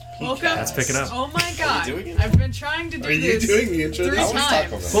Welcome. That's picking up. Oh my god. Are we doing it? I've been trying to do Are you this doing the intro? 3 I always talk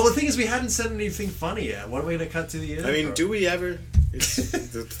times. over it. Well, the thing is, we hadn't said anything funny yet. What are we going to cut to the end? I mean, do we ever?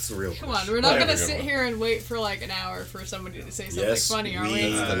 It's a real Come on, question. we're not Whatever, gonna go sit on. here and wait for like an hour for somebody to say something Yes, funny, are we?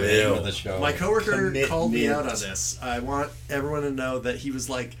 we That's the will. name of the show. My coworker Commitment. called me out on this. I want everyone to know that he was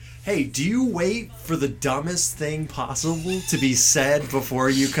like, "Hey, do you wait for the dumbest thing possible to be said before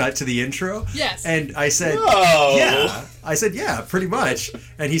you cut to the intro?" Yes. And I said, No. "Yeah." I said, "Yeah, pretty much."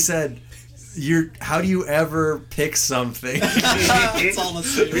 And he said, how do you ever pick something?" It's all the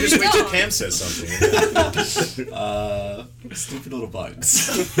same. We just wait till don't. Cam says something. Stupid little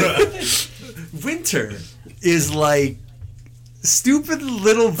bugs. Winter is like stupid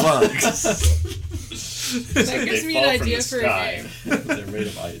little bugs. That gives They me fall an from idea the for a sky. game. They're made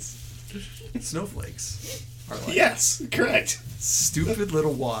of ice. Snowflakes are like Yes, correct. stupid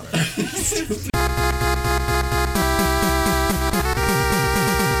little water.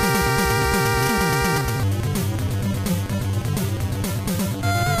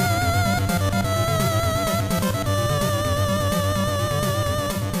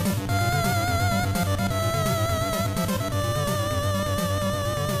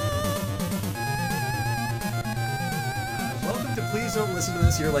 Welcome to Please Don't Listen to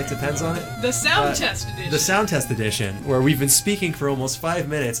This. Your Life Depends on It. The sound test edition. The sound test edition, where we've been speaking for almost 5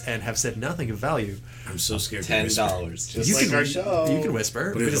 minutes and have said nothing of value. I'm so scared. to $10. whisper. Just you like can, our show. You can whisper,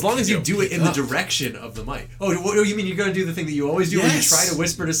 But but it'll as long as you pick do it in the up. direction of the mic. Oh, you mean you're going to do the thing that you always do when you Yes. try to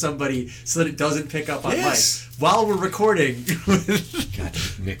whisper to somebody so that it doesn't pick up on Yes. mic while we're recording? God,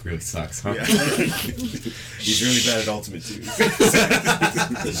 Nick really sucks, huh? Yeah. He's really bad at Ultimate too.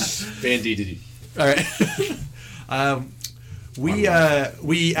 Bandit. All right. We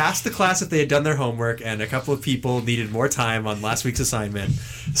asked the class if they had done their homework, and a couple of people needed more time on last week's assignment.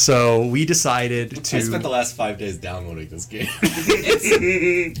 So we decided to. I spent the last 5 days downloading this game.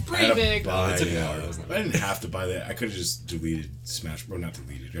 It's pretty big. Buy, It took an hour, wasn't it? I didn't have to buy that. I could have just deleted Smash Bros. Not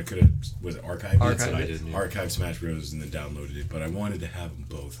deleted. I could have archived it. Archived So it. I did, yeah. Archived Smash Bros. And then downloaded it. But I wanted to have them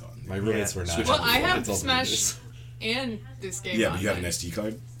both on. My there. roommates were not. Switch Well, up I the have It's all Smash and this game. Yeah, on but you have an mine. SD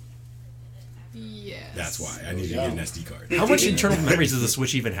card. Yes. That's why I need to get an SD card. How much internal memories does the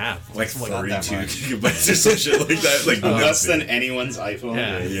Switch even have? Like not that 32 much. gigabytes or some shit like that. Like Less nothing. than anyone's iPhone.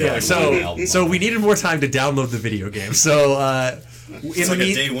 Yeah. Yeah. So we needed more time to download the video game. So It's in like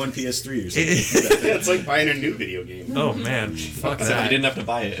the a day one PS3 or something. Yeah, it's like buying a new video game. Oh man, fuck Except that. you didn't have to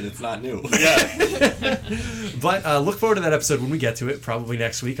buy it, and it's not new. Yeah. But look forward to that episode when we get to it, probably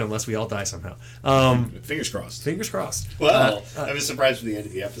next week, unless we all die somehow. Fingers crossed. Fingers crossed. Well, I was surprised for the end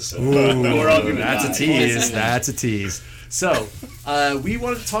of the episode. Ooh, We're all gonna that's die. a tease. That's a tease. So, we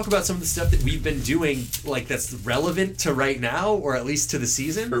wanted to talk about some of the stuff that we've been doing, like that's relevant to right now, or at least to the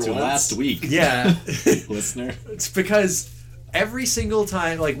season. For To once. last week, Yeah, listener. it's because every single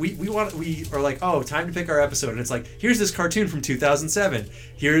time, like we are like, oh, time to pick our episode, and it's like, here's this cartoon from 2007,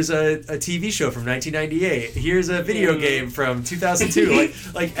 here's a TV show from 1998, here's a video game from 2002.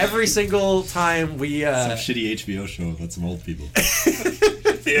 like every single time we Some shitty HBO show about some old people.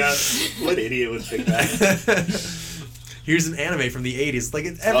 Yeah. What idiot would pick that? here's an anime from the 80s, like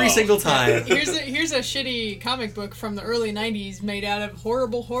it's every Oh. single time. Here's a shitty comic book from the early 90s made out of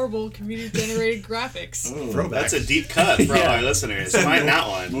horrible computer-generated graphics. Throwback. That's a deep cut for all Yeah. our listeners. Find that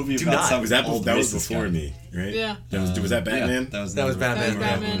one. Movie Do about not. some Was that old that was racist before guy. me, right? Yeah. Was that Batman? Yeah, that was That was Batman.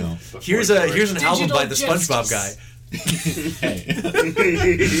 That was Batman. Uno. Here's an album by the Digital SpongeBob Justice. guy. Hey.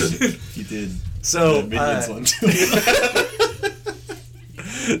 He did. So, the Minions one too.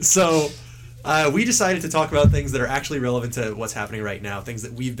 So, we decided to talk about things that are actually relevant to what's happening right now, things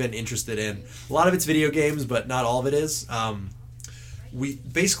that we've been interested in. A lot of it's video games, but not all of it is. We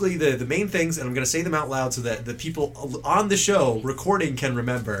basically the main things, and I'm going to say them out loud so that the people on the show recording can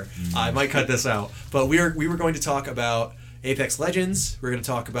remember. I might cut this out, but we were going to talk about Apex Legends. We're going to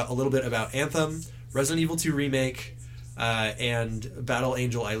talk about a little bit about Anthem, Resident Evil 2 remake, and Battle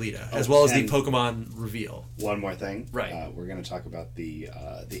Angel Alita, as well as the and- Pokemon reveal. One more thing. Right. We're going to talk about the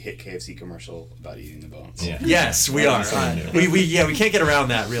hit KFC commercial about eating the bones. Yeah. Yes, we are. We can't get around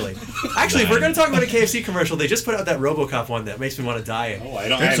that really. Actually, if we're going to talk about a KFC commercial, they just put out that RoboCop one that makes me want to die. Oh, I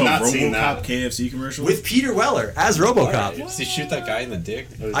There's have a not seen RoboCop that. KFC commercial With Peter Weller as RoboCop. Does he shoot that guy in the dick?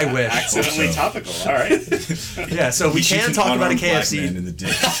 It was I wish. Accidentally Also. topical. All right. Yeah, so we He shoots can an talk about a unarmed black man KFC. in the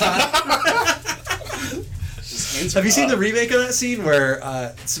dick. Have you seen the remake of that scene where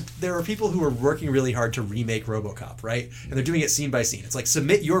there are people who are working really hard to remake RoboCop, right? And they're doing it scene by scene. It's like,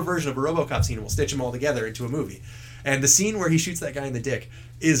 submit your version of a RoboCop scene and we'll stitch them all together into a movie. And the scene where he shoots that guy in the dick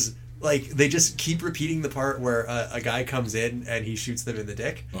is like, they just keep repeating the part where a guy comes in and he shoots them in the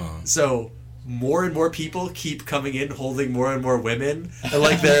dick. Uh-huh. So more and more people keep coming in holding more and more women,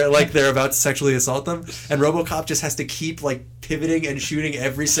 and they're about to sexually assault them, and RoboCop just has to keep like pivoting and shooting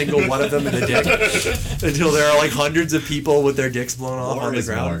every single one of them in the dick until there are like hundreds of people with their dicks blown off More on the is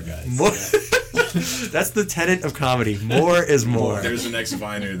ground. more, guys. More- That's the tenet of comedy. More is more. There's an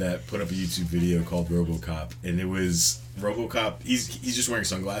ex-Viner that put up a YouTube video called RoboCop, and it was RoboCop. He's just wearing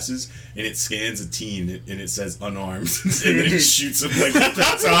sunglasses, and it scans a teen, and it says unarmed, and then it shoots him like 10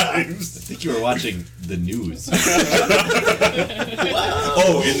 times. I think you were watching the news.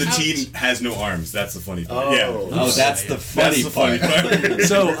 Oh, and the teen has no arms. That's the funny part. Oh. Yeah. Oh, that's the funny That's the funny part. part.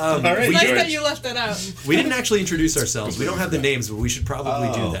 So right. we, Nice George. that you left that out. we didn't actually introduce ourselves. We don't have the names, but we should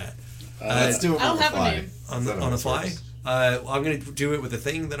probably do Oh. that. Let's do it I don't on the have a fly. name. On the That's how fly. it works. I'm going to do it with a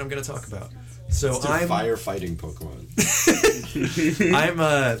thing that I'm going to talk about. So Let's do I'm firefighting Pokemon. I'm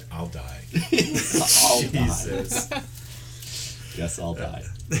I'll die. I'll die. Jesus. Guess I'll die.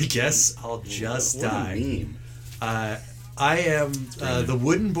 I guess I'll just What a die. meme. I am the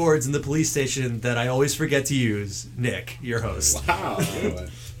wooden boards in the police station that I always forget to use. Nick, your host. Wow.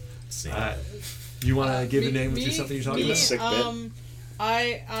 You want to give a Me- name me- to something you're talking me, about? Sick bit.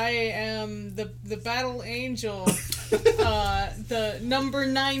 I am the Battle Angel, the number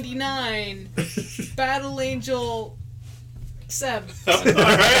 99, Battle Angel Seb. All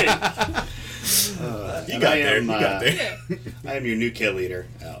right. You got there. You got there. Yeah. I am your new kill leader,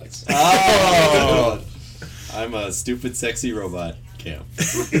 Alex. Oh! I'm a stupid, sexy robot, Cam. I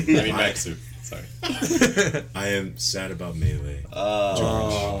mean, Maxu. Sorry. I am sad about Melee.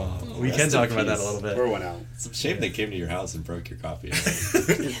 Oh, we Rest can in talk about that a peace. little bit. Pour one out. It's a shame they came to your house and broke your copy.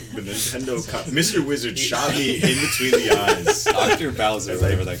 The Nintendo Mr. Wizard shot me in between the eyes. Dr. Bowser,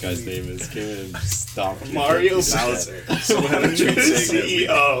 whatever that guy's name is, came in and stomped you. Mario Bowser. Someone had a tweet saying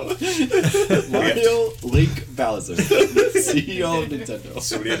that CEO. Mario Link Bowser, CEO of Nintendo.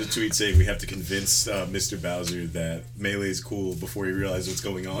 somebody had a tweet saying we have to convince Mr. Bowser that Melee is cool before he realizes what's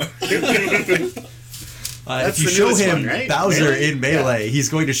going on. If That's you the show newest him one, right? Bowser Melee? in Melee, he's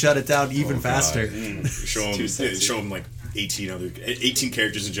going to shut it down even faster. show too him, sexy. show him like 18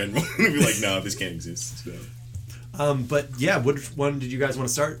 characters in general, and be like, no, this can't exist. So. But yeah, which one did you guys want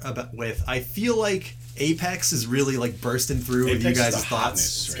to start with? I feel like Apex is really like bursting through with you Apex is guys' the thoughts.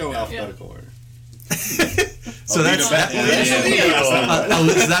 hotness Let's right go now. alphabetical order. So that's Alita,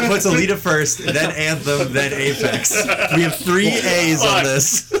 so that puts Alita first, then Anthem, then Apex. We have 3 A's on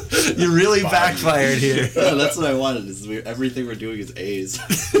this. You really backfired here. No, that's what I wanted. Is everything we're doing is A's.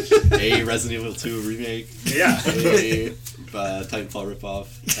 A Resident Evil 2 remake. Yeah. A Titanfall ripoff.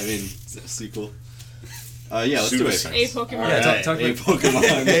 I mean sequel. Yeah, let's do Super Apex. A Pokemon. Yeah, Alright. talk A about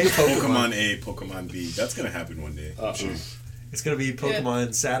Pokemon. A Pokemon A, Pokemon B. That's gonna happen one day. I'm sure. It's gonna be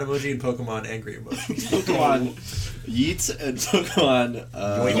Pokemon sad emoji and Pokemon angry emoji. Pokemon Yeet and Pokemon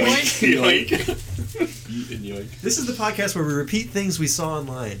Yoink. Yoink. Yeet and Yoink. This is the podcast where we repeat things we saw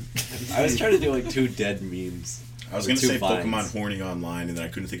online. I was trying to do like 2 dead memes. I was gonna Two say vines. Pokemon Horny Online, and then I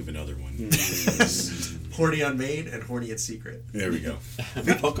couldn't think of another one. Horny on main and horny in secret. There we go.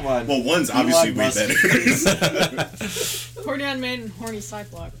 Pokemon. Well, one's obviously Elon way Musk. better. Horny on main and horny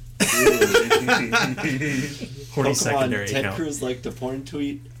side block. Horny Pokemon secondary Ted account. Cruz liked a porn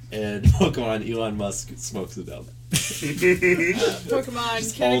tweet, and Pokemon Elon Musk smokes a dub. Pokemon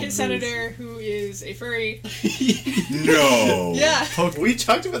Just Connecticut old senator who is a furry. No. Yeah. We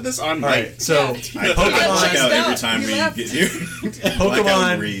talked about this on All mic. right, so I I black checked out every out. time You we left. get here. Black out and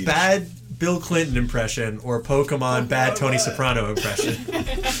Pokemon read. bad Bill Clinton impression or Pokemon bad Tony Soprano impression.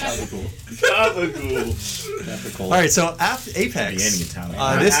 Cool. Gabagool. All right, so Beginning Apex.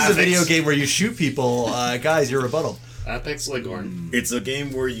 Italian. This is a Apex. video game where you shoot people. Guys, your rebuttal. Apex Ligorn. It's a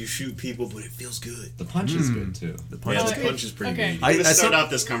game where you shoot people, but it feels good. The punch is good too. The Yeah, punch. the punch is pretty Okay. good. I'm going to I start saw- off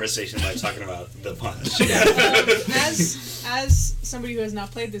this conversation by talking about the punch. As somebody who has not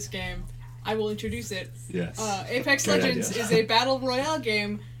played this game, I will introduce it. Yes. Apex Great Legends idea. is a battle royale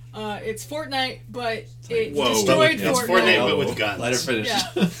game. It's Fortnite, but it Whoa. destroyed It's Fortnite. Fortnite, but with guns. Let her finish. Yeah.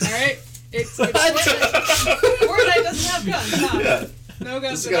 All right. It's Fortnite. Fortnite doesn't have guns. No, Yeah. no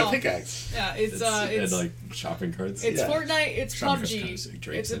guns This at got all. a pickaxe. Yeah. It's and like shopping cards. It's Yeah. Fortnite, it's Shopping cards kinda PUBG, sick,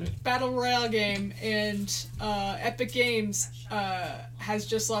 Drake's it's a in it. battle royale game, and Epic Games has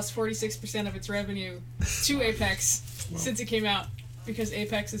just lost 46% of its revenue to Apex since it came out, because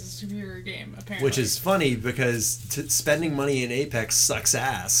Apex is a superior game, apparently. Which is funny because spending money in Apex sucks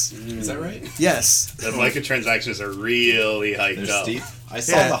ass. Is that right? Yes. The microtransactions are really hyped They're up. steep. I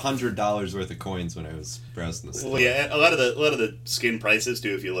saw Yeah. the $100 worth of coins when I was browsing the store. Well, yeah, a lot of the skin prices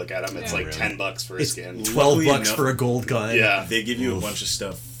too. If you look at them, it's Yeah. like Really? $10 for a It's skin. 12 Luckily bucks enough- for a gold gun. Yeah. They give you a bunch of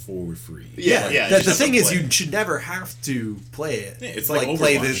stuff for free. Yeah, Like, yeah, you The just have to thing is, play. you should never have to play it. Yeah, it's like like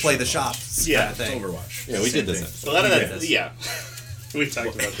play Overwatch. the shops Yeah, kind of It's thing. Overwatch. Yeah, we Same did this. thing. A lot of that, Yes. yeah. We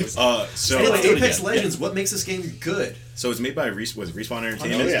talked about this. So Anyway, do it Apex again. Legends, what makes this game good? So it's made by Respawn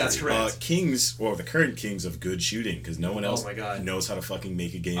Entertainment. Oh, yeah. That's correct. Kings, or the current kings of good shooting, because no one Oh else my God. knows how to fucking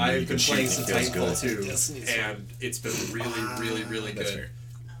make a game where you I've can been shoot playing and since feels Titanfall good. 2, Yes. and it's been really, really That's good.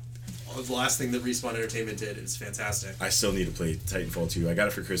 fair. The last thing that Respawn Entertainment did is fantastic. I still need to play Titanfall 2. I got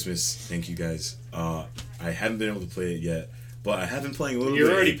it for Christmas. Thank you guys. I haven't been able to play it yet, but I have been playing a little You're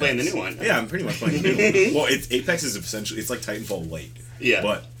bit. of already Apex. playing the new one. Yeah, I'm pretty much playing the new one. Well, Apex is essentially, it's like Titanfall Light. Yeah.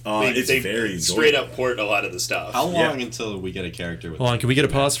 But it's they very straight enjoyable. up port a lot of the stuff. How Yeah. long until we get a character with Hold on, can we get a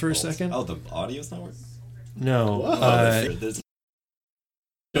two pause for a bolts? second? Oh, the audio's not working? No. Whoa. There's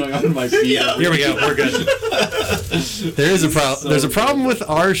going on in my feed. Yeah. Here we go. We're good. There is a problem. So There's a problem with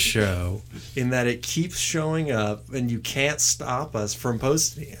our show in that it keeps showing up, and you can't stop us from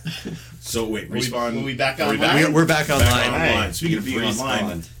posting it. So wait, Respawn. will we back are we online? We're back online. online. Speaking of being Respawn.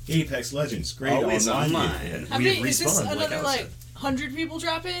 online, Apex Legends, great Always online. online. How We many, is this respawn, like another Alex like said. 100 people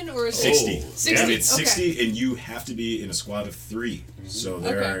drop in or is 60. Oh, 60? Yeah, it's Okay. 60, and you have to be in a squad of 3. So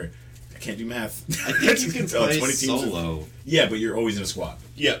there Okay. are. I can't do math. I think you can play 20 teams of- solo. Yeah, but you're always in a squad.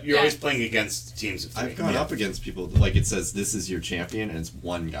 Yeah, you're Yeah. always playing against teams of 3. I've gone Yeah. up against people, like it says, this is your champion, and it's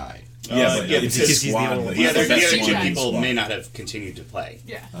one guy. Yeah, but yeah, it's because a he's the squad. only like, one. The other, the best two one in the people squad. may not have continued to play.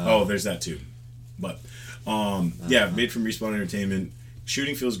 Yeah. Oh, there's that too. But yeah, made from Respawn Entertainment.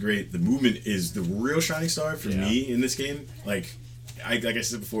 Shooting feels great. The movement is the real shining star for Yeah. me in this game. Like I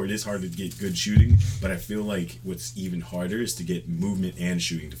said before, it is hard to get good shooting, but I feel like what's even harder is to get movement and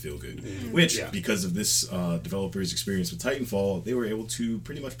shooting to feel good. Which, Yeah. because of this developer's experience with Titanfall, they were able to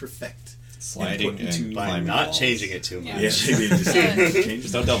pretty much perfect. Sliding put into- and By climbing not walls. changing it too much. Yeah. Yeah, they just changed.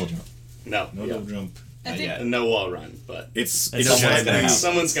 Just don't double jump. No. No double jump. I Not think yet. And no wall run, but It's You know, someone's someone's gonna gonna have-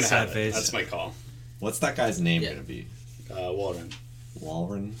 someone's going to Sad have it. face. That's my call. What's that guy's name Yeah. going to be? Wall run.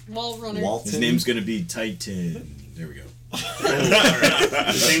 Walrun? Wall runner. Walton? His name's gonna be Titan. There we go. His name's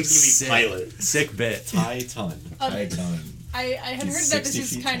going to be Sick. Pilot. Sick bit. Titan. Titan. I had He's heard that this 60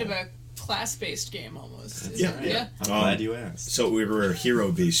 is feet kind of tall. a class-based game almost. Is Yeah, that right? yeah. I'm glad you asked. So we were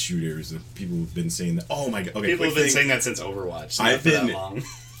hero-based shooters. People have been saying that. Oh my god! Okay, People quick have been thing. saying that since Overwatch. So I've not for that been- long.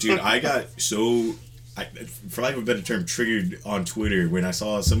 Dude, I got so, for lack of a better term, triggered on Twitter when I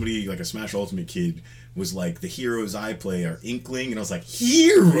saw somebody, like a Smash Ultimate kid, was like, the heroes I play are Inkling, and I was like,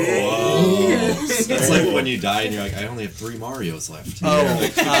 heroes? That's like when you die and you're like, I only have 3 Marios left.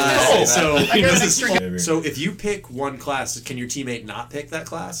 So if you pick one class, can your teammate not pick that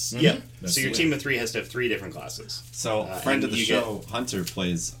class? Yeah. That's So your the team of 3 has to have 3 different classes. So, friend and of the you show, Hunter,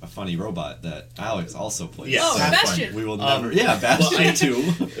 plays a funny robot that Alex also plays. Yes. Oh, Pathfinder. Bastion. We will Um, never. Yeah, Bastion well, I-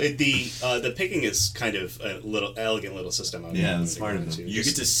 too. The picking is kind of a little elegant little system. Yeah, I'm it's smart of going them. to. You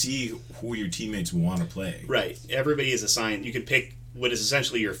get to see who your teammates want to play. Right. Everybody is assigned. You can pick what is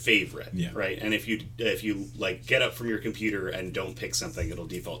essentially your favorite. Yeah. Right. And if you like get up from your computer and don't pick something, it'll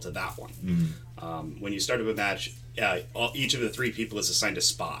default to that one. When you start up a match, each of the 3 people is assigned a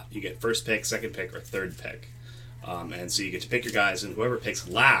spot. You get first pick, second pick, or third pick. And so you get to pick your guys, and whoever picks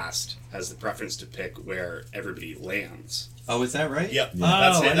last has the preference to pick where everybody lands. Oh, is that right? Yep. Oh, I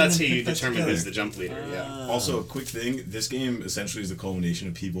That's didn't how put you that determine together. who's the jump leader. Yeah. Also, a quick thing, this game essentially is the culmination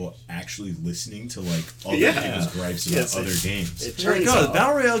of people actually listening to, like, other Yeah. people's gripes about Yes, other games. It Like, turns oh, the out.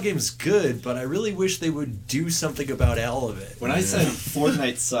 Battle Royale game's good, but I really wish they would do something about all of it. When I said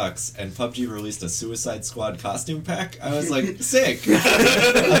Fortnite sucks and PUBG released a Suicide Squad costume pack, I was like, sick!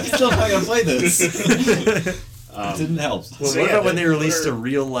 I'm still not gonna play this. It didn't help. Well, So what yeah, about when they what released are- a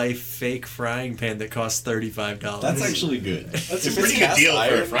real life fake frying pan that costs $35? That's actually good. That's a pretty good deal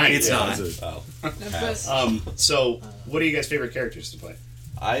for a frying It's pan. not. Oh. But, So, what are you guys' favorite characters to play?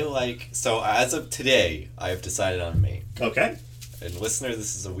 I like. So, as of today, I have decided on a main. Okay. And listener,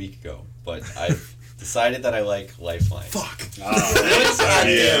 this is a week ago, but I've decided that I like Lifeline. Fuck.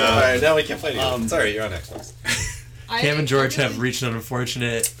 Sorry. Alright, now we can play together. Sorry, you're on Xbox. Cam and George have reached an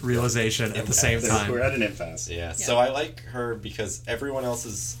unfortunate realization at the same We're time. at an impasse. Yeah, so I like her because everyone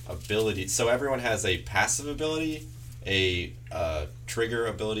else's ability. So everyone has a passive ability, a trigger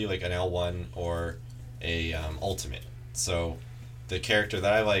ability like an L1, or a ultimate. So the character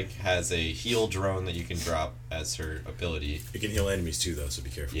that I like has a heal drone that you can drop as her ability. It can heal enemies too, though, so be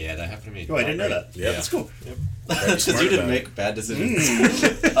careful. Yeah, that happened to me. Oh, I didn't know that. Yeah, that's cool. Because smart you didn't about it. make bad decisions.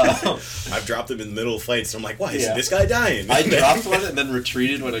 I've dropped them in the middle of fights, and I'm like, why is Yeah. this guy dying? I dropped one and then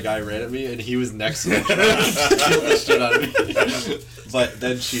retreated when a guy ran at me, and he was next to me. Killed the shit out of me. But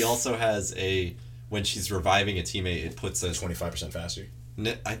then she also has a. When she's reviving a teammate, it puts a 25% faster. I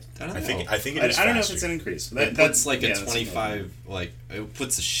don't know. I think it I is don't know if faster. it's an increase. It puts like a that's 25, like it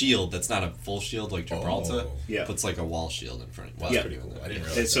puts a shield that's not a full shield like Gibraltar. Oh. Yeah. Puts like a wall shield in front. Wow, Yeah. that's pretty cool. I didn't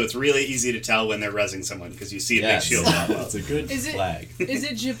realize And so it's really easy to tell when they're rezzing someone because you see a Yes. big shield pop up. It's a good Is it flag. is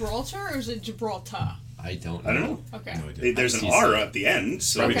it Gibraltar or is it Gibraltar? I don't know. I don't know. Okay. No idea. There's an I see R some. at the end,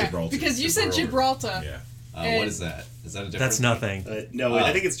 so Probably Okay. Gibraltar. Because you said Gibraltar. Yeah. What is that? Is that a different? That's nothing. no,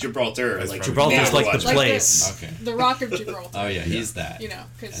 I think it's Gibraltar. That's Like probably- Gibraltar's like the Overwatch. Like place. Okay. The Rock of Gibraltar. Oh yeah, he's that. You know,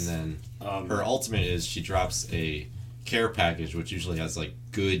 because And then Um, her ultimate is she drops a care package, which usually has like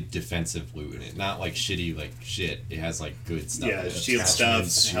good defensive loot in it, not like shitty like shit. It has like good stuff. yeah, in it. shield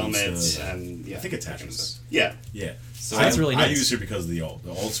Attachments, stuffs, shield helmets, stuff. and yeah, I think that kind of attachments. stuff. Yeah, Yeah. So That's really I nice. use her because of the ult. The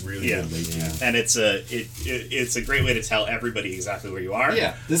ult's really Yeah. good late game. Yeah. and it's a great way to tell everybody exactly where you are.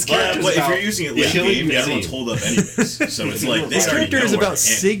 Yeah, this But- character's But if about you're using it late killing game, the everyone's team. hold up anyways. So it's like they This already character know is where about to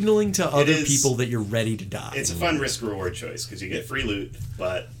end. signaling to other is- people that you're ready to die. It's a fun risk reward choice because you get free loot,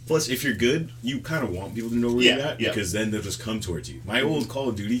 but Plus, if you're good, you kind of want people to know where Yeah, you're at yeah. because then they'll just come towards you. My old Call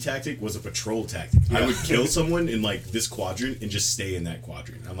of Duty tactic was a patrol tactic. I would kill someone in like this quadrant and just stay in that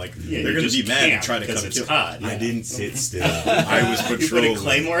quadrant. I'm like, Yeah, they're you going to just be mad and can't try to because come it's kill. COD, I yeah. didn't sit still. I was you put a patrolling.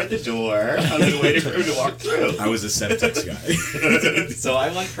 claymore at the door. I'm just waiting for him to walk through. I was a Semtex guy. So I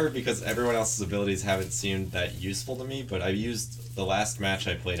like her because everyone else's abilities haven't seemed that useful to me. But I used the last match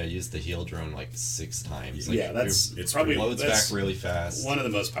I played. I used the heal drone like 6 times. Like, Yeah, that's it's probably it loads that's back really fast. one of the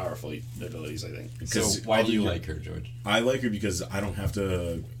most powerful abilities, I think. So Because why do you other- like her, George? I like her because I don't have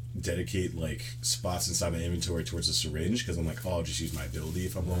to dedicate like spots inside my inventory towards a syringe because I'm like, oh, I'll just use my ability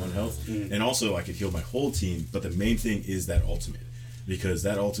if I'm low on health. And also I could heal my whole team, but the main thing is that ultimate. Because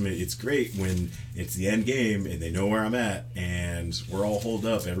that ultimate, it's great when it's the end game and they know where I'm at and we're all holed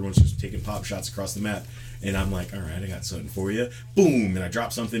up. Everyone's just taking pop shots across the map. And I'm like, all right, I got something for you. Boom! And I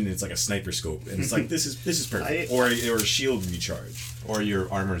drop something and it's like a sniper scope. And it's like, this is perfect. Or a shield recharge. Or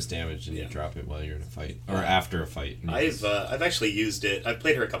your armor's damaged and you Yeah. drop it while you're in a fight, or after a fight. and you just- I've actually used it. I've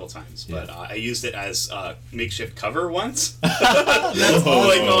played her a couple times, but I used it as makeshift cover once.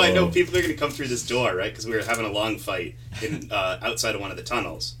 I know people are going to come through this door, right? Because we were having a long fight in outside of one of the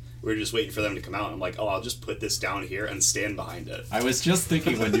tunnels. We were just waiting for them to come out. I'm like, oh, I'll just put this down here and stand behind it. I was just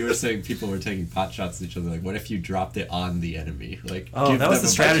thinking when you were saying people were taking pot shots at each other, like, what if you dropped it on the enemy? Like, Oh, give that was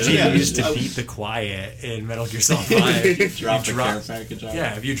them the a bunch of strategy damage. used to beat the quiet in Metal Gear Solid 5. Drop You the care package on.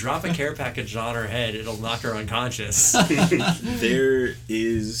 Yeah, if you drop a care package on her head, it'll knock her unconscious. There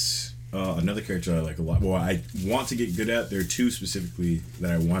is another character I like a lot. Well, I want to get good at. There are 2 specifically that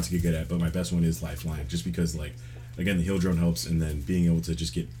I want to get good at, but my best one is Lifeline, just because, like, again, the heal drone helps, and then being able to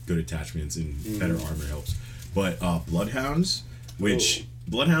just get good attachments and better armor helps. But Bloodhounds, which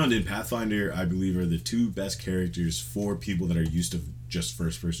Bloodhound and Pathfinder, I believe, are the 2 best characters for people that are used to just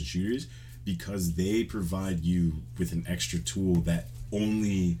first-person shooters, because they provide you with an extra tool that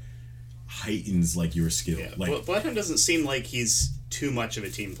only heightens like your skill. Yeah, Like, Bloodhound doesn't seem like he's too much of a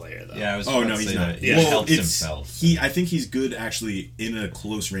team player, though. Yeah, I was oh about no, to he's say not. that. He Yeah. helps it's- himself. I think he's good actually in a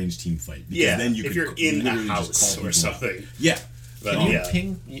close range team fight. Because Yeah, then you if could you're in a literally just house call or people out. something. Yeah. But Can you yeah.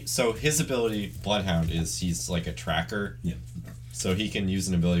 ping? So his ability, Bloodhound, is he's like a tracker. Yeah. So he can use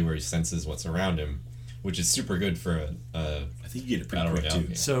an ability where he senses what's around him, which is super good for a I think you get it pretty Battle quick Royale too.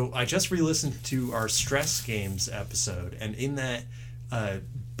 game. So I just re-listened to our stress games episode, and in that,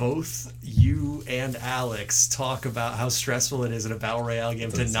 both you and Alex talk about how stressful it is in a battle royale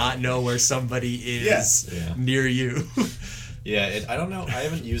game to not know where somebody is Yeah. near you. Yeah, I don't know. I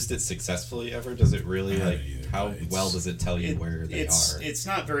haven't used it successfully ever. Does it really, I like, haven't either, how but it's- well does it tell you where they are? It's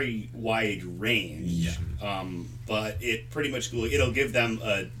not very wide range. Yeah. But it pretty much it'll give them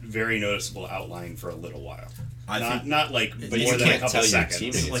a very noticeable outline for a little while. I think Not like But you more than a can't couple tell your seconds.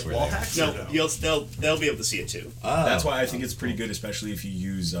 teammates like where wall they are. hacks? No, they'll be able to see it too. Oh. that's why I think it's pretty good, especially if you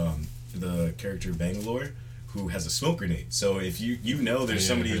use the character Bangalore, who has a smoke grenade. So if you know there's Yeah, I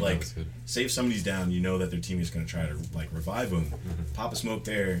somebody heard that like, was good. say if somebody's down, you know that their teammate's going to try to like revive them. Pop a smoke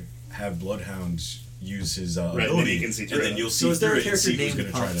there, have Bloodhound use his Right, then ability, you can see through and then it. you'll see So is there through a it and character see who's named going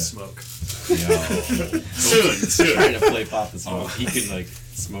to try Pop to. Smoke? Yo. Soon. Trying to play Pop the Smoke. He can, like,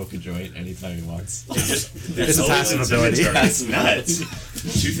 smoke a joint anytime he wants. It's a passive It's ability. That's nuts.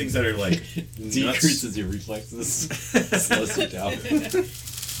 2 things that are like nuts. Decreases your reflexes. Slows you down.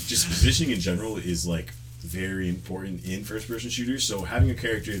 Just positioning in general is like very important in first person shooters. So having a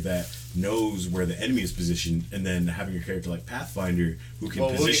character that knows where the enemy is positioned, and then having a character like Pathfinder who can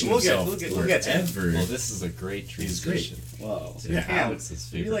position himself we'll get to it. wherever. Well, this is a great transition. Whoa. Yeah, Alex's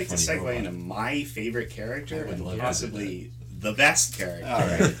Would you favorite like to funny segue robot. into my favorite character I would and love to do possibly the best character? All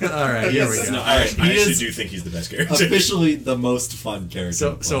right. All right, here we Yes, go. No, I He actually is do think he's the best character. Officially the most fun character.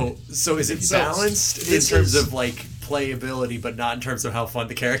 So to so play. so is it So, balanced in this terms is- of like playability, but not in terms of how fun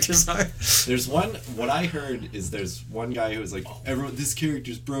the characters are. There's one. What I heard is there's one guy who's like, everyone, this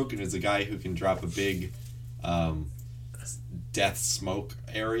character's broken. Is a guy who can drop a big, death smoke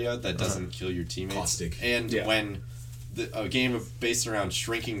area that doesn't kill your teammates. Caustic. And when a game based around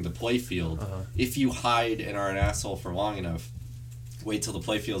shrinking the playfield, if you hide and are an asshole for long enough, wait till the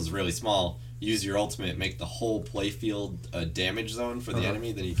playfield is really small. Use your ultimate, make the whole playfield a damage zone for the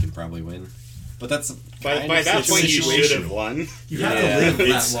enemy, then you can probably win. But that's by that point you should have won. You have to live that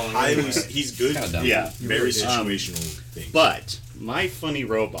It's long. he's good. Kinda dumb. Yeah. Very situational thing. But my funny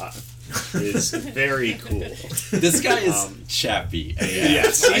robot is very cool. This guy is chappy.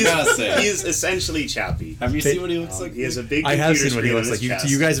 Yes, I gotta say. he's essentially Chappy. Have you seen what he looks like? He has a big I have computer seen what he screen looks on like. his chest.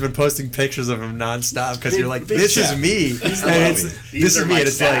 You guys have been posting pictures of him nonstop because you're like, big this is chap. me. And These this are is me, my and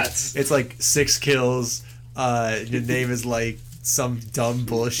stats. it's like 6 kills. The name is like some dumb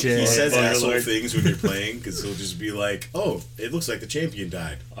bullshit. He says Bannerlord. asshole things when you're playing because he'll just be like, "Oh, it looks like the champion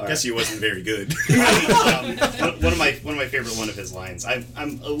died. Guess he wasn't very good." One of my favorite one of his lines. I'm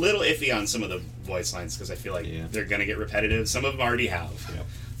a little iffy on some of the voice lines because I feel like they're gonna get repetitive. Some of them already have.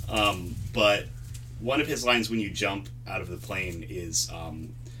 But one of his lines when you jump out of the plane is,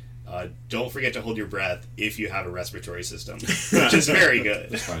 "Don't forget to hold your breath if you have a respiratory system," which is very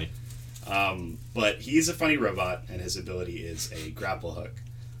good. It's funny. But he's a funny robot, and his ability is a grapple hook.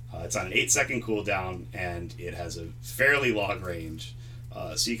 It's on an 8-second cooldown, and it has a fairly long range,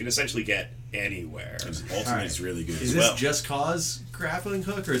 so you can essentially get anywhere. His ultimate is really good Is as this well. Just Cause grappling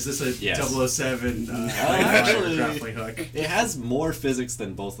hook, or is this a Yes. 007 actually- grappling hook? It has more physics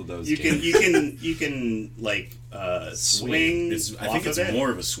than both of those. You games. can like swing. I think it's more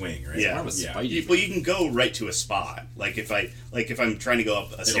of a swing, right? Yeah. More of a Yeah. Spidey. Well, you can go right to a spot. Like if I'm trying to go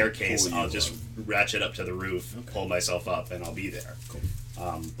up a staircase, pull you I'll just ratchet up to the roof, pull myself up, and I'll be there. Cool.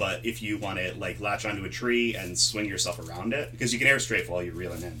 But if you want to like latch onto a tree and swing yourself around it, because you can air strafe while you're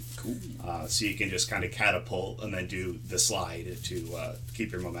reeling in. Cool. So you can just kind of catapult and then do the slide to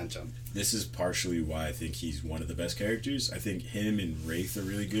keep your momentum. This is partially why I think he's one of the best characters. I think him and Wraith are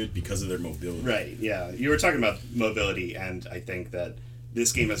really good because of their mobility. Right, yeah. You were talking about mobility, and I think that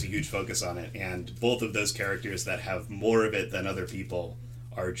this game has a huge focus on it, and both of those characters that have more of it than other people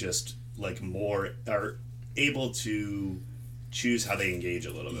are just, like, are able to choose how they engage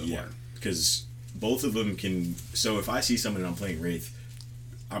a little bit Yeah, more. because both of them can. So if I see someone and I'm playing Wraith,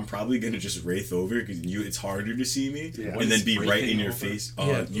 I'm probably gonna just Wraith over because it's harder to see me Yeah. and then be right Wraithing in your over? face.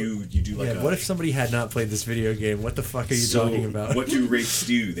 Yeah. You do like a. What if somebody had not played this video game? What the fuck are you So, talking about? What do Wraiths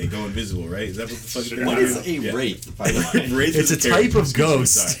do? They go invisible, right? Is that what the fuck? Sure. they What do? is a Yeah. wraith? By the way? Wraith It's is a character. type of Excuse me,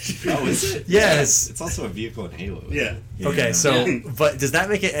 ghost. sorry. Oh, is it? Yes. It's also a vehicle in Halo. Yeah. Yeah. Okay, so but does that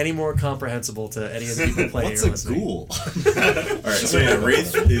make it any more comprehensible to any of the people playing? What's or a listening? ghoul? All right, so yeah,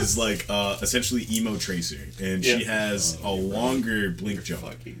 Wraith is like essentially emo tracer, and she Yeah. has a longer blink jump.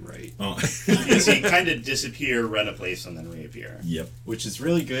 Fucking right. Yes, you kind of disappear, run a place, and then reappear. Yep, Which is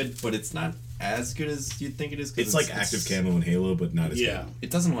really good, but it's not as good as you'd think it is. 'Cause it's like active camo in Halo, but not as Yeah. good.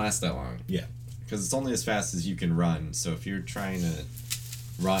 It doesn't last that long. Yeah, Because it's only as fast as you can run. So if you're trying to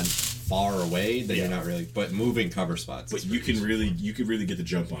run far away, then Yeah. you're not really. But moving cover spots. but is you pretty can really get the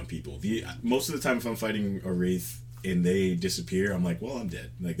jump on people. Most of the time, if I'm fighting a Wraith and they disappear, I'm like, well, I'm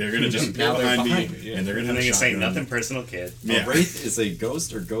dead. Like they're gonna disappear Now they're behind me, behind you, yeah. and they're gonna And have then a you say shotgun. nothing personal, kid. Yeah. A wraith is a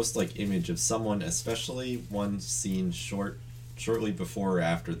ghost or ghost-like image of someone, especially one seen shortly before or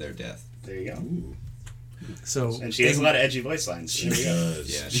after their death. There you go. Ooh, So And she has a lot of edgy voice lines. she does.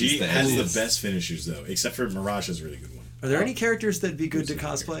 Yeah, she she's the has the edgiest. best finishers though, except for Mirage has a really good one. Are there any characters that'd be good to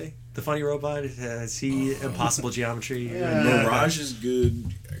cosplay? The funny robot, has he impossible geometry? Yeah. Mirage is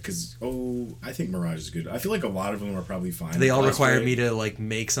good because I think Mirage is good. I feel like a lot of them are probably fine. Do they all Cosplay. require me to like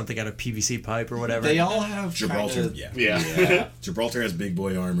make something out of PVC pipe or whatever? They all have Gibraltar, kinda- yeah. Yeah. Gibraltar has big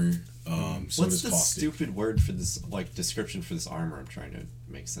boy armor. So What's does the Caustic. stupid word for this, like, description for this armor I'm trying to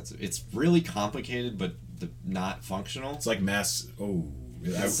make sense of? It's really complicated, but not functional. It's like Mass.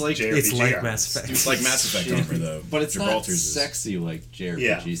 It's like JRPG It's like armor. Mass Effect. It's like Mass Effect armor though. But it's not Gibraltar's is- sexy like JRPG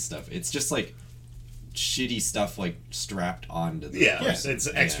Yeah. stuff. It's just like shitty stuff like strapped onto the Yeah, person. it's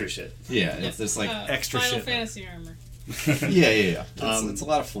extra Yeah. shit. Yeah, it's just like extra Final shit. Fantasy armor. yeah. It's a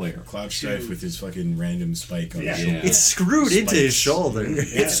lot of flair. Cloud Strife with his fucking random spike on Yeah. his shoulder. Yeah. It's screwed into his Spikes. shoulder.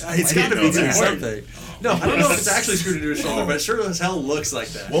 It's I got to didn't be know doing that. something. No, I don't know if it's actually screwed into his shoulder, but it sure as hell looks like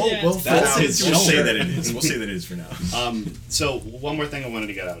that. Well, Yeah, well, it's That's we'll his say shoulder. that it is. We'll say that it is for now. So one more thing I wanted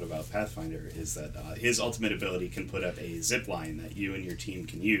to get out about Pathfinder is that his ultimate ability can put up a zip line that you and your team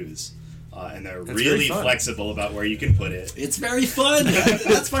can use. And they're That's really very fun. flexible about where you can put it. It's very fun.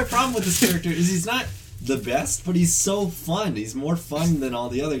 That's my problem with this character is he's not the best, but he's so fun. He's more fun than all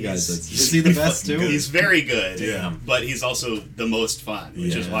the other guys. Is he the best too? He's very good. Yeah. But he's also the most fun,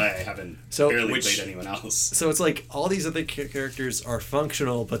 which is Yeah. why I haven't So- barely which- played anyone else. So it's like all these other characters are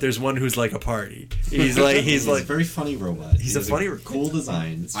functional, but there's one who's like a party. He's like He's a very funny robot. He's He a has funny cool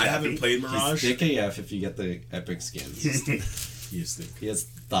design. I haven't played Mirage. He's thick AF if you get the epic skins. He is thick. He has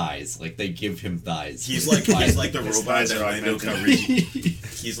thighs. Like they give him thighs. He's like the His robot thighs that are Lando augmented.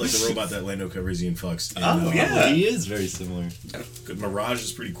 Calrissian. He's like the robot that Lando Calrissian fucks. in, Oh, yeah. He is very similar. Mirage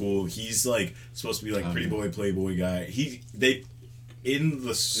is pretty cool. He's like supposed to be like pretty boy, playboy guy. He's In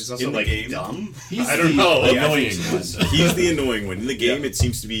also the like game. dumb. He's I don't the know. Yeah, I annoying think one. so. He's the annoying one. In the game, Yeah. it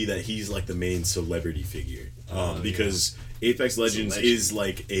seems to be that he's like the main celebrity figure. Because Apex Legends legend. is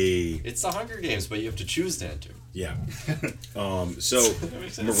like a It's the Hunger Games, but you have to choose to enter. yeah. So That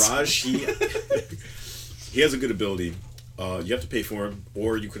makes sense. Mirage, he has a good ability. You have to pay for him,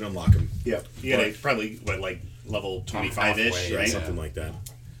 or you could unlock him. Yep. You gotta probably like level 25-ish, halfway, right? Something like that.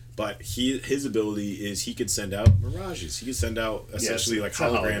 But his ability is he could send out mirages. He could send out essentially like it's a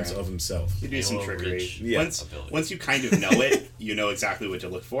holograms hologram. of himself. You do some Halo trickery. Reach Yeah. ability. Once you kind of know it, you know exactly what to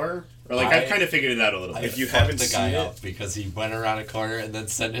look for. Or like I've kind of figured it out a little bit. If you fucked haven't the seen guy it- up because he went around a corner and then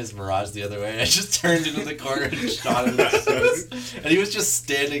sent his Mirage the other way. I just turned into the corner and shot him. And he was just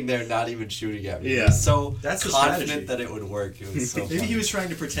standing there, not even shooting at me. He Yeah. was so That's the confident strategy. that it would work. It was so Maybe he funny. was trying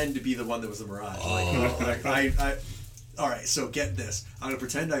to pretend to be the one that was the Mirage. All right, so get this. I'm gonna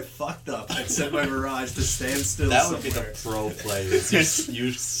pretend I fucked up and set my Mirage to stand still That would be somewhere. the pro play. Is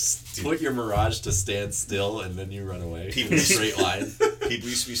you put your Mirage to stand still and then you run away. People- in a straight line. People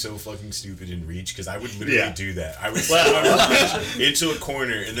used to be so fucking stupid in Reach because I would literally Yeah. do that. I would Well- Reach into a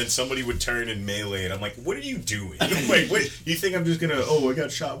corner and then somebody would turn and melee and I'm like, what are you doing? Like, what? You think I'm just gonna? Oh, I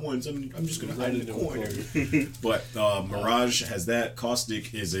got shot once. I'm just gonna hide in the corner. But Mirage has that.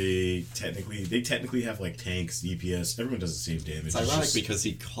 Caustic is they technically have like tanks, DPS. Everyone does the same damage. It's ironic because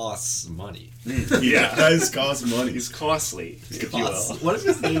he costs money. yeah, guys cost money. He's costly, if you will. What if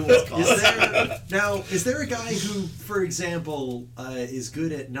his name was Is Cost? there a guy who, for example, is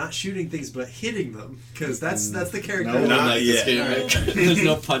good at not shooting things but hitting them? Because that's the character. No, not Like yet. this game, right? There's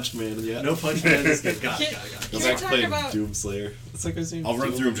no Punch Man yet. No punch man in this game. Got it. Go Can back we to talk playing about- Doomslayer. What's that guy's name? I'll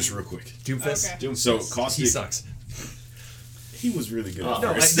run through them just real quick. Doomfist. Okay. Doom. So He Caustic, sucks. he was really good. at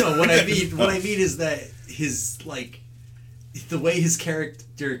No, first. what I mean is that his the way his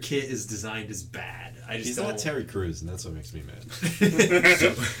character kit is designed is bad. I just He's don't. not Terry Crews, and that's what makes me mad.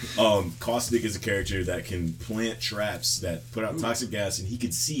 Caustic is a character that can plant traps that put out toxic gas, and he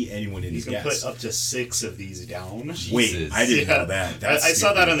can see anyone in You his can gas. put up to 6 of these down. Wait, Jesus. I didn't know that. I That's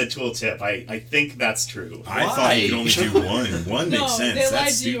saw that stupid. on the tooltip. I think that's true. I thought you could only do one. One No, makes sense. they lied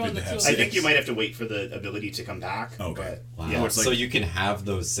That's to you stupid on the to have tooltip. I six. think you might have to wait for the ability to come back. Okay. But, Wow. yeah. it's like- So you can have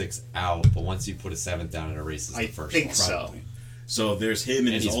those 6 out, but once you put a 7th down, it erases the I first think one. so. Probably. So there's him and,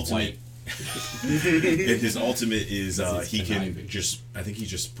 And his he's ultimate. white. And his ultimate is Because he he's can conniving. I think he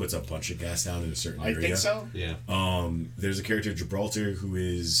just puts a bunch of gas down in a certain I area. think so. Yeah. There's a character Gibraltar who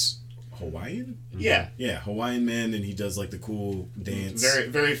is Hawaiian. Yeah. Yeah, Hawaiian man, and he does like the cool dance. Very,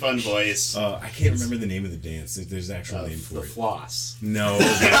 very fun voice. I can't remember the name of the dance. There's an actual name for the it. floss. No.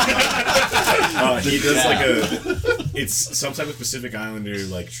 He does like it's some type of Pacific Islander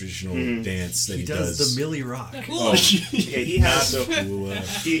like traditional dance that He does the Millie Rock. Oh, Yeah, he not has so cool.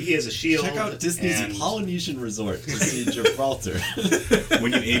 he has a shield. Check out Disney's and Polynesian Resort to see Gibraltar.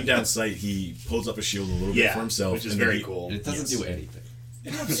 When you aim down sight, he pulls up a shield a little bit Yeah, for himself, which is and then very he- cool. And it doesn't do anything.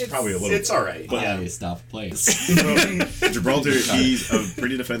 It's probably a little. It's all right. But yeah. I stopped playing. Gibraltar, he's a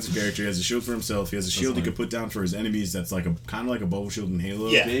pretty defensive character. He has a shield for himself. He has a shield he fine. could put down for his enemies. That's like a kind of like a bubble shield in Halo.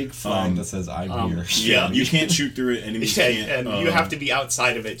 Yeah. Big flag that says I'm here. Yeah, you can't shoot through it. Enemies Yeah, can't. and you have to be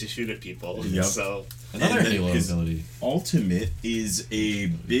outside of it to shoot at people. Yep. So Another And then Halo his ability. ultimate is a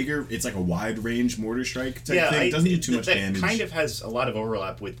bigger. It's like a wide range mortar strike type yeah, thing. It doesn't do too much that damage. kind of has a lot lot of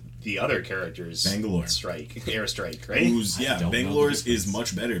overlap with the other characters. Bangalore. Airstrike, right? Who's I don't know the Bangalore's is difference.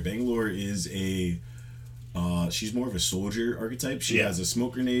 much better. Bangalore is a. She's more of a soldier archetype. She Yeah. has a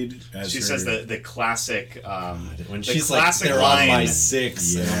smoke grenade as She her. says the classic. When the she's like, classic they're line, on my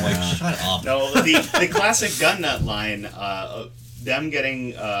 6, and I'm Yeah. like, shut up. No, the classic gun nut line. Them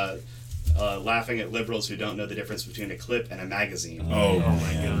getting laughing at liberals who don't know the difference between a clip and a magazine. Oh,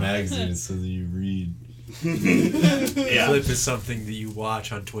 my god. Magazine so that you read. Yeah. Clip is something that you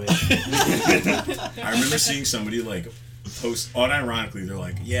watch on Twitch. I remember seeing somebody like post unironically. They're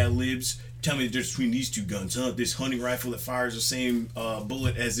like, "Yeah, libs, tell me the difference between these two guns, huh? This hunting rifle that fires the same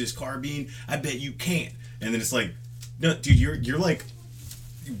bullet as this carbine. I bet you can't." And then it's like, "No, dude, you're like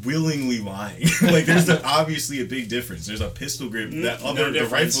willingly lying. Like there's obviously a big difference. There's a pistol grip. That other the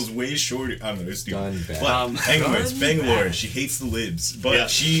difference. rifle's way shorter. I don't know. It's stupid. Gun bad. But anyways, Bangalore. She hates the libs, but Yeah.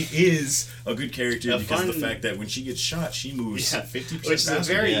 she is a good character A because of the fun- fact that when she gets shot, she moves 50% which is a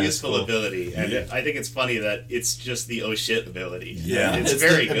faster. very Yeah, it's useful cool. ability, and Yeah. I think it's funny that it's just the oh shit ability. Yeah. it's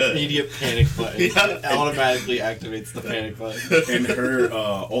very the good. Immediate panic button. Yeah. It automatically activates the panic button. And her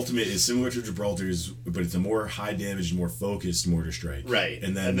ultimate is similar to Gibraltar's, but it's a more high damage, more focused mortar strike. Right,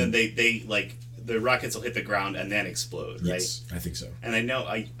 And then, they like the rockets will hit the ground and then explode. Right, yes, I think so. and I know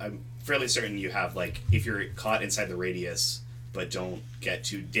I'm fairly certain you have like if you're caught inside the radius but don't get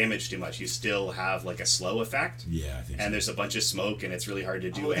too much, you still have like a slow effect. Yeah, I think so. And there's a bunch of smoke and it's really hard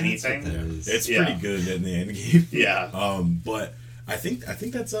to do Oh, that's anything. what that is. It's Yeah. pretty good in the end game. Yeah. But I think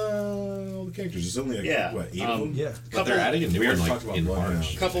that's all the characters. There's only like Yeah. what 8 of them. Yeah. But they're adding a new We one already like talked about in Bloodhound.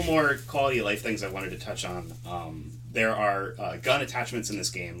 March. A couple more quality of life things I wanted to touch on. There are gun attachments in this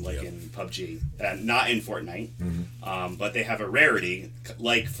game, like Yep. in PUBG, not in Fortnite, but they have a rarity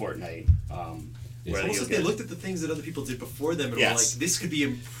like Fortnite. It's Where Almost you'll like they get- looked at the things that other people did before them and Yes. were like, this could be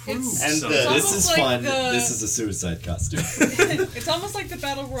improved. It's- And somehow. the- This almost is like fun. the- This is a suicide costume. It's almost like the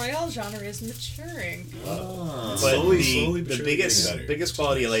battle royale genre is maturing. But Slowly the but surely biggest getting better. biggest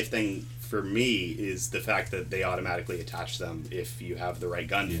quality of life thing for me is the fact that they automatically attach them if you have the right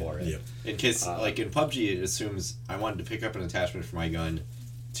gun for it. Yeah. In case, like in PUBG, it assumes I wanted to pick up an attachment for my gun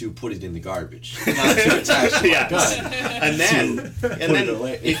to put it in the garbage, not to attach to my Yeah. gun. And then it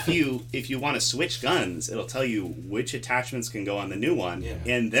away. if you want to switch guns, it'll tell you which attachments can go on the new one, Yeah.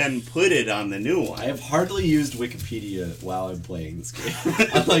 and then put it on the new one. I have hardly used Wikipedia while I'm playing this game.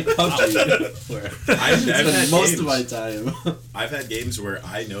 Unlike PUBG, where I I've had spend most games- of my time. I've had games where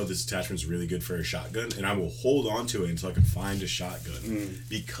I know this attachment's really good for a shotgun, and I will hold on to it until I can find a shotgun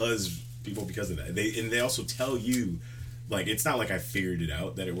because of that. They also tell you. Like, it's not like I figured it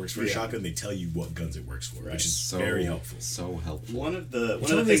out that it works for a Yeah. shotgun. They tell you what guns it works for, which is so very helpful. So helpful. One of the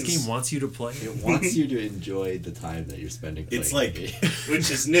This things game wants you to play. It wants you to enjoy the time that you're spending playing It's like- the game. which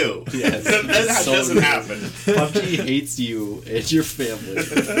is new. Yes, that it's so doesn't new. happen. PUBG hates you and your family.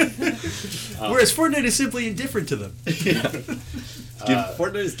 Whereas Fortnite is simply indifferent to them.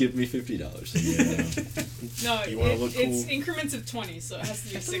 Fortnite give me $50. No, You wanna look it's cool? increments of 20, so it has to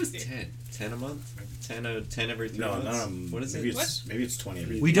be I thought it was 60. 10. 10 a month? 10 every 3 No, months? What is maybe it? maybe it's 20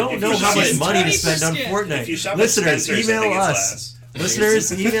 every. We don't If know you how shop much at money to 20 spend on skin. Fortnite. If you shop at Listeners, Spencer's, I email think it's us. less.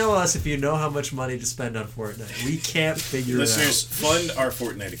 Listeners, email us if you know how much money to spend on Fortnite. We can't figure Listeners, it fund our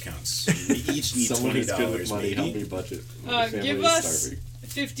Fortnite accounts. We each need Someone who's good with $20, money, help me maybe. budget. My family Give is us starving.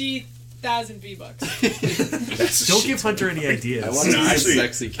 50,000 V-Bucks. That's out. Don't give Hunter any ideas. I want to No, see a actually,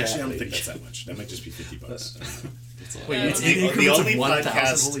 sexy cat. Actually, I don't think lady. that's that much. That might just be $50. That's a lot. Wait, Yeah, it's the- in The increments only of 1,000?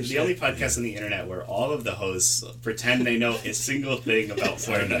 podcast, Holy the shit. only podcast on the internet where all of the hosts pretend they know a single thing about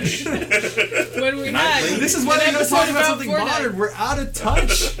Fortnite. When we had This is why they an gotta talk episode about something Fortnite. modern. We're out of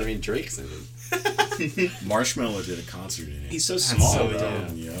touch. I mean, Drake's in it. Marshmallow did a concert in it. He's so small. so though.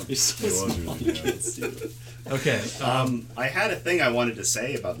 dumb. Yep. He's so It was small. really You good. can't see it. Okay. I had a thing I wanted to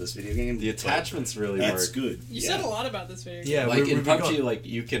say about this video game. The but- attachments really That's work. good. You Yeah. said a lot about this video game. yeah, Like we're in PUBG, going- like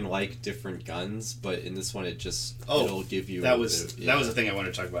you can like different guns, but in this one, it just Oh, it'll give you. That was yeah. that was the thing I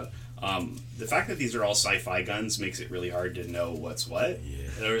wanted to talk about. The fact that these are all sci-fi guns makes it really hard to know what's what.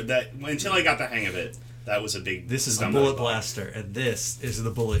 Yeah. Or that until I got the hang of it, that was a big. This is the stumbling bullet block. blaster, and this is the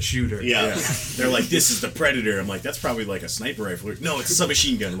bullet shooter. Yeah. Yeah. They're like, this is the Predator. I'm like, that's probably like a sniper rifle. No, it's a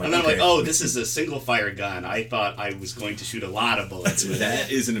submachine gun. I'm like, And then I'm like, okay. oh, this is a single fire gun. I thought I was going to shoot a lot of bullets with That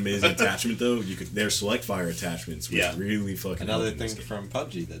it. is an amazing attachment, though. You could they're select fire attachments, which Yeah. really fucking. Another help in thing this game. from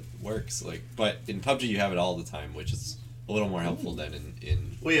PUBG that works. Like, but in PUBG you have it all the time, which is a little more helpful than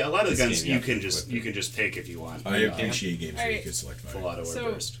in. Well, yeah, a lot of the This guns game, you yeah, can just with- you can just pick if you want. I Yeah. appreciate games where you Alright. can select fire. Full auto or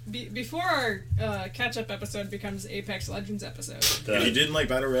So, burst. before our catch-up episode becomes Apex Legends episode, If you didn't like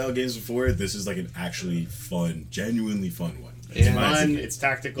battle royale games before, this is like an actually fun, genuinely fun one. It's Yeah. fun. It's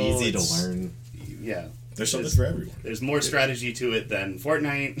tactical. Easy to it's- learn. Yeah. There's something for everyone. There's more strategy to it than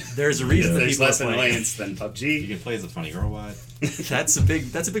Fortnite. There's a reason that There's people are less playing. annoyance than You PUBG. can play as a funny robot. That's a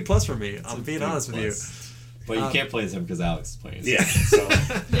big plus for me. I'm being Big honest with you. plus. But you can't play as him because Alex is playing. as him. Yeah. So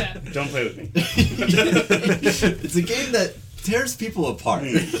yeah. don't play with me. It's a game that tears people apart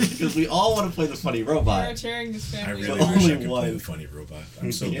because we all want to play the funny We are robot. tearing this I family really But apart. wish I only could one. play the funny robot.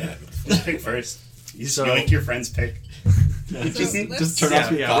 I'm so Yeah. bad with the funny Pick first. You So- make your friends pick. Just turn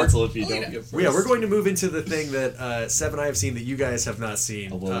off your Yeah, console if you Alita. don't get first. Well, yeah, we're going to move into the thing that Seb and I have seen that you guys have not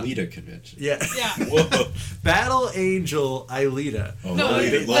seen. A Lolita convention. Yeah. Yeah. Whoa. Battle Angel Alita. Oh, No,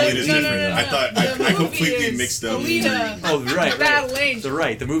 Lolita's no, different. no. I thought The I movie completely is mixed up. Alita. Oh, right. Battle Angel.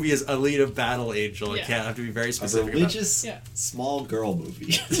 Right. The movie is Alita Battle Angel. Yeah. You can't have to be very A specific about it. religious Yeah. small girl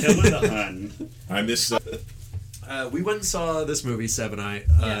movie. Attila the Hun. I missed. We went and saw this movie, Seb and I.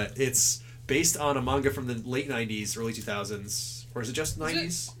 Yeah. It's based on a manga from the late 90s, early 2000s. Or is it just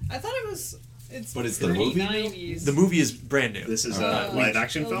 90s? I thought it was. It's But it's the pretty movie now? 90s. The movie is brand new. This is Uh, a live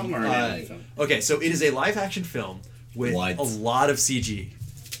action film or an anime film? Okay, so it is a live action film with What? a lot of CG.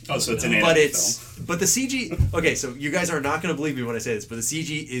 Oh, so it's an anime But film. but the CG. Okay, so you guys are not going to believe me when I say this, but the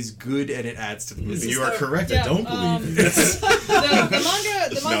CG is good and it adds to the movie. You are correct. Yeah, I don't believe you.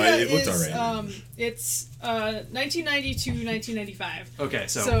 the manga it looked is alright. it's 1990 to 1995. Okay,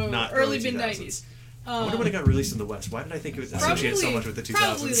 so, So not early early mid 2000s. 90s. I wonder when it got released in the West. Why did I think it was associated so much with the 2000s?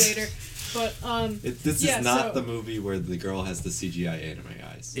 Probably later, but This Yeah, is not so- the movie where the girl has the CGI anime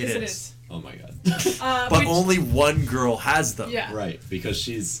eyes. It yes, it is. is. Oh my god. But which- only one girl has them. yeah. Right, because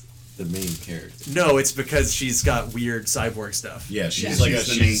she's the main character. No, it's because she's got weird cyborg stuff. Yeah, she's Yeah. like She's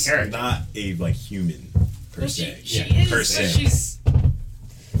the main character. not a like human per Well, se. she Yeah, is, per but se. she's.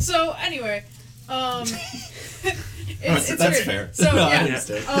 So anyway, it's That's weird. fair. So No, I yeah,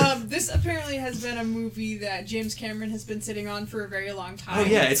 understand. this apparently has been a movie that James Cameron has been sitting on for a very long time. Oh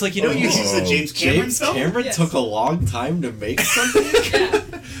yeah, it's like you know you. This is the James Cameron James film? Cameron Yes. took a long time to make something. Yeah.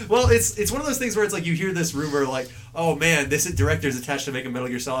 Well, it's one of those things where it's like you hear this rumor like, oh man, this director's attached to make a Metal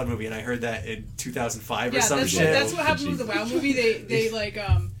Gear Solid movie, and I heard that in 2005 or Yeah, some that's shit. that's what happened with the WoW movie.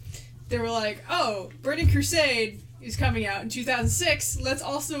 They were like, oh, Burning Crusade is coming out in 2006. Let's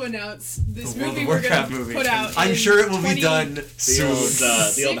also announce this The World movie of we're Warcraft gonna movie. put out. I'm in sure it will 20 be done The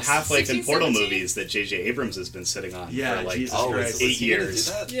soon. old Half-Life 16, and Portal 17? movies that J.J. Abrams has been sitting on Yeah, for like Jesus Oh, Christ. was 8 he gonna do years.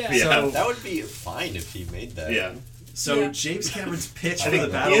 that? Yeah. Yeah. So- That would be fine if he made that. Yeah. So Yeah. James Cameron's pitch I for think the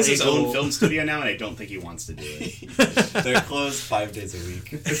he Battle has his Angel. own film studio now, and I don't think he wants to do it. They're closed 5 days a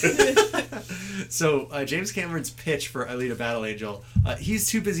week. So James Cameron's pitch for Alita Battle Angel, he's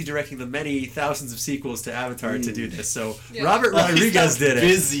too busy directing the many thousands of sequels to Avatar to do this. So Yeah. Robert Rodriguez did it.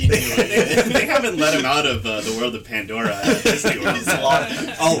 Busy doing it. They haven't let him out of the world of Pandora at Disney World. He's lost.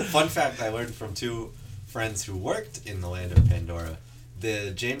 Oh, fun fact I learned from 2 friends who worked in the land of Pandora.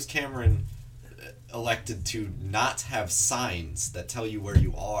 The James Cameron elected to not have signs that tell you where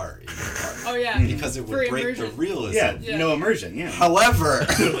you are in your park. Oh yeah. Because it would For break immersion. the realism. Yeah, Yeah. no immersion, yeah. However,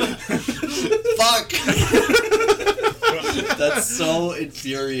 fuck. That's so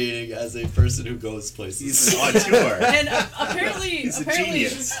infuriating as a person who goes places. He's on tour. And apparently, He's a apparently,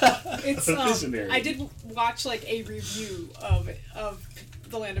 genius. it's Visionary. I did watch like a review of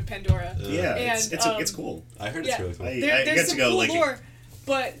the Land of Pandora. Yeah, And, it's cool. I heard Yeah. it's really cool. I There's get to some go, cool like- lore,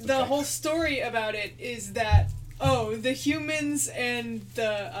 but the whole story about it is that the humans and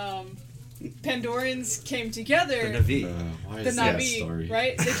the Pandorans came together. The Navi. Why The is that Navi, story?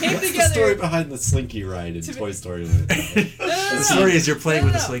 right? They came What's the story together. behind the Slinky ride in To be- Toy Story Land? The story is you're playing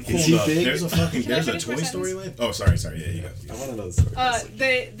with the Slinky. Is he Hold up. big? There's a fucking Can I there's a finish my Toy Story sentence? land. Oh, sorry. Yeah, you got. I want to know the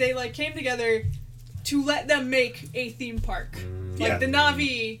story. They like came together to let them make a theme park. Like Yeah. the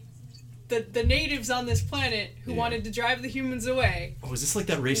Navi, the natives on this planet who Yeah. wanted to drive the humans away. Oh, is this like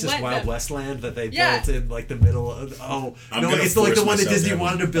that racist Let Wild them- West land that they Yeah. built in like the middle of? Oh I'm no, gonna it's like the force one that myself Disney to have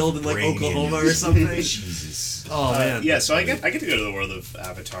wanted to build in like brain in Oklahoma you. or something. Jesus. Oh man. Yeah, so I get to go to the world of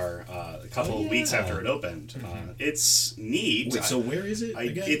Avatar a couple Oh, of weeks yeah. after it opened. It's neat. Wait, so where is it?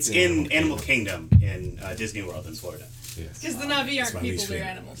 again? It's In in Animal Animal Kingdom in Disney World in Florida. Because the Navi That's aren't my people, least they're favorite.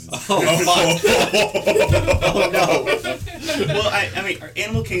 animals. Well, I mean,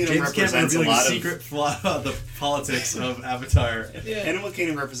 Animal Kingdom James Cameron represents a revealing the lot of secret plot of the politics of Avatar. Yeah. Animal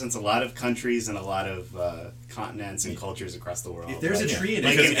Kingdom represents a lot of countries and a lot of continents and cultures across the world. If there's a tree in it,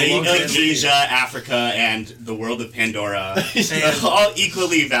 like because in it belongs to like Animal Asia, Africa, and the world of Pandora, And- all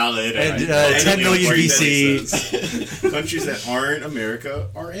equally valid. and, right? 10 million Important BC. that it says countries that aren't America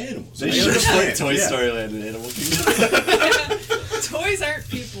are animals. They I should have put understand, Toy yeah. Story Land in Animal Kingdom. Toys aren't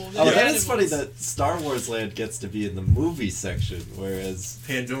people. They're Oh, that animals. is funny that Star Wars Land gets to be in the movie section, whereas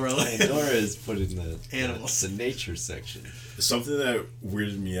Pandora land. Pandora is put in the Animals. the nature section. Something that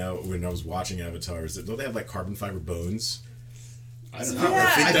weirded me out when I was watching Avatar is that don't they have like carbon fiber bones? I don't know. Yeah.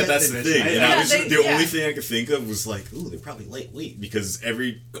 I think I bet that's they the thing. mentioned And that. I was, Yeah, the yeah. only thing I could think of was like, ooh, they're probably lightweight because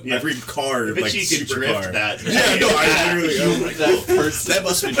every car, I bet like you could super drift car. that. Yeah, no, I was like, That oh, person. that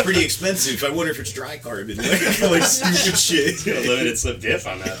must have been pretty expensive. I wonder if it's dry carbon. Like stupid shit. A limited slip diff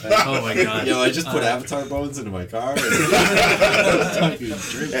on that thing. Oh my god. Yo, I just put Avatar bones into my car. Yeah, dude.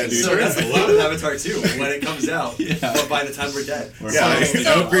 So that's a lot of Avatar 2 when it comes out. But by the time we're dead. Yeah, I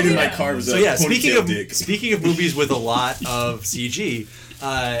upgraded my car with So a yeah, ponytail dick. speaking of movies with a lot of CG,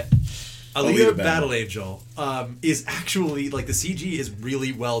 Alita Alita Battle Angel is actually like the CG is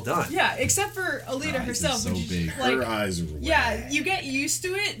really well done. Yeah, except for Alita Eyes are herself, so which is big. like, Her eyes are yeah, you get used to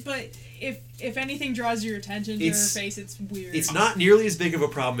it, but if anything draws your attention to It's- her face, it's weird. It's not nearly as big of a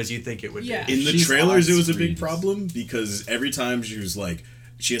problem as you think it would Yeah. be. In the She's trailers, it on was a screen. big problem because every time she was like,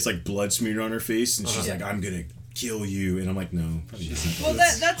 she has like blood smeared on her face, and she's Uh-huh. like, "I'm gonna kill you," and I'm like, "No, probably not." Well,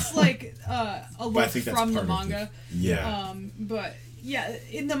 that's like a But I look think that's from the part of manga. Yeah, But yeah,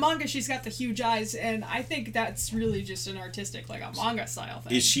 in the manga, she's got the huge eyes, and I think that's really just an artistic, like a manga style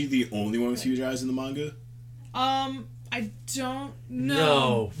thing. is she the only one with huge eyes in the manga? I don't know.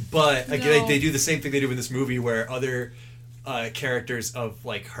 No, but again, No. they do the same thing they do in this movie where other characters of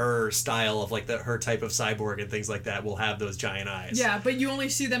like her style of like her type of cyborg and things like that will have those giant eyes. Yeah, but you only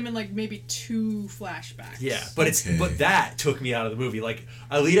see them in like maybe 2 flashbacks. Yeah, but Okay. but that took me out of the movie. Like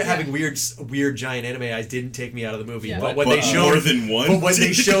Alita having weird giant anime eyes didn't take me out of the movie. Yeah. But when But they showed more than one? but when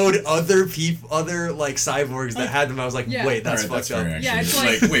they showed other like cyborgs that had them, I was like, Yeah. wait, that's Alright, fucked up. fair, actually. Yeah,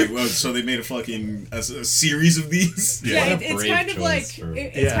 it's like- wait, well, so they made a fucking a series of these? Yeah, What a it's brave kind of like choice for-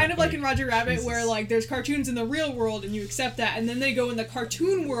 it's Yeah. kind of like in Roger Rabbit, Jesus. where like there's cartoons in the real world and you accept that, and then they go in the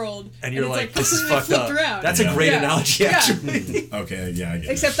cartoon world And you're it's like, this is completely fucked flipped up. around. That's a Yeah. great Yeah. analogy, Yeah. actually. Okay, yeah, I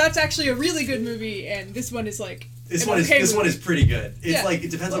get Except it. that's actually a really good movie, and this one is like This an one okay is movie. pretty good. It's Yeah. like it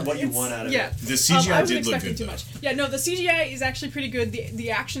depends on what you It's- want out of yeah. it. The CGI I wasn't did look expecting good, too though. much. Yeah, no, the CGI is actually pretty good.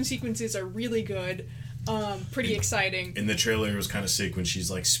 The action sequences are really good. Pretty exciting. In the trailer, it was kind of sick when she's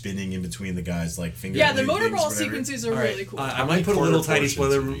like spinning in between the guys, like finger. Yeah, the blade things, motorball whatever. sequences are All right, really cool. I might put a little tiny portions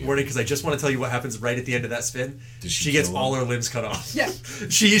spoiler would you warning because I just want to tell you what happens right at the end of that spin. Does she She gets kill all him? her limbs cut off. Yeah.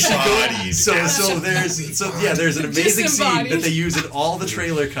 She goes. Bodied. So there's an amazing scene Disembodied. that they use in all the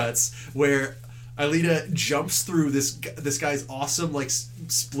trailer cuts where Alita jumps through this guy's awesome like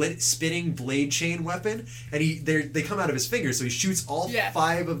spinning blade chain weapon, and they come out of his fingers, so he shoots all Yeah.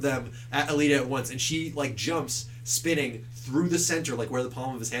 5 of them at Alita at once, and she like jumps spinning through the center, like where the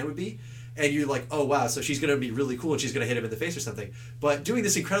palm of his hand would be. And you're like, oh wow, so she's gonna be really cool and she's gonna hit him in the face or something. But doing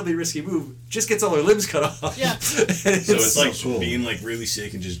this incredibly risky move just gets all her limbs cut off. Yeah. And So it's like cool. being like really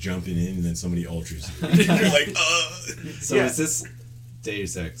sick and just jumping in, and then somebody ultras you. You're like, So Yeah. is this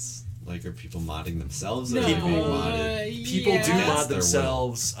Deus Ex? Like, are people modding themselves? Or No, are they being modded? People do yeah. mod Against their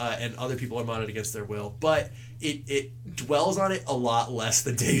themselves, and other people are modded against their will. But it dwells on it a lot less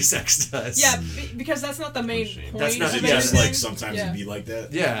than Deus Ex does. Yeah, because that's not the main shame. point. That's not- is it of yeah, just everything. like sometimes Yeah. it'd be like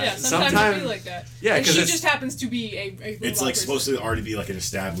that? Yeah. Yeah, sometimes it'd be like that. Yeah, and 'cause she it's- just happens to be a It's robot like person. supposed to already be like an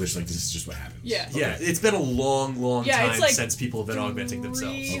established, like this is just what happens. Yeah. Yeah, it's been a long Yeah, time it's like since people have been augmenting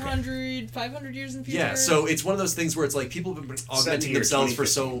themselves. 300, 500 years in the future. Yeah, so it's one of those things where it's like people have been augmenting year themselves for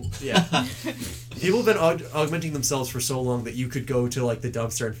so people have been augmenting themselves for so long that you could go to like the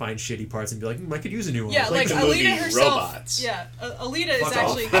dumpster and find shitty parts and be like, I could use a new one. yeah, It's like the Alita movie herself. Robots. Yeah, Alita is Fuck off.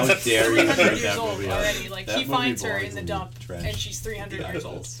 actually How dare you 300 bring years that old movie up. already. Like That he movie finds her belongs in the in dump, trash. and she's 300 years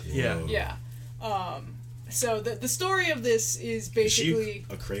old. Yeah. Yeah. So the story of this is Is basically she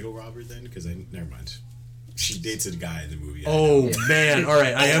a cradle robber then? Because never mind. She dates a guy in the movie. Oh man! All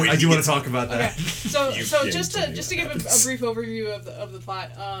right, Oh, I do want to talk about okay. that. So You can't just tell to me just to what give a happens. brief overview of the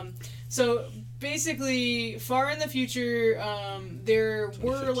plot. So basically, far in the future, there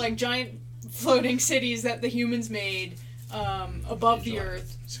were like giant floating cities that the humans made above the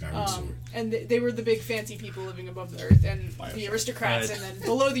earth. Skyward Sword. And they were the big fancy people living above the earth, and the aristocrats, Right. and then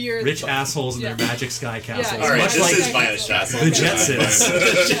below the earth, Rich assholes in Yeah. their magic sky castles. Yeah, All right, Much this like is Bioshock. the Jetsons.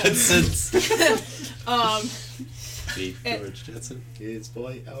 Beat Eh. George Jetson. His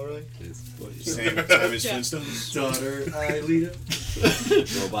boy Elroy. His voice. Same time as Yeah. Flintstones. Daughter Alita.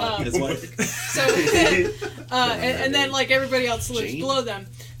 Robot. His wife. So, and then like everybody else lives Jane? below them.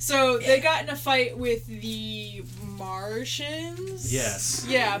 So they got in a fight with the Martians. Yes.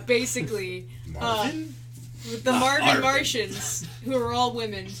 Yeah, basically. Marvin? With the Martians, who are all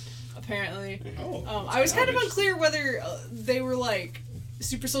women, apparently. Oh. I was kind of salvage. unclear whether they were like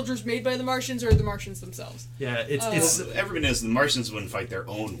super soldiers made by the Martians or the Martians themselves. Yeah, it's Well, everybody knows the Martians wouldn't fight their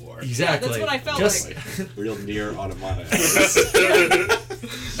own war. exactly. that's what I felt Just, like. Real near automata.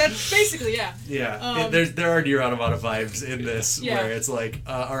 That's basically, yeah. Yeah, Um, there are Nier Automata vibes in this Yeah. where it's like,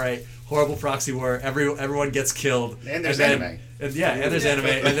 all right, horrible proxy war. Everyone gets killed. And there's then, anime. And there's anime.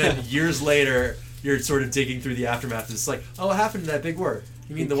 And then years later, you're sort of digging through the aftermath. And it's like, oh, what happened to that big war?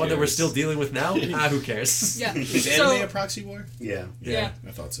 You mean the one that we're still dealing with now? Who cares? Yeah. Is So- anime a proxy war? Yeah. Yeah.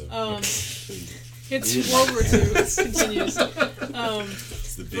 I thought so. It's World War II. It continues.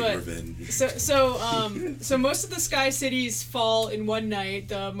 It's the big but- revenge. So most of the sky cities fall in one night.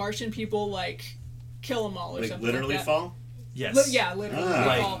 The Martian people like kill them all or Like something. literally like that. fall? Yes. Yeah, literally.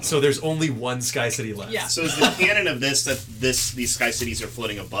 Ah. they fall. Like, so there's only one Sky City left. Yeah. So is the canon of this that these sky cities are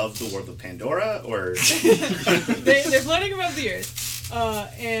floating above the world of Pandora, or They're floating above the earth,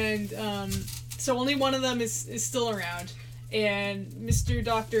 so only one of them is still around, and Mr.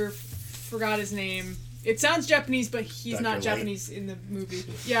 Doctor forgot his name. It sounds Japanese, but he's Dr. not Light? Japanese in the movie.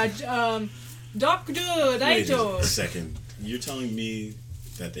 Yeah, Doctor Wait Daito. a second. You're telling me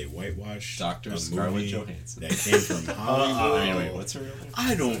that they whitewashed Dr. a Scarlett movie Johansson. that came from Hollywood? Wait, what's her real name?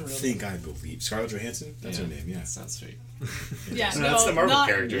 I don't think I believe Scarlett Johansson. That's her name. Yeah. That sounds sweet. Yeah, No, that's the Marvel not,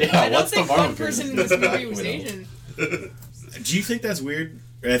 character. Yeah, I don't what's the think Marvel one person in character? this movie was Widow. Asian. Do you think that's weird?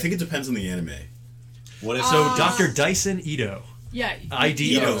 I think it depends on the anime. What if So Dr. Dyson Ito. Yeah,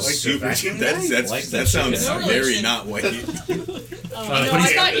 ID. You know, like the super. vacuum That's, guy? that's, Like that that sounds shit. No very relation. not white. no, but I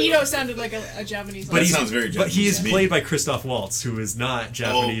he's- thought Ito sounded like a Japanese. But That name. sounds very But he Japanese is to me. played by Christoph Waltz, who is not Oh,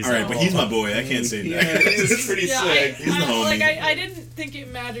 Japanese. all right, at but all. he's my boy. I can't say that. this is pretty Yeah, sick. He's the homie. I didn't think it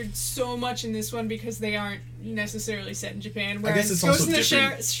mattered so much in this one because they aren't necessarily set in Japan. guess Whereas it's Ghost also in the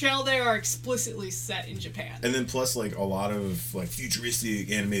different. Shell they are explicitly set in Japan. And then plus, like a lot of like futuristic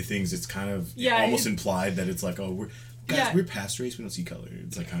anime things, it's kind of Yeah, almost it- implied that it's like, oh, guys, Yeah. we're past race, we don't see color.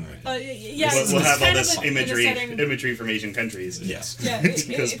 It's like kind of like Yeah, We'll, it's, we'll it's have all kind of this in a setting. imagery from Asian countries. yes, Yeah, Because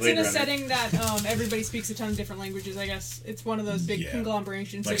it's Blade in a Runner. setting that everybody speaks a ton of different languages. I guess it's one of those big Yeah.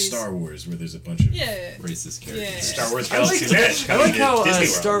 conglomeration like cities. Star Wars, where there's a bunch of Yeah, racist yeah. characters? Star Wars I like, Galaxy's Edge. I like coming to how Disney World.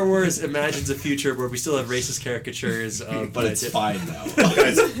 Star Wars imagines a future where we still have racist caricatures of But it's fine now.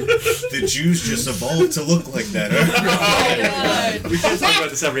 guys. The Jews just evolved to look like that. Oh, God. We can't talk about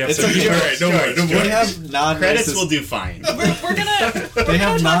this every episode. It's a All right, no more, no We more. have non-racist. Credits will do fine. We're gonna have talk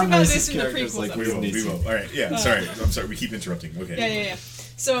about non-racist this in the characters prequels. like We will, we will. All right, yeah. Sorry, I'm sorry. We keep interrupting. Okay. Yeah.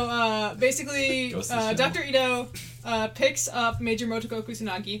 So basically, Ghost in the Shell. Dr. Ito picks up Major Motoko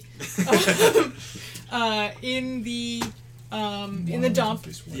Kusanagi in the dump,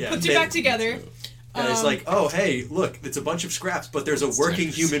 Yeah. puts it back together. And it's like, oh, hey, look, it's a bunch of scraps, but there's a working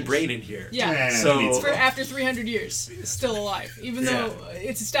human brain in here. Yeah. So- For after 300 years, still alive, even Yeah. though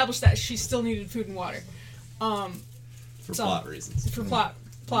it's established that she still needed food and water. For So- plot reasons. For plot.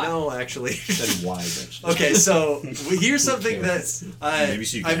 No, actually. Then why eventually? Okay, so here's something that Maybe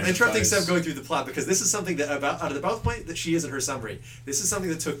she I'm interrupting empathize. Steph going through the plot because this is something that out of the point that she is in her summary. This is something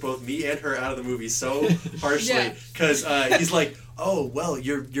that took both me and her out of the movie so harshly Yeah. because he's like, oh well,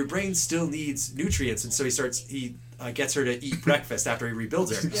 your brain still needs nutrients, and so he gets her to eat breakfast after he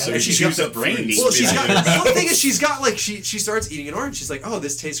rebuilds her. So And she she's chews got- up brain fruits. meat. Well, she's Yeah. got. Well, the thing is, she's got like she starts eating an orange. She's like, "Oh,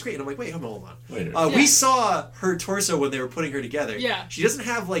 this tastes great," and I'm like, "Wait, hold on." Wait a minute. Yeah. We saw her torso when they were putting her together. Yeah. She doesn't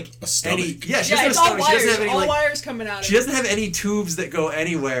have like A stomach. any. Yeah, she Yeah, doesn't it's have a all stomach. She wires. doesn't have any All like. wires coming out of She it. doesn't have any tubes that go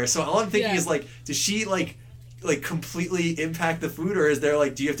anywhere. So all I'm thinking Yeah. is like, does she like completely impact the food, or is there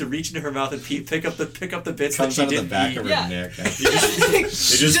like, do you have to reach into her mouth and pick up the bits Comes that out she of the didn't back eat? of her Yeah. neck.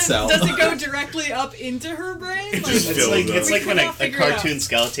 just sell. Does it go directly up into her brain? It Like- just It's fills like up. it's We like when cannot a figure it out. cartoon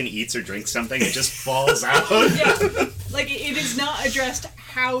skeleton eats or drinks something, it just falls out. Yeah, like it is not addressed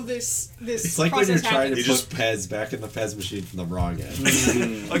how this It's like when you're process trying to happens. put Pez back in the Pez machine from the wrong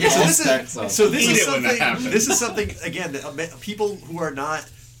end. Okay, so All this stacks up. is so this Eat is it when that something. happens. This is something again that people who are not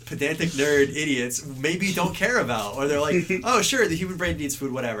pedantic nerd idiots maybe don't care about, or they're like, oh sure, the human brain needs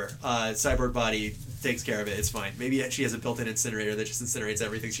food, whatever. Cyborg body takes care of it, it's fine. Maybe she has a built-in incinerator that just incinerates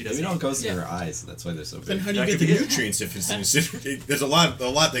everything she does. Maybe it all goes in Yeah. her eyes, and that's why they're so Then big. how do you That get could the be it. nutrients if it's in There's a lot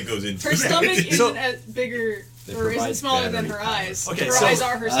that goes into Her it. stomach So- isn't as bigger They or isn't provide smaller than battery her power. eyes. Okay, her so- eyes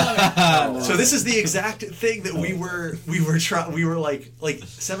are her stomach. So this is the exact thing that we were like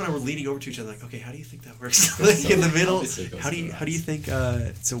Sam and I were leaning over to each other like, okay, how do you think that works? Like in the middle, Obviously it goes how do in her you think?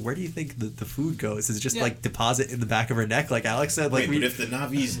 So where do you think the food goes? Is it just Yeah. like deposit in the back of her neck, like Alex said? Like Wait, but if the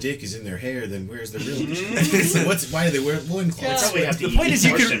Navi's dick is in their hair, then where's the real? Why do they wear loincloths? Yeah. Probably have to the eat point is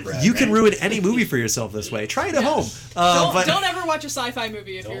you portion can bread, you can right? ruin any movie for yourself this way. Try it at home. But Don't ever watch a sci-fi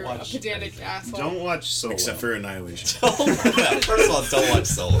movie if Don't you're a watch pedantic anything. asshole. Don't watch Solo. Except for Annihilation. First of all, don't watch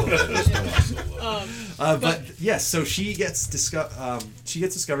Solo. but yes, so she gets discovered. She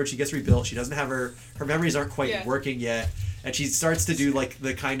gets rebuilt. She doesn't have her memories aren't quite Yeah. working yet, and she starts to do like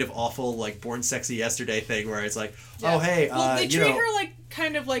the kind of awful like Born Sexy Yesterday thing where it's like, Yeah. oh hey, well, they you treat know, her like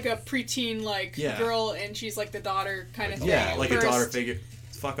kind of like a preteen like Yeah. girl, and she's like the daughter kind of thing. yeah, at like first. a daughter figure.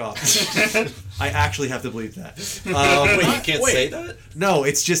 fuck off. I actually have to believe that. Wait, you can't say that? No,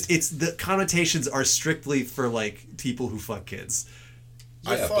 it's the connotations are strictly for like people who fuck kids.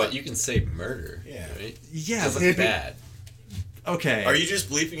 Yeah, but you can say murder. Yeah. Right? Yeah, 'Cause but it's bad. okay. Are you just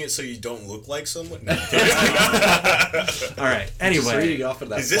bleeping it so you don't look like someone? No. All right. Just Anyway, reading off of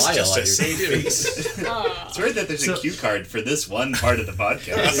that Is this file just on a your safe computer. face? It's weird that there's So- a cue card for this one part of the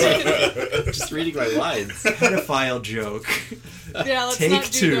podcast. Just reading my lines. pedophile joke. Yeah, let's Take not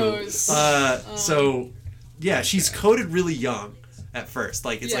do two. those. So, yeah, she's coded really young at first.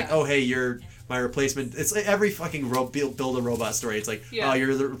 Like it's like, Yeah. oh hey, you're my replacement. It's like every fucking build a robot story. It's like, Yeah. oh,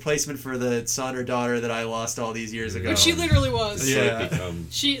 you're the replacement for the son or daughter that I lost all these years ago. Which she literally was. Yeah. So it become,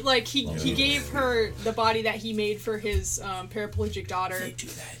 She like he gave her the body that he made for his paraplegic daughter,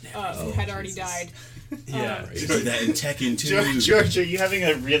 who had already died. Yeah. They do that in Tekken too. George, are you having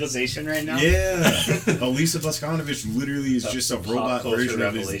a realization right now? Yeah, Elisa Boskanovich literally is just a robot culture version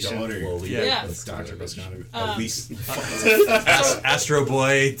of his revelation. daughter. Yeah. Yeah. Dr. Boskanovich. Um, Elisa. Astro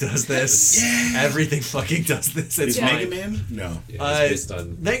Boy does this. Everything fucking does this. It's Is fine. Mega Man? No. yeah, it's based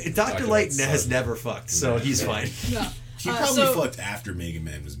on Dr. Light documents, has so- never fucked, so he's fine. Yeah. He probably so- fucked after Mega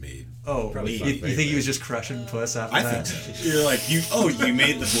Man was made. Oh, Probably you fucked think he Mega was just crushing puss after I that? think so. You're like, you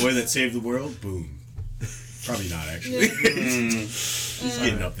made the boy that saved the world? Boom. Probably not, actually. He's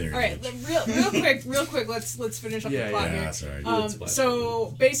getting up there. in All right, age. real quick. Let's finish up Yeah, the plot yeah, here. sorry.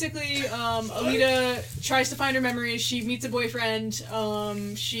 So basically, Alita tries to find her memories. She meets a boyfriend.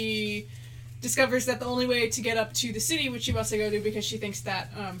 She discovers that the only way to get up to the city, which she wants to go to because she thinks that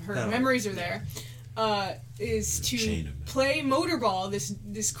her Oh. memories are there, is to Chain of- play motorball.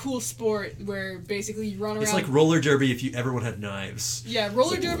 This cool sport where basically you run around. It's like roller derby if everyone had knives. yeah,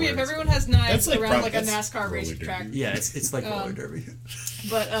 roller like derby if words. everyone has knives That's like around like a that's NASCAR roller race derby. track. Yeah, it's like roller Um, derby.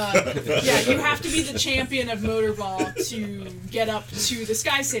 But yeah, you have to be the champion of motorball to get up to the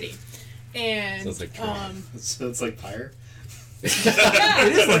Sky City, and Sounds like Tron. So it's like Pyre? yeah,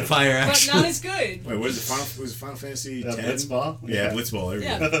 It is like fire, but actually. not as good. Wait, what is it? Was it Final Fantasy X? Blitzball? Yeah, Blitzball. There we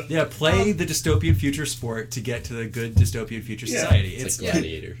Yeah. go. Yeah, play the dystopian future sport to get to the good dystopian future Yeah. society. It's It's like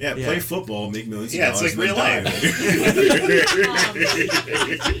Gladiator. Yeah, Yeah. play football, make millions Yeah, of it's dollars. like and real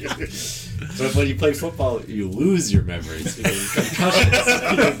die. But when you play football, you lose your memories. You get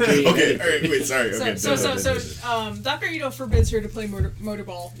concussions. Okay, all right, wait, sorry. Okay, So, Dr. Ito forbids her to play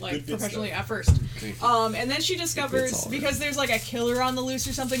motorball like Good professionally stuff. at first, and then she discovers all because there's like a killer on the loose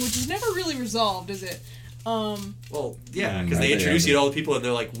or something, which is never really resolved, is it? well, yeah, because I they think introduce I you to all the people and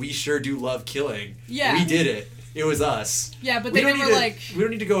they're like, we sure do love killing. Yeah. We did it. It was us. Yeah, but We they don't never need to, like. we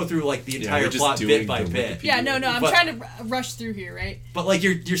don't need to go through like the entire we're just plot bit doing by the bit. Wikipedia. Yeah, no, I'm But- trying to rush through here, right? But like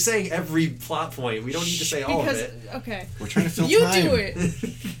you're saying every plot point. We don't need to say all of Because it. okay, We're trying to fill you time. do it.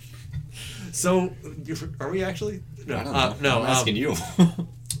 So, are we actually? No, I don't know. no. I'm asking you.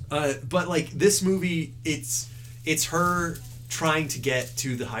 But like this movie, it's her trying to get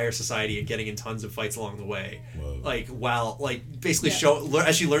to the higher society and getting in tons of fights along the way. Whoa. Like while basically Yeah.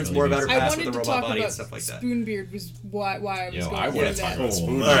 as she learns more about her I past with wanted the to robot talk body about and stuff like that. Spoonbeard was why I was Yo, going I through want to that. talk about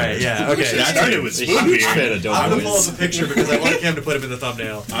Spoon. Oh, All right, yeah, okay. It started with The huge Spoonbeard. fan of I'm gonna pull Doughboys. up a picture because I want Cam to put him in the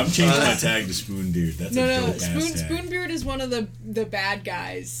thumbnail. I'm changing my tag to Spoonbeard. That's No, a no, dope ass tag. Spoonbeard is one of the bad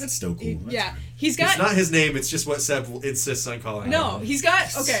guys. That's still cool. That's Yeah, fine. he's got It's not his name. It's just what Seb insists on calling. no. him. He's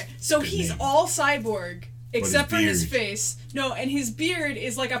got okay. So Good he's name. all cyborg except for his beard. face. No, and his beard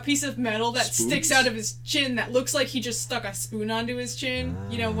is like a piece of metal that Spoons? sticks out of his chin that looks like he just stuck a spoon onto his chin.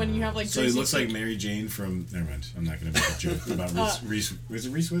 You know when you have like. So he greasy looks like chin. Mary Jane from. Never mind. I'm not going to make a joke about Reese. Is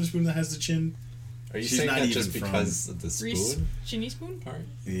it Reese Witherspoon that has the chin? Are you She's saying not that even just from- because of the Reese spoon Chinny spoon. part?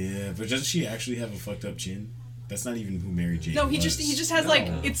 Yeah, but doesn't she actually have a fucked up chin? That's not even who Mary Jane No, he was. just has like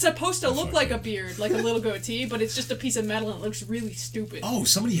No. it's supposed to look fuck like you. a beard, like a little goatee, but it's just a piece of metal and it looks really stupid. Oh,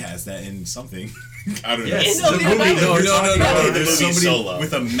 somebody has that in something. I don't Yes, know. In the the movie. movie. No, No, The there's movie somebody Solo.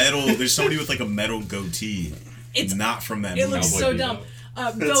 with a metal. There's somebody with like a metal goatee. It's- not from that It movie. looks Cowboy so Bebop. dumb.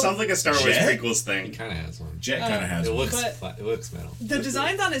 That Bill, sounds like a Star Wars Jet? prequels He thing. kind of has one. Jet kind of has. It one. looks But- it looks metal. the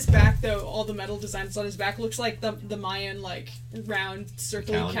designs on his back, though, all the metal designs on his back looks like the Mayan like round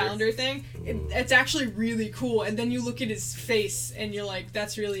circle calendar thing. It's actually really cool. And then you look at his face and you're like,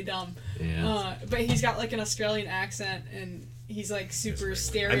 that's really dumb. Yeah. But he's got like an Australian accent and he's like super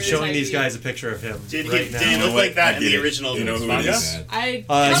stereotyped. I'm showing these guys a picture of him Did right he, now. did he You know look what? like that I in get the it. original You know who it manga? is?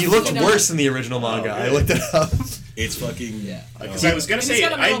 He looked probably worse not. in the original manga. I really? looked it up. It's fucking. Yeah. Because I was gonna He's say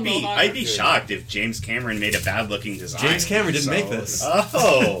got a I'd metal be mohawk. shocked if James Cameron made a bad looking design. James Cameron didn't make this.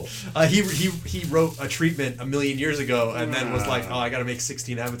 Oh, He wrote a treatment a million years ago and then was like, oh, I gotta make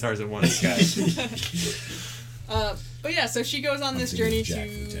 16 avatars at once. But yeah, so she goes on this thinking journey of Jack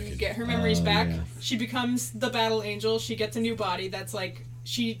from to Tekken. get her memories back. yeah. She becomes the battle angel. She gets a new body that's like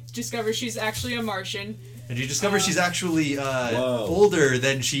she discovers she's actually a Martian. And you discover she's actually older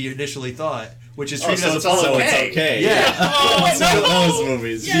than she initially thought, which is treated so as it's a all plot. okay. Okay. Yeah. Oh, It's one of those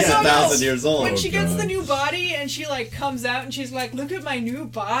movies. Yeah, She's no, no. 1,000 years old. When she gets God. the new body and she like comes out and she's like, "Look at my new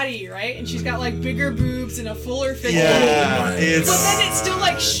body," right? And she's got like bigger boobs and a fuller figure. Yeah, my it's But then it still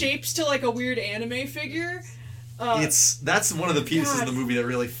like shapes to like a weird anime figure. that's one of the pieces God. of the movie that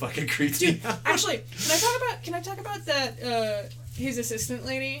really fucking creeps Dude, me out. actually, can I talk about that his assistant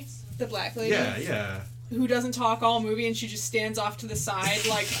lady, the black lady? Yeah. Who doesn't talk all movie and she just stands off to the side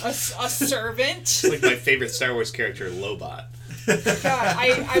like a servant. It's like my favorite Star Wars character, Lobot. God,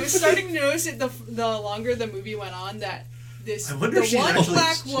 I was starting to notice it the longer the movie went on that I wonder if the she's one actually-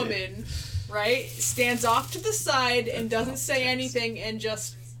 black woman, right, stands off to the side and doesn't say anything and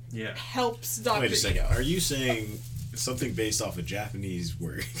just Yeah. helps Dr. Wait a second. Ego. Are you saying something based off of Japanese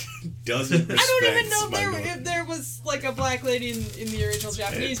work doesn't respect I don't even know minority- if there was like a black lady in the original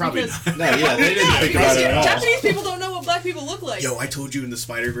Japanese probably because not. No, yeah, they didn't yeah, think because about it at all. Japanese people don't know what black people look like. Yo, I told you in the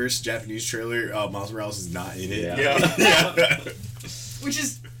Spider-Verse Japanese trailer, Miles Morales is not in it. Yeah. Which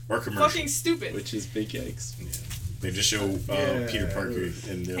is Or commercial. fucking stupid. Which is big yikes. They just show Yeah. Peter Parker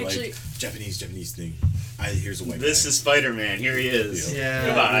and they're Actually- like, Japanese thing. Here's a white This guy. is Spider-Man. Here he is. Yeah.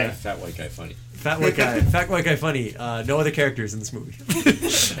 Goodbye. Fat white guy funny. Fat white guy funny. No other characters in this movie.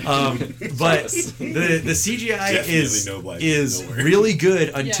 But the CGI Definitely is nowhere. really good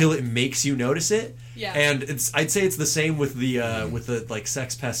until it makes you notice it. Yeah. And I'd say it's the same with the like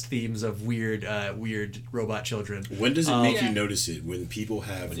sex pest themes of weird robot children. When does it make Yeah. you notice it? When people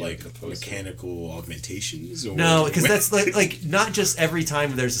have When you like have to post it. mechanical augmentations? Or No, because that's like not just every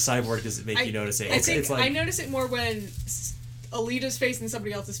time there's a cyborg does it make you notice it. I It's, think it's like I notice it more when Alita's face and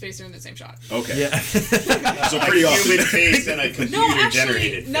somebody else's face are in the same shot. Okay. yeah. So pretty often. Human face and a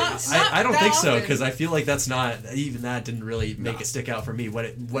computer-generated not, face. not I don't that think so often. because I feel like that's not even that didn't really make it stick out for me. When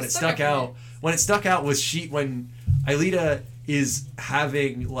it stuck stuck out out when it stuck out was when Aelita is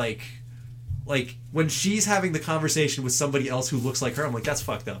having like when she's having the conversation with somebody else who looks like her. I'm like, that's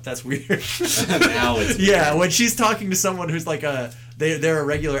fucked up. That's weird. Now it's Yeah, when she's talking to someone who's like they're a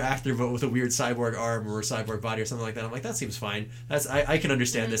regular actor but with a weird cyborg arm or a cyborg body or something like that. I'm like, that seems fine. I can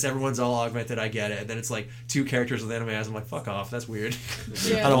understand this. Everyone's all augmented. I get it. And then it's like two characters with anime eyes. I'm like, fuck off. That's weird.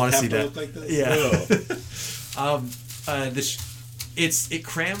 Yeah. I don't want to Have see to that. look like this? Yeah. It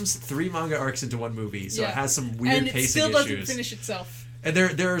crams 3 manga arcs into one movie, so Yeah. it has some weird and it pacing still doesn't issues. finish itself. And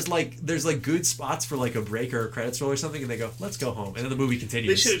there's good spots for like a break or a credits roll or something, and they go, let's go home, and then the movie They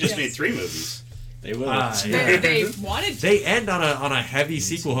continues. should have just Yes. made 3 movies. They will. Yeah. They wanted to. They end on a heavy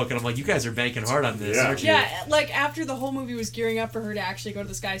sequel hook, and I'm like, you guys are banking hard on this, Yeah. aren't you? Yeah, like after the whole movie was gearing up for her to actually go to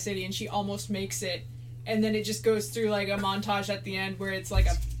the Sky City, and she almost makes it, and then it just goes through like a montage at the end where it's like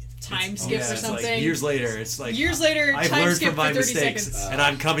a time skip Yeah, or it's something. like years later, it's like Years later, I've time learned skip from my for 30 mistakes, seconds. and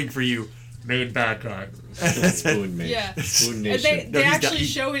I'm coming for you, main bad guy. Spoon man. Yeah. Spoon And nation. they he's actually got-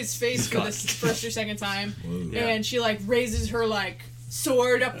 show his face for gone. the first or second time, Whoa. and she like raises her like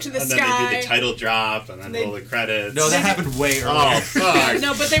sword up to the and sky. then they do the title drop and then They- roll the credits. No, that happened way earlier. Oh, fuck.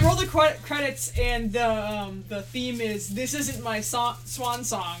 No, but they roll the credits, and the theme is "This isn't my swan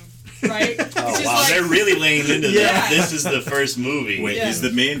song," right? Oh, Which is wow, like, they're really laying into Yeah. this. This is the first movie. Wait, Yeah. is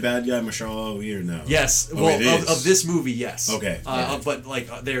the main bad guy Marshall Ali or no? Yes, Oh, well, it is. of this movie, yes. Okay. But like,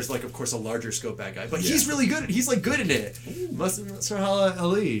 there's like, of course, a larger scope bad guy, but Yeah. he's really good. He's like good in it. Mahershala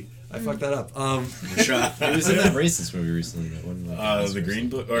Ali. I fucked that up. Marshall. He was in that racist movie recently. That one. The Green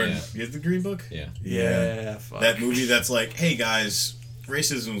Book, or Yeah. is the Green Book? Yeah. Yeah, fuck. That movie that's like, hey guys,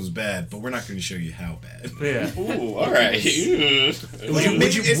 racism was bad, but we're not going to show you how bad. Yeah. Ooh, all right. Would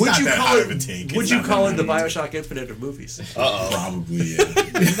you It's would not you that call high it of a take. would It's you not call that it the bad. Bioshock Infinite of movies? Uh-oh. Probably, yeah.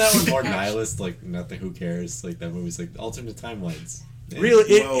 Isn't that one more nihilist? Like nothing. Who cares? Like that movie's like alternate timelines. Yeah.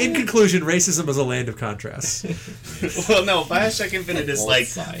 Really, Well- in conclusion, racism is a land of contrasts. Well, no, Bioshock Infinite is Both like,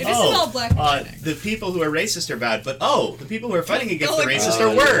 sides. It isn't all black and white. the people who are racist are bad, but the people who are fighting against the like- racist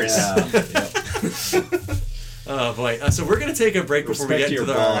are worse. Oh boy! So we're gonna take a break before we Respect get your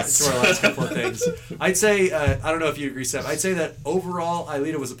to our boss. last couple of things. I'd say I don't know if you agree, Seth. I'd say that overall,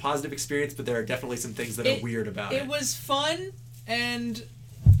 Aelita was a positive experience, but there are definitely some things that are weird about it. It was fun, and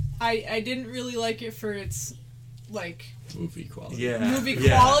I didn't really like it for its like Movie quality. Yeah. movie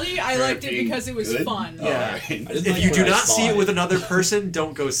Yeah. quality. I For liked it being because it was good? fun. Oh, Yeah. alright. I didn't If like you when do I not saw see it with another person,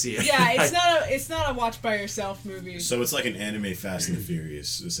 don't go see it. Yeah, it's not a watch by yourself movie. So it's like an anime Fast and the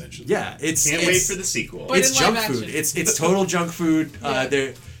Furious, essentially. Yeah, it's Can't it's, wait for the sequel. But it's in junk live food. action. It's total junk food. Yeah.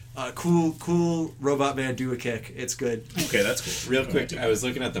 They're cool robot man do a kick. It's good. Okay, that's cool. Real quick, I was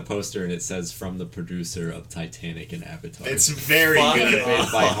looking at the poster and it says from the producer of Titanic and Avatar. It's very Fuck good. off.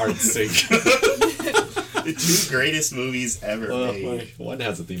 made by Heartsink. The two greatest movies ever made. One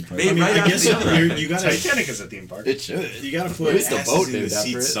has a theme park. Maybe- I mean, right I after guess the other. you gotta Titanic is a theme park. It should. you gotta put Where's the asses boat in the named after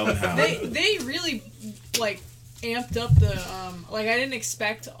seat it? somehow. They really like amped up the like I didn't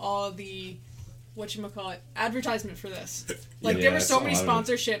expect all the whatchamacallit advertisement for this. Like Yeah, there were I so saw many a lot of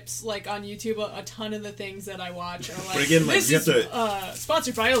sponsorships like on YouTube. A ton of the things that I watch are like But again, like, this you is have to-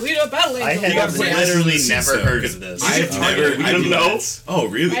 sponsored by Alita Battle I Angel. had gotta put literally asses in the never seats, heard though, of this. I have never. I don't know. Oh,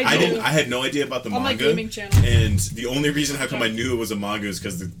 really? I I do. didn't. I had no idea about the On my manga. gaming channel. And the only reason how come I knew it was a manga is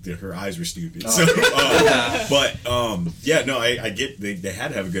because her eyes were stupid. So, yeah, no, I get they had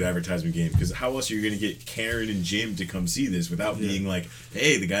to have a good advertisement game because how else are you going to get Karen and Jim to come see this without being like,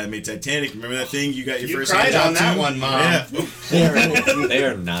 hey, the guy that made Titanic, remember that thing you got your You first cried hand on job that to? one, Mom. Yeah. They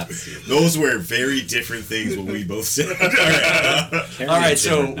are not stupid. Those were very different things what we both said. All right. All right,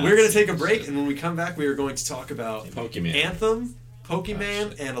 so we're gonna take a break, and when we come back, we are going to talk about Pokemon. Anthem,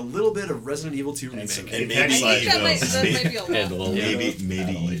 Pokemon, and a little bit of Resident Evil 2 remake. And And maybe I think that might be a lot. And a little maybe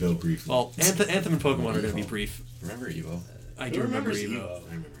Evo. Evo briefly. Well, Anthem and Pokemon are going to be brief. Remember Evo? I Who do remember remembers Evo. Evo? I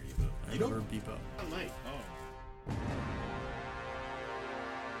remember Evo. I remember Beepo. Oh, Mike.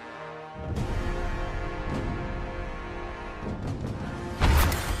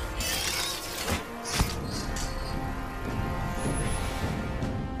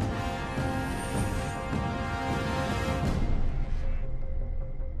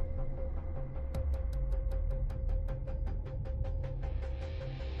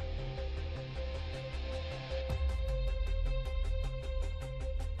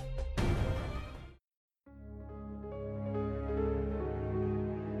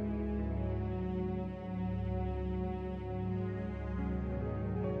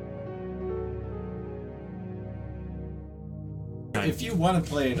 If you want to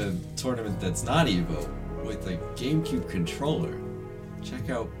play in a tournament that's not Evo with a GameCube controller, check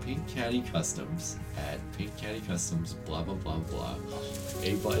out Pink Caddy Customs at Pink Caddy Customs, blah blah blah blah,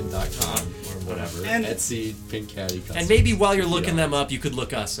 abutton.com or whatever. And- Etsy, Pink Caddy Customs. And maybe while you're looking Yeah. them up, you could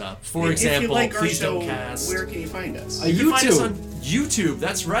look us up. For If example, you like our Please show, Don't Cast. where can you find us? You can find us YouTube. on YouTube.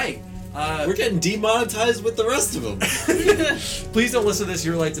 That's right. We're getting demonetized with the rest of them. Please don't listen to this.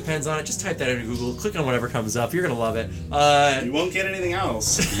 Your life depends on it. Just type that into Google. Click on whatever comes up. You're gonna love it. You won't get anything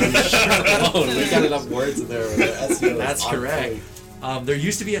else. We got enough words in there. With the SEO That's on correct. point. There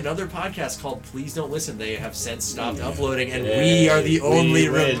used to be another podcast called Please Don't Listen. They have since stopped uploading, and Yay. we are the only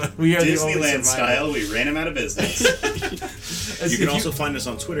win. we are the only Disneyland survivor. style, we ran him out of business. You can also find us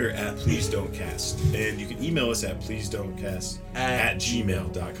on Twitter at Please Don't Cast, and you can email us at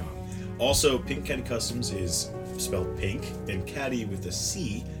pleasedon'tcast@gmail.com. Also, Pink Caddy Customs is spelled pink and caddy with a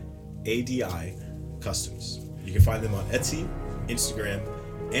C, ADI Customs. You can find them on Etsy, Instagram,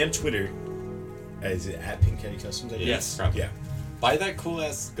 and Twitter. Is it at Pink Caddy Customs? I guess? Yes. Probably. Yeah. Buy that cool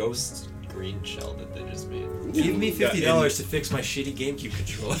ass ghost green shell that they just made. Give me Yeah, $50 to fix my shitty GameCube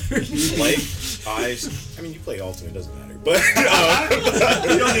controller. Like, I mean, you play Ultimate, doesn't matter. But,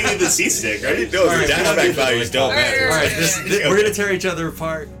 You don't need the C-stick, right? no, the dynamic values don't matter. All right, we're gonna tear each other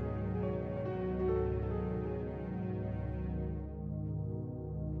apart.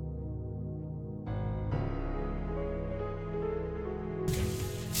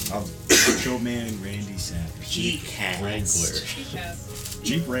 Macho Man Randy Savage. G-Cast.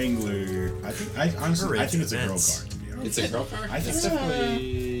 Jeep Wrangler. I honestly, I think it's a girl Immense. car. To be honest, It's a girl car? I think It's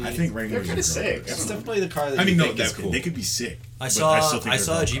definitely. I think Wranglers They're kinda are girl sick. cars. It's definitely the car that I mean, you no, think is cool. they could be sick. I but saw still think I they're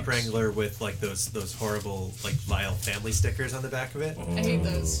saw a girl Jeep cars. Wrangler with like those horrible like vile family stickers on the back of it, Oh. I hate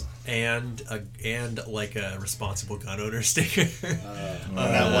those. and like a responsible gun owner sticker.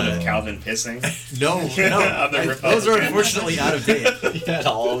 That one of Calvin pissing. No, Of the those are Republican. unfortunately out of date. He had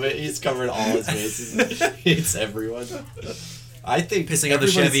all of it. He's covered all his bases. He hates everyone. I think Pissing on the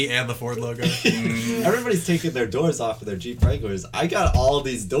everybody's- Chevy and the Ford logo. Everybody's taking their doors off of their Jeep Wranglers. I got all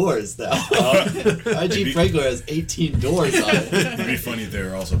these doors now. My Jeep Wrangler has 18 doors on it. It'd be funny if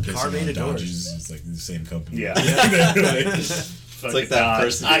they're also pissing on Car-rated doors. Dodges. It's like the same company. Yeah. It's like that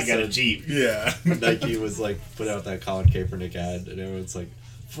person I who got a said- Jeep. Yeah. Nike was like put out that Colin Kaepernick ad, and everyone's like,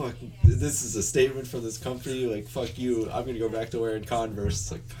 "Fuck, this is a statement from this company. Like, fuck you. I'm gonna go back to wearing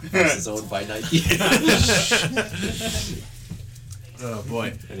Converse." Like, Converse is owned by Nike. Oh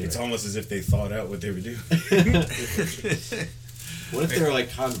boy. Anyway, It's almost as if they thought out what they would do. what if they were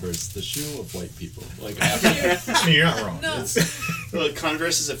like Converse, the shoe of white people? Like, I mean, you're not wrong. No. It's- Look,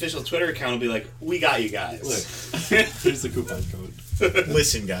 Converse's official Twitter account will be like, "We got you guys." look, here's the coupon code.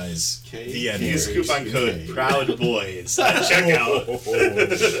 Listen, guys. K- The end. Use coupon code Okay. Proud Boys at checkout.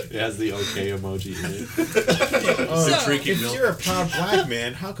 It has the OK emoji in it. So- If you're a proud black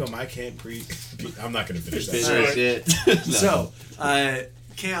man, how come I can't I'm not going to finish that. Finish it. No. So,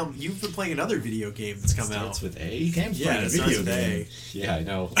 Cam, you've been playing another video game that's come Starts out. with A. Cam's Yeah, playing a it starts video with A. game. Yeah, I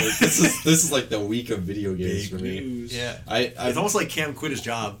know. Like, this is like the week of video games Big for me. news. Yeah. I It's almost like Cam quit his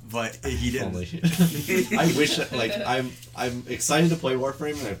job, but he didn't. Only. I wish like I'm excited to play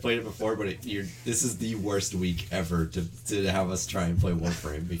Warframe and I've played it before, but this is the worst week ever to have us try and play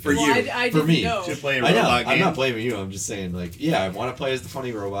Warframe because For you. Well, I For didn't me. know. To play a I know. robot I'm game. not blaming you. I'm just saying, like, yeah, I want to play as the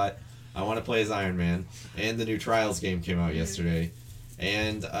funny robot. I want to play as Iron Man, and the new Trials game came out yesterday,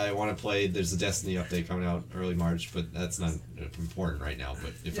 and I want to play. There's a Destiny update coming out early March, but that's not important right now.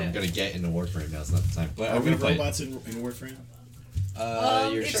 But if I'm Yeah. gonna get into Warframe, now's not the time. But Are I'm we gonna play. robots in Warframe?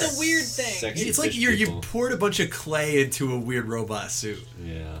 You're it's a weird thing. sexy It's like fish you people. poured a bunch of clay into a weird robot suit.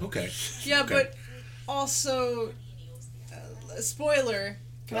 Yeah. Okay. Yeah, Okay. but also, spoiler.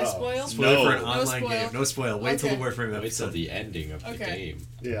 Can I spoil? Spoiler for an No. online No spoil. game. No spoil. Wait till the Okay. Warframe Wait till episode. the ending of the Okay. game.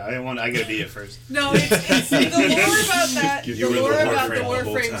 Yeah, I gotta beat it first. No, it's the lore about that. You The were the lore about the Warframe the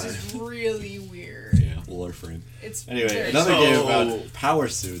whole Warframes time. is really weird. Yeah. Warframe. It's Anyway, very another strange. game about power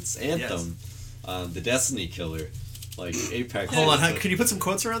suits, Anthem, the Destiny killer, like Apex. Hold on, can you put some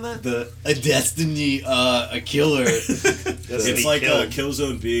quotes around that? A Destiny, a killer. It's like killed.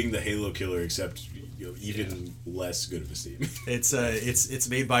 Killzone being the Halo killer, except even less good of a steam. It's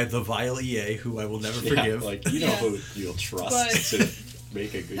made by the vile EA, who I will never forgive. Like you know Yeah. who you'll trust But- to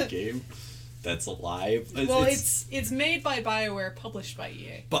make a good game that's alive. Well, it's made by BioWare, published by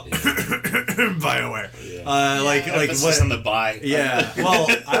EA. But BioWare. Yeah. Like Emphasis what? on the buy. Yeah. Well,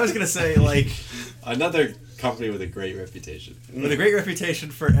 I was gonna say like another company with a great reputation. with a great reputation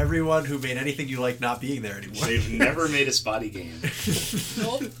for everyone who made anything you like not being there anymore. They've never made a spotty game.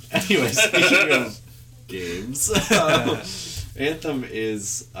 Nope. Anyway, speaking of games, Anthem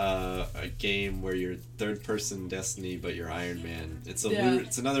is a game where you're third-person Destiny, but you're Iron Man. It's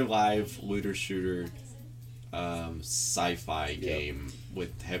it's another live looter shooter, sci-fi game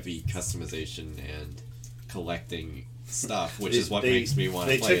with heavy customization and collecting stuff, which is what makes me want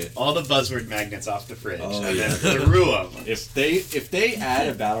to play They it. took all the buzzword magnets off the fridge Oh, and yeah. then threw them. If they add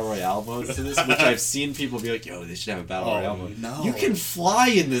a battle royale mode to this, which I've seen people be like, "Yo, they should have a battle royale mode." no. You can fly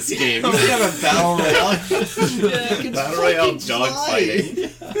in this game. You can have a battle royale. You can Battle royale fucking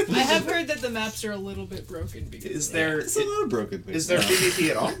dogfighting. I have heard that the maps are a little bit broken because Is of there It's a lot of broken things. is there PvP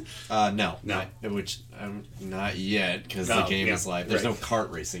at all? No. No. Which not yet because No, the game yeah, is live. There's right. no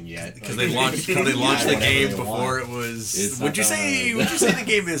kart racing yet Because they launched the game Whatever they before want. it was. It's Would not you say the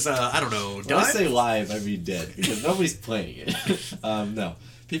game is I don't know When done? I say live, I mean dead because nobody's playing it. No,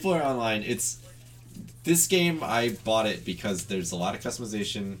 people are online. This game. I bought it because there's a lot of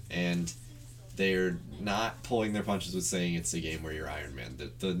customization and they're not pulling their punches with saying it's a game where you're Iron Man.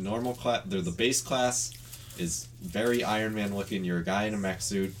 The normal class, the base class, is very Iron Man looking. You're a guy in a mech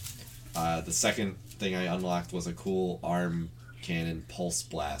suit. The second thing I unlocked was a cool arm cannon pulse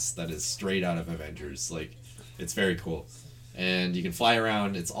blast that is straight out of Avengers. Like, it's very cool. And you can fly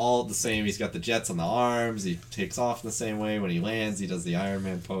around. It's all the same. He's got the jets on the arms. He takes off in the same way. When he lands, he does the Iron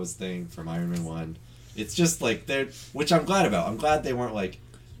Man pose thing from Iron Man 1. It's just like which I'm glad about. I'm glad they weren't like,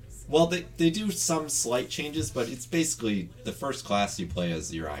 well, they do some slight changes, but it's basically the first class you play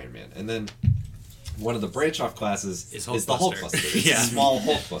as your Iron Man. And then one of the branch-off classes Is is the Hulk Hulkbuster. Buster. It's Yeah. a small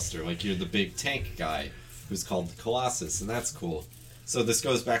Hulk Buster. Like, you're the big tank guy who's called the Colossus, and that's cool. So this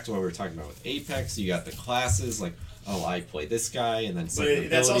goes back to what we were talking about with Apex. You got the classes, like, oh, I play this guy, and then certain But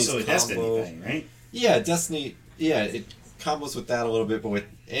that's also a abilities Destiny combo. thing, right? Yeah, Destiny. Yeah, it combos with that a little bit, but with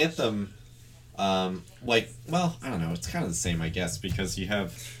Anthem, well, I don't know. It's kind of the same, I guess, because you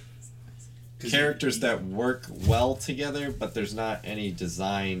have characters that work well together, but there's not any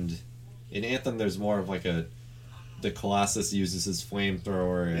designed. In Anthem, there's more of like the Colossus uses his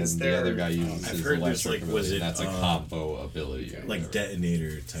flamethrower, and Is the there- other guy uses I've his heard there's, electric like, ability. was it, and that's a combo ability. or Like whatever.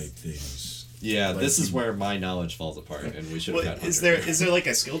 detonator type things. Yeah, like this is you- where my knowledge falls apart, and we should have Well, had. is 100. there like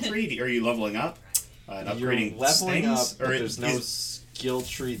a skill tree? Are you leveling up and You're upgrading leveling things? up, but there's no skill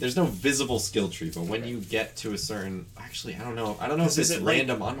tree. There's no visible skill tree, but when you get to a certain, actually, I don't know if Is it's it like-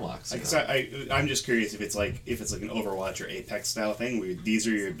 random unlocks. or Like, not. I'm just curious if it's like an Overwatch or Apex style thing where these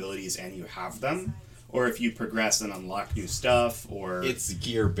are your abilities and you have them, or if you progress and unlock new stuff, or It's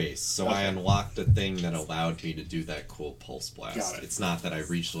gear based, so I Okay. unlocked a thing that allowed me to do that cool pulse blast. Got it. It's not that I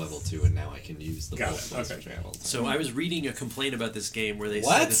reached level 2 and now I can use the Got pulse it, blast okay. which I have all the time. So I was reading a complaint about this game where they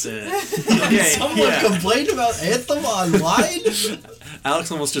What? said it's Someone complained about Anthem online?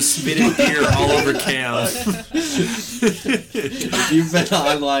 Alex almost just spit his beer all over Cam. If you've been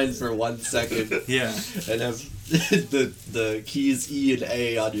online for 1 second Yeah. and have the keys E and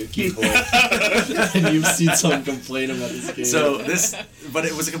A on your keyboard and you've seen someone complain about this game. But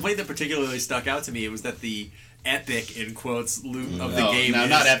it was a complaint that particularly stuck out to me. It was that the epic in quotes loot of the Oh, game. no, is,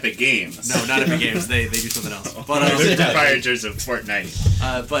 not Epic Games. No, not Epic Games. They do something else. But They're proprietors of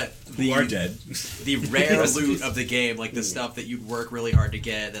Fortnite. but Who are dead. the rare Rest in loot peace. of the game, like the stuff that you'd work really hard to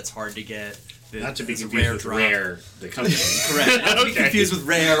get, that's hard to get. Not to be it's a confused with drop. Rare, the company. Correct. Not to be Okay. confused with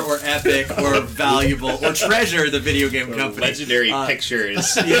Rare or Epic or Valuable or Treasure, the video game Or company. Legendary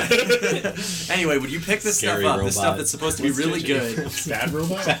Pictures. Yeah. Anyway, when you pick this Scary stuff up, the robot. stuff that's supposed to be What's really Treasure? good. Bad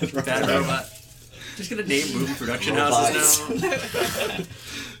robot? Bad robot. Just gonna name movie production Robots. houses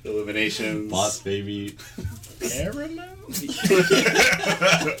now. Illuminations. Boss baby. Paramount?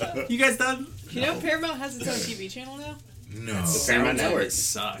 You guys done? You know, Paramount has its own TV channel now. No. The Paramount Network. It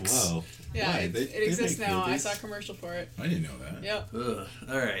sucks. Whoa. Yeah, Why? it, They it exists make now. I movies. saw a commercial for it. I didn't know that. Yep. Ugh.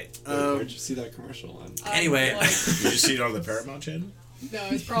 All right. Where'd you see that commercial on? Anyway. Like, Did you see it on the Paramount channel? no,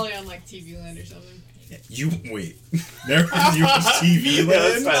 it's probably on like TV Land or something. You wait. There you watch TV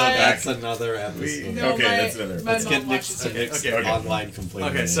land? That's another episode. No, Okay, my, that's another- My let's mom Get watches Nick's, it. Nick's Okay. online complaint.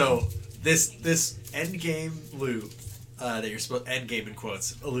 Okay, so this end game loot that you're supposed end game in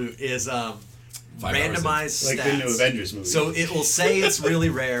quotes loot is randomized Like stats. the new Avengers movie. So it will say it's really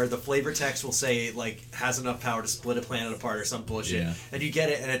rare. The flavor text will say like has enough power to split a planet apart or some bullshit. Yeah. And you get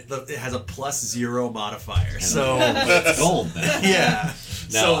it, and it has a +0 modifier. So it's gold then. yeah.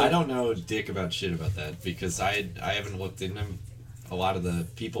 No, So I don't know dick about shit about that because I haven't looked into a lot of the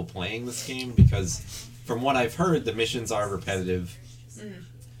people playing this game because from what I've heard the missions are repetitive.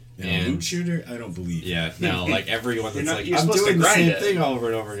 In a And- loot shooter? I don't believe. Yeah, no, like everyone You're that's not- like you're I'm supposed to doing the grind same it. thing over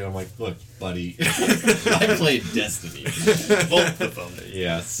and over again. I'm like, look, buddy, I played Destiny. both of them.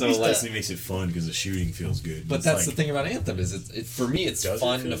 Yeah, so At least like, Destiny makes it fun because the shooting feels good. but It's that's like, the thing about Anthem is it for me it's Does it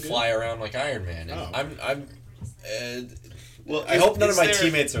fun feel to good? fly around like Iron Man, and Oh. I'm. Well, I hope none of my there-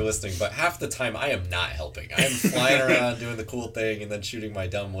 teammates are listening, but half the time I am not helping. I am flying around doing the cool thing and then shooting my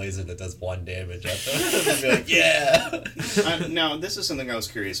dumb laser that does 1 damage at them. And be like, yeah. Now, this is something I was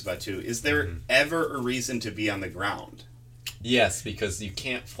curious about too. Is there ever a reason to be on the ground? Yes, because you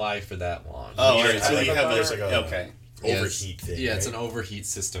can't fly for that long. Oh, Yeah, alright. So I you like have there's like a- okay. Overheat thing. Yeah, it's right? an overheat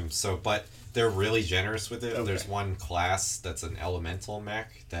system. So, but they're really generous with it. Okay. There's one class that's an elemental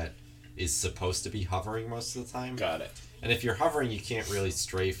mech that is supposed to be hovering most of the time. Got it. And if you're hovering, you can't really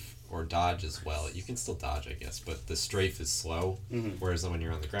strafe or dodge as well. You can still dodge, I guess, but the strafe is slow. Whereas when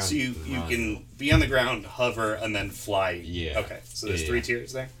you're on the ground, So you run. can be on the ground, hover, and then fly. Yeah. Okay. So there's Yeah, 3 yeah.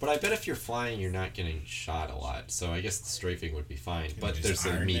 tiers there. But I bet if you're flying, you're not getting shot a lot. So I guess the strafing would be fine. But does there's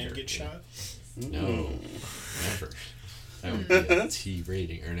a Iron meter. Man get shot? No, never. That would be a T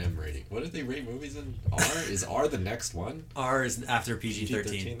rating or an M rating. What did they rate movies in? R? Is R the next one? R is after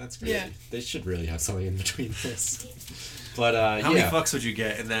PG-13. That's great. Yeah. They should really have something in between this. But How many yeah. fucks would you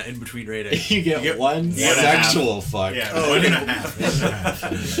get in that in between rating? You get one sexual fuck. Yeah,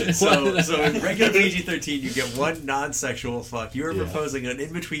 1.5. So in regular PG-13, you get one non-sexual fuck. You are Yeah. proposing an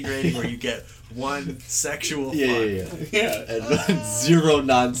in-between rating where you get one sexual Yeah, fuck. yeah, Yeah. And zero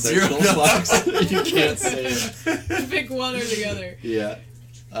non-sexual Zero fucks. You can't say it. Pick one or the other. Yeah.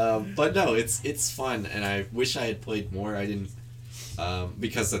 But no, it's fun, and I wish I had played more. I didn't,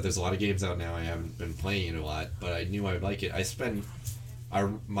 because there's a lot of games out now. I haven't been playing it a lot, but I knew I would like it.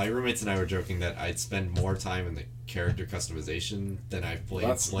 My roommates and I were joking that I'd spend more time in the character customization than I've played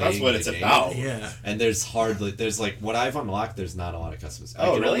That's playing what the it's game. about. Yeah. And there's like what I've unlocked. There's not a lot of customization. I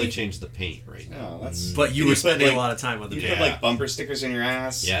Oh, can really? only change the paint right now. Oh, that's. But you Can were put, spending like- a lot of time on the You game. put like bumper stickers in your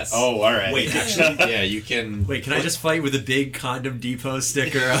ass. Yes. Oh, all right. Wait, actually, Yeah, you can. wait, can I just fight with a big Condom Depot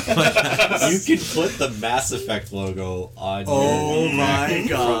sticker on my house? You can put the Mass Effect logo on Oh your my neck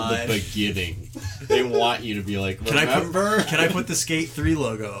God. from the beginning. They want you to be like, Can remember? I put the Skate 3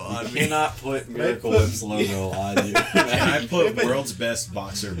 logo on You me? cannot put Miracle Whip's logo on you. I put world's best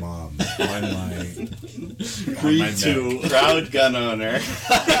boxer mom on my Creed 2. Proud gun owner.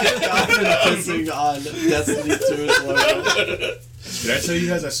 I've been pissing on Destiny 2's logo. Did I tell you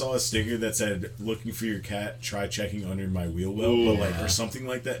guys I saw a sticker that said "Looking for your cat? Try checking under my wheel well," Ooh. but like or something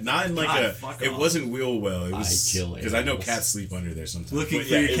like that. Not in like God, fuck a. It off. wasn't wheel well. It was I kill because I know animals. cats sleep under there sometimes. Looking But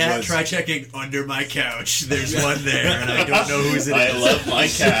for yeah, your it cat, was- try checking under my couch. There's one there, and I don't know who's in I it. love my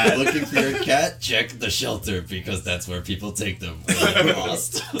cat. Looking for your cat? Check the shelter because that's where people take them when they're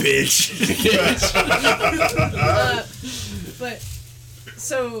lost. Bitch. But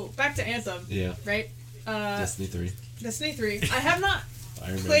so back to Anthem, Yeah. right? Destiny 3. Destiny 3. I have not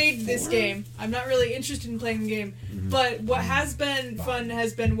Iron Man played this 4? game. I'm not really interested in playing the game. But what has been fun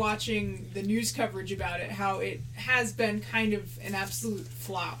has been watching the news coverage about it, how it has been kind of an absolute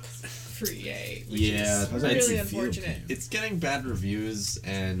flop for EA, which Yeah, is How's that really makes you feel, unfortunate. Cam? It's getting bad reviews,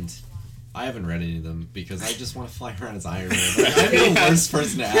 and I haven't read any of them because I just want to fly around as Iron Man. Like, I'm the worst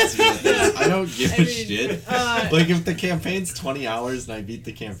person to ask you about this. I don't give a shit. Like, if the campaign's 20 hours and I beat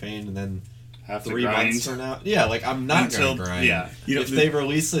the campaign and then Have to 3 grind. months from now, yeah, like, I'm not Until- gonna grind. yeah. You know, If they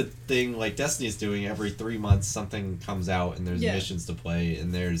release a thing like Destiny's doing, every 3 months something comes out and there's Yeah. missions to play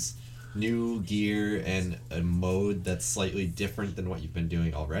and there's new gear and a mode that's slightly different than what you've been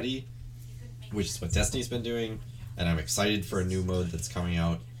doing already, which is what Destiny's been doing, and I'm excited for a new mode that's coming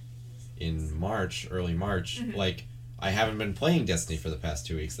out in March, early March. Like, I haven't been playing Destiny for the past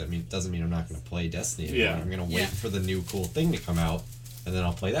 2 weeks. That doesn't mean I'm not going to play Destiny anymore. Yeah. I'm going to wait Yeah. for the new cool thing to come out, and then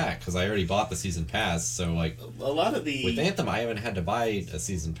I'll play that, because I already bought the season pass, so, like, A lot of the with Anthem, I haven't had to buy a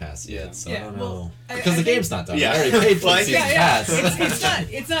season pass yet, Yeah. so Yeah, I don't well, know. I Because the think- game's not done. Yeah. I already paid for Well, the I season think- pass.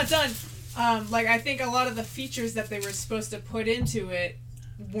 It's not done. Like, I think a lot of the features that they were supposed to put into it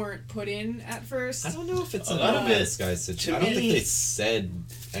weren't put in at first. I don't know if it's A a lot No of Man's it- Sky to situation. I don't think me- they said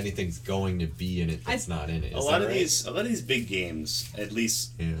anything's going to be in it that's not in it. a Is lot that of right? these big games, at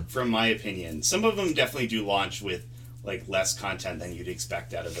least Yeah. from my opinion, some of them definitely do launch with like less content than you'd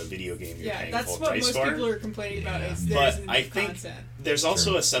expect out of a video game you're Yeah, paying that's full what price most for. people are complaining about. Yeah. Is But there's I think content. there's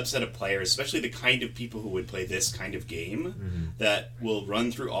also a subset of players, especially the kind of people who would play this kind of game, that will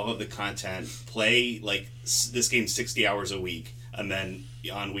run through all of the content, play like this game 60 hours a week, and then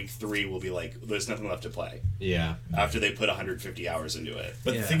on week 3 will be like, there's nothing left to play Yeah. after they put 150 hours into it.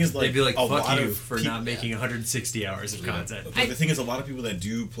 But the thing is, like, they'd be like, a "Fuck lot you of for peop- not making 160 hours of content." But the thing is, a lot of people that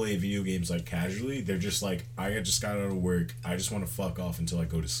do play video games like casually, they're just like, I just got out of work. I just want to fuck off until I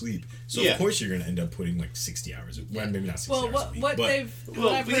go to sleep. So Yeah. of course you're gonna end up putting like 60 hours. Well, maybe not 60 Well, hours. a what week, what but they've Well,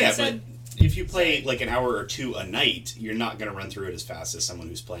 what I've but heard yeah, said. but if you play like an hour or two a night, you're not going to run through it as fast as someone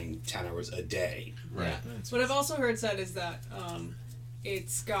who's playing 10 hours a day. Right. Yeah. What I've also heard said is that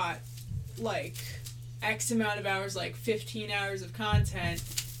it's got like X amount of hours, like 15 hours of content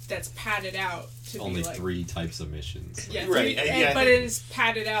that's padded out to Only be like 3 types of missions. yeah, Right, yeah, but I it think- is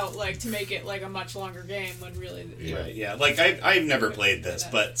padded out like to make it like a much longer game when really Yeah. Right, yeah. Like I've never Okay. played this,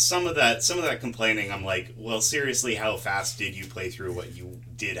 but some of that complaining, I'm like, well, seriously, how fast did you play through what you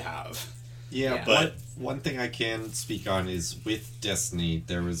did have? Yeah, Yeah. but one thing I can speak on is with Destiny,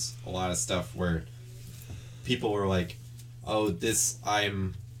 there was a lot of stuff where people were like, "Oh,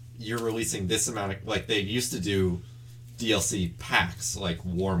 you're releasing this amount of," like they used to do DLC packs like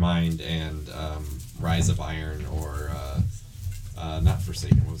Warmind and Rise of Iron or not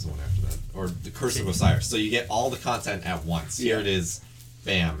Forsaken. What was the one after that? Or the Curse of Osiris. So you get all the content at once. Here Yeah. it is,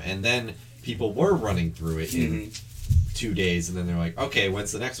 bam, and then people were running through it in 2 days, and then they're like, "Okay,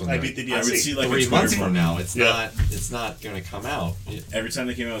 when's the next one?" I They're beat the I DLC. would see like a 3 Twitter months from moment. now. It's Yeah. not going to come out. Every time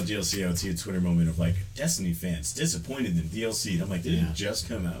they came out with DLC, I would see a Twitter moment of like, Destiny fans disappointed in DLC. And I'm like, did Yeah. it just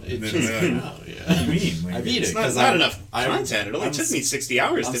come out? It And then just they're came like, out. What do Yeah. you mean? Like, I beat it's it not, because not enough content. It only I'm took me 60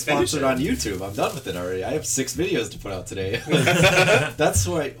 hours I'm to finish sponsored it. on YouTube. I'm done with it already. I have 6 videos to put out today. That's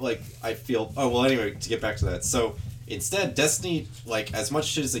why, like, I feel. Oh well. Anyway, to get back to that, so instead, Destiny, like, as much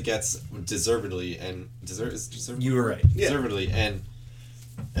shit as it gets, deservedly and deservedly. You were right. Yeah. Deservedly and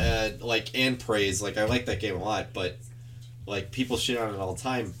and praise. Like, I like that game a lot, but like people shit on it all the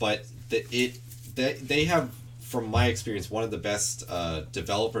time. But they have, from my experience, one of the best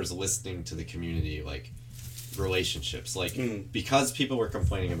developers listening to the community, like relationships. Like because people were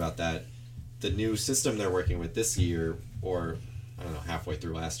complaining about that, the new system they're working with this year, or I don't know, halfway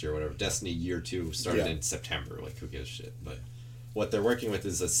through last year or whatever, Destiny Year 2 started Yeah. in September. Like, who gives a shit? But what they're working with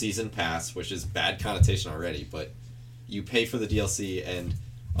is a season pass, which is bad connotation already, but you pay for the DLC and,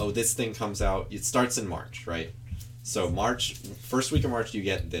 oh, this thing comes out, it starts in March, right? So first week of March you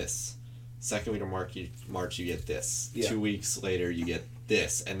get this. Second week of March you get this. Yeah. 2 weeks later you get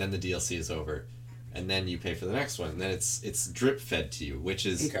this, and then the DLC is over. And then you pay for the next one. And then it's drip fed to you, which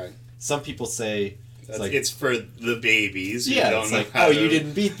is, Okay. some people say, it's like, It's for the babies. who yeah, don't it's know like, how oh, to- you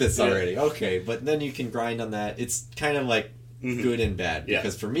didn't beat this Yeah. already. Okay, but then you can grind on that. It's kind of like good and bad. Yeah.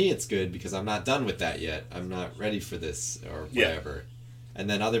 Because for me, it's good because I'm not done with that yet. I'm not ready for this or Yeah. whatever. And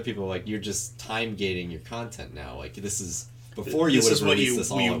then other people are like, you're just time gating your content now. Like, this is, before you This would is have what released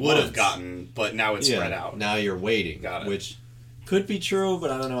this all you at would have once. gotten, but now it's spread out. Now you're waiting. Got it. Which could be true, but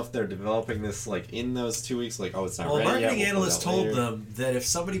I don't know if they're developing this, like, in those 2 weeks. Like, oh, it's not Well, a ready yet. marketing we'll put it analyst out told later. them that if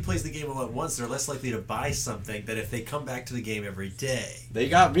somebody plays the game all at once, they're less likely to buy something than if they come back to the game every day. They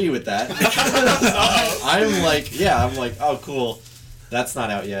got me with that. I'm like, oh, cool. That's not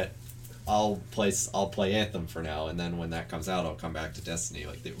out yet. I'll play Anthem for now, and then when that comes out, I'll come back to Destiny.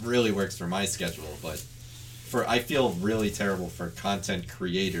 Like, it really works for my schedule, but I feel really terrible for content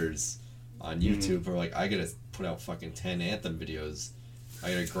creators on YouTube who are like, I gotta put out fucking 10 Anthem videos.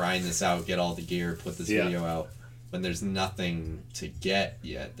 I gotta grind this out, get all the gear, put this Yeah. video out. when there's nothing to get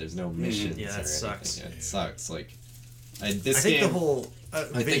yet. There's no missions. Yeah, that or anything. sucks. It sucks. Like, I think the whole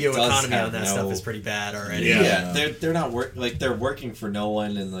video does economy have on that no- stuff is pretty bad already. Yeah, they're not they're working for no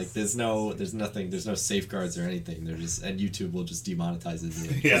one, and like there's no safeguards or anything. They're just, and YouTube will just demonetize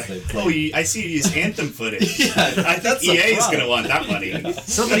it. Yeah. I see you use Anthem footage. Yeah, I think that's a EA is problem. going to want that money.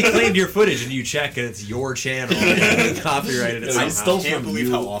 Somebody claimed your footage and you check and it's your channel. And copyrighted it I somehow. stole I can't from believe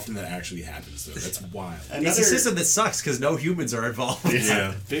you. how often that actually happens, though. That's wild. It's a system that sucks because no humans are involved.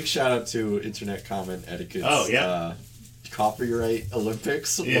 Yeah. Big shout out to Internet Comment Etiquette's Oh, yeah. Copyright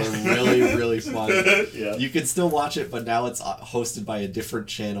Olympics Yeah. were really, really fun. Yeah. You can still watch it, but now it's hosted by a different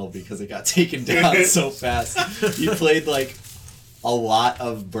channel because it got taken down so fast. You played like a lot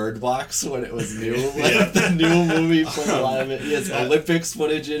of Bird Box when it was new. Like the new movie put a lot of it. He has Olympics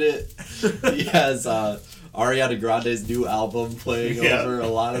footage in it. He has Ariana Grande's new album playing over a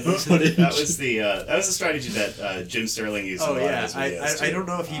lot of the footage. That was the strategy that Jim Sterling used. Oh in a lot yeah, of his videos, I too. don't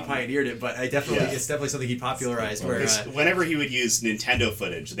know if he pioneered it, but it's definitely something he popularized. Where Because whenever he would use Nintendo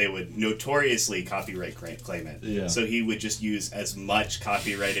footage, they would notoriously copyright claim it. Yeah. So he would just use as much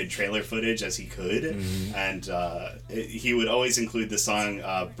copyrighted trailer footage as he could, Mm-hmm. and he would always include the song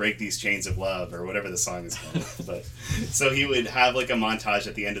 "Break These Chains of Love" or whatever the song is called. But so he would have like a montage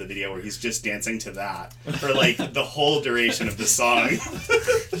at the end of the video where he's just dancing to that for like the whole duration of the song.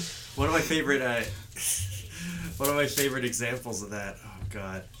 one of my favorite examples of that. Oh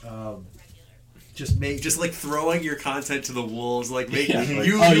god. Just like throwing your content to the wolves, like making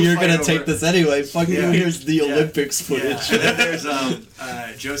you're fight gonna over- take this anyway. Fuck you! Yeah. Here's the Yeah. Olympics Yeah. footage. And then there's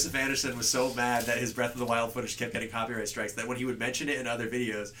Joseph Anderson was so mad that his Breath of the Wild footage kept getting copyright strikes that when he would mention it in other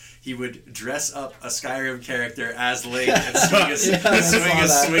videos, he would dress up a Skyrim character as Link and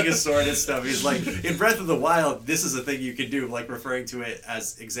swing a sword and stuff. He's like, in Breath of the Wild, this is a thing you can do, like referring to it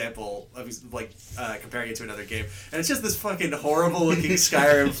as example of like comparing it to another game, and it's just this fucking horrible looking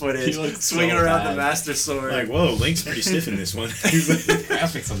Skyrim footage He looks swinging so around bad. the Master Sword. Like, whoa, Link's pretty stiff in this one.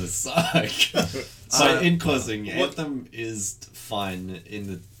 Graphics on the suck. So in closing, Anthem is fun in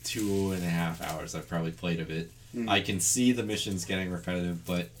the 2.5 hours I've probably played of it. I can see the missions getting repetitive,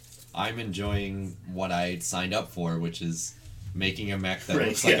 but I'm enjoying what I signed up for, which is making a mech that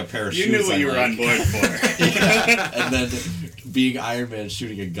looks like a pair of shoes. You knew what I you were like. on board for. Yeah. And then being Iron Man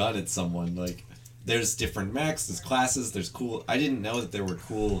shooting a gun at someone. Like, there's different mechs, there's classes, there's cool. I didn't know that there were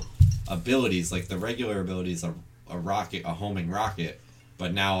cool abilities. Like, the regular abilities are a homing rocket,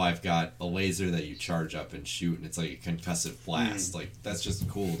 but now I've got a laser that you charge up and shoot, and it's like a concussive blast. Like, that's just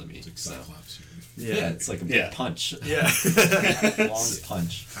cool to me. It's like So, Cyclops. yeah, it's like a big Yeah. punch. Yeah. Long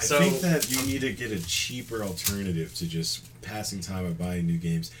punch. I So- think that you need to get a cheaper alternative to just passing time by buying new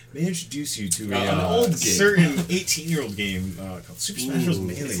games. May introduce you to An old game. certain 18-year-old game called Super Smash Bros.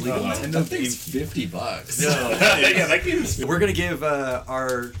 Melee. it's legal. Nintendo That thing's game. $50. Yeah, that game's We're gonna give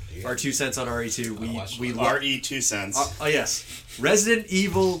our 2 cents on RE2. We RE 2 cents. Oh yes, Resident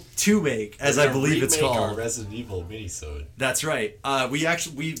Evil 2 make, as I believe it's Remake our called. Resident Evil minisode. That's right.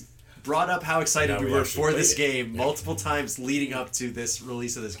 We brought up how excited Now we we were actually for played this it. game multiple times leading up to this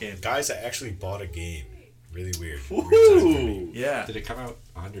release of this game. Guys, I actually bought a game. Really weird. Woohoo! Yeah. Did it come out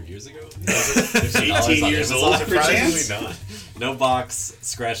 100 years ago? 18 years old, perchance? Surprisingly not. No box,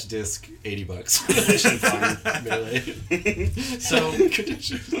 scratch disc, $80. Condition fine, melee. So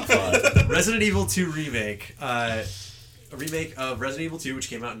Condition fine. Resident Evil 2 remake, a remake of Resident Evil 2, which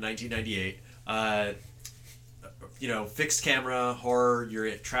came out in 1998. Fixed camera horror.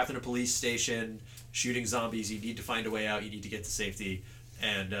 You're trapped in a police station, shooting zombies. You need to find a way out. You need to get to safety,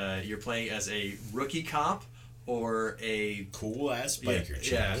 and you're playing as a rookie cop or a Cool ass biker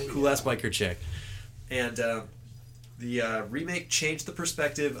chick. yeah, cool ass biker chick. And the remake changed the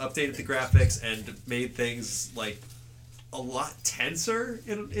perspective, updated the graphics, and made things like a lot tenser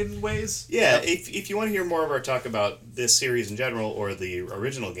in ways. Yeah, if you want to hear more of our talk about this series in general or the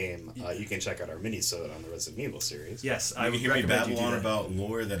original game, you can check out our mini-sode on the Resident Evil series. Yes, I You would can hear me recommend you babble do on that. about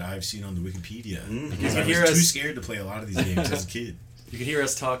lore that I've seen on the Wikipedia. Because You I can was hear too us- scared to play a lot of these games as a kid. You can hear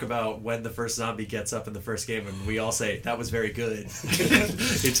us talk about when the first zombie gets up in the first game, and we all say that was very good.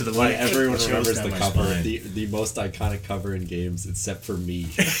 Into the mic. Everyone Shows remembers down the my cover, spine. the most iconic cover in games, except for me.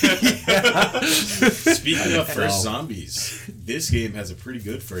 Speaking of first know. zombies, this game has a pretty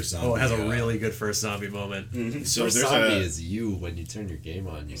good first zombie. Oh, it has a really good first zombie moment. So First there's zombie a is you when you turn your game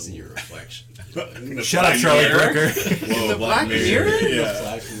on. You see your reflection. Shut up, Charlie Brooker. whoa, Black Mirror.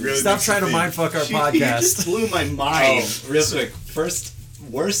 Yeah. Really Stop makes trying you to think. mindfuck our You just podcast. blew my mind. Real quick,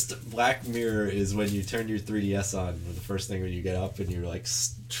 worst Black Mirror is when you turn your 3DS on, the first thing when you get up and you're like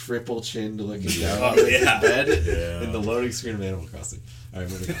triple chinned looking down Oh, yeah. the bed Yeah. in the loading screen of Animal Crossing. All right,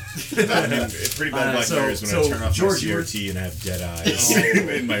 moving on. I mean, it's pretty bad Black Mirror is when I turn off George, my you were- CRT and I have dead eyes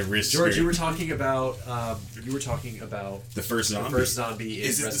in my wrist. George, you area. were talking about The first the zombie. first zombie.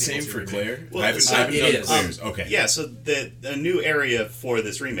 Is it the same for Claire? Well, I haven't so- done it is. Claire's. Okay. Yeah, so the new area for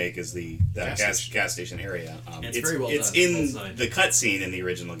this remake is the Gas gas station area. It's very well It's done. in Well designed. the cutscene in the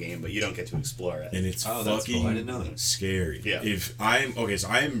original game, but you don't get to explore it. And it's Oh, that's fucking cool. I didn't know that. scary. Yeah. So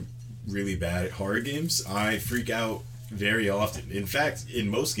I'm really bad at horror games. I freak out very often. In fact, in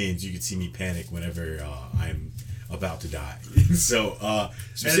most games, you can see me panic whenever I'm about to die. So, And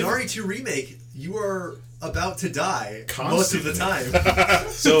in specific- RE2 remake, you are about to die most of the time.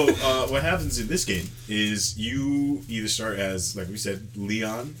 So what happens in this game is you either start as, like we said,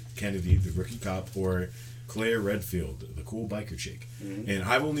 Leon Kennedy, the rookie cop, or Claire Redfield, the cool biker chick. And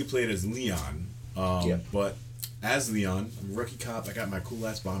I've only played as Leon, but as Leon, I'm a rookie cop. I got my cool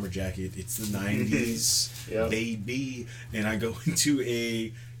ass bomber jacket. It's the 90s, Yep. baby. And I go into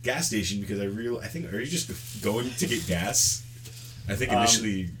a gas station because are you just going to get gas? I think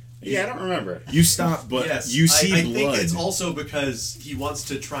initially Yeah, I don't remember. you stop, but Yes, you see I blood. think it's also because he wants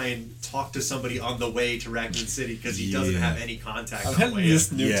to try and talk to somebody on the way to Raccoon City because he doesn't Yeah. have any contact I'm on the heading way to in.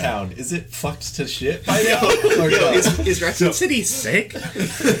 this new Yeah. town. Is it fucked to shit by now? Or Yo, no? is Raccoon City sick?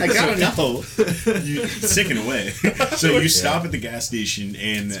 I gotta know. You sick in a way. So you stop at the gas station,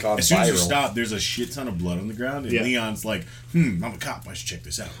 and gone as soon as you viral. stop, there's a shit ton of blood on the ground, and Yeah. Leon's like, I'm a cop, I should check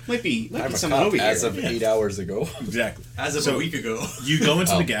this out. Might be I'm a someone cop over here. as of 8 hours ago. Exactly. As of So a week ago. You go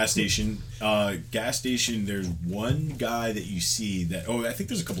into Oh. the gas station. There's one guy that you see that, I think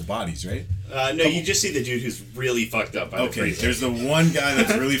there's a couple bodies, right? No, you just see the dude who's really fucked up by the Okay, freezer. there's the one guy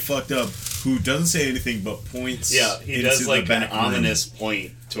that's really fucked up who doesn't say anything but points. Yeah, he into does the like an back room. ominous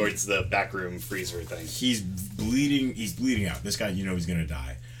point towards the backroom freezer thing. He's bleeding out. This guy, he's gonna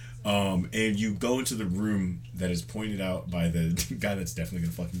die. And you go into the room that is pointed out by the guy that's definitely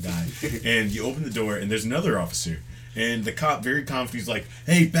gonna fucking die. And you open the door, and there's another officer. And the cop, very confident, he's like,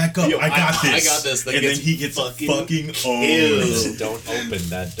 "Hey, back up! Yo, I got I this." got this. That And then gets he gets fucking killed. owned. Don't open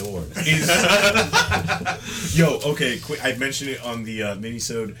that door. Okay, quick. I mentioned it on the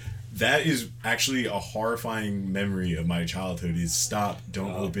minisode. That is actually a horrifying memory of my childhood. Is stop!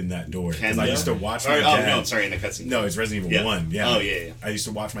 Don't open that door. Because I used to watch my dad. no, sorry, in the cutscene. No, it's Resident Evil Yeah. 1. Yeah. Oh, yeah. I used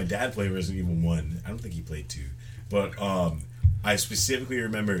to watch my dad play Resident Evil 1. I don't think he played 2. But I specifically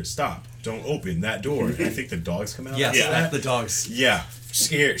remember, stop, don't open that door. And I think the dogs come out. Yes, after that. the dogs. Yeah.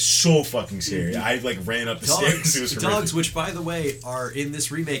 Scary. So fucking scary. I ran up the stairs. It was Dogs, horrific. which by the way are in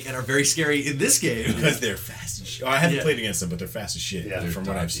this remake and are very scary in this game. Because they're fast as shit. I haven't Yeah. played against them, but they're fast as shit Yeah. from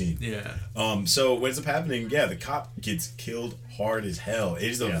what I've seen. Yeah. So what ends up happening, the cop gets killed hard as hell. It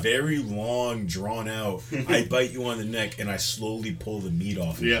is a very long, drawn out, I bite you on the neck and I slowly pull the meat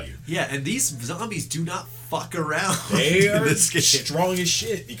off of Yeah. you. Yeah, and these zombies do not fuck around. They in are this game. strong as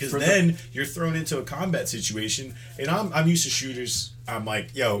shit because then you're thrown into a combat situation, and I'm used to shooters. I'm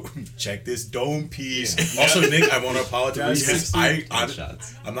like, yo, check this dome piece. Also, Nick, I want to apologize because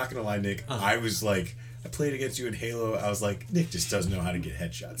Headshots. I'm not gonna lie, Nick. I was like, I played against you in Halo. I was like, Nick just doesn't know how to get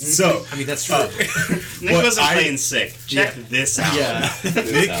headshots. So I mean, that's true. Nick wasn't playing sick. Check this out.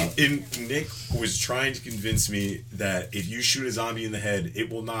 Yeah. Nick was trying to convince me that if you shoot a zombie in the head, it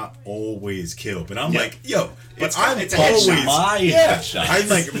will not always kill. But I'm like, yo, but It's I'm a always headshot. My headshots. I'm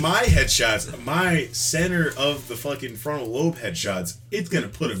like my headshots, my center of the fucking frontal lobe headshots. It's gonna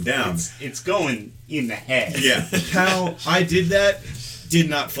put him down. It's going in the head. Yeah, how I did that did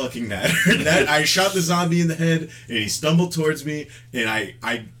not fucking matter. That I shot the zombie in the head and he stumbled towards me, and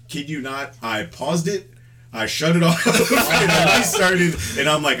I kid you not, I paused it. I shut it off and I restarted, and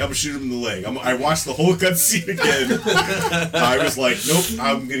I'm like, I'm gonna shoot him in the leg. I watched the whole cutscene again. I was like, nope,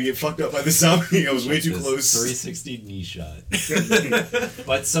 I'm gonna get fucked up by the zombie. I was way too This close. 360 knee shot.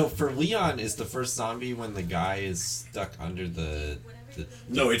 But so for Leon, is the first zombie when the guy is stuck under the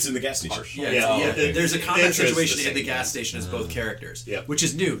No, it's in the gas station. partial? Yeah, Yeah, yeah. okay. There's a The combat intro is the situation in same, the gas yeah. station as both characters, Yep. which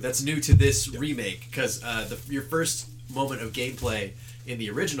is new. That's new to this remake because your first moment of gameplay in the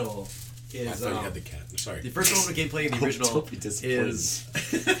original I is thought you had the cat. I'm sorry. the first moment of gameplay in the original Don't be disappointed. is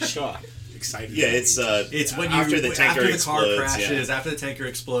Shot. Excited. Yeah, it's when you after the tanker car explodes, crashes, yeah. after the tanker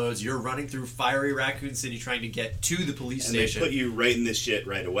explodes, you're running through fiery Raccoon City trying to get to the police And they station. put you right in this shit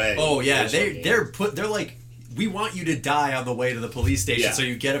right away. Oh yeah, Original game. they're like, we want you to die on the way to the police station Yeah. so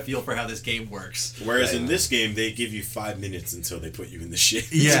you get a feel for how this game works. Whereas in this game, they give you 5 minutes until they put you in the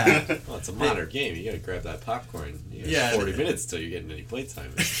shit. Yeah. Well, it's a modern game. You gotta grab that popcorn. You Yeah. 40 minutes till you're getting any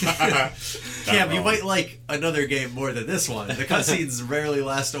playtime. Cam, you might like another game more than this one. The cutscenes rarely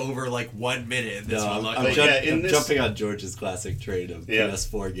last over like 1 minute in this one. I'm, Luckily. I'm jumping on George's classic trade of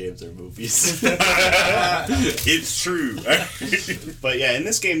PS4 games or movies. It's true. But yeah, in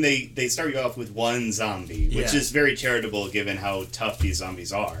this game they start you off with one zombie, which is very charitable given how tough these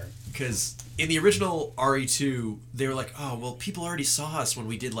zombies are. Because in the original RE2, they were like, oh, well, people already saw us when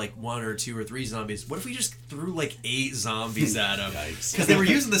we did like 1 or 2 or 3 zombies. What if we just threw like 8 zombies at them? Because they were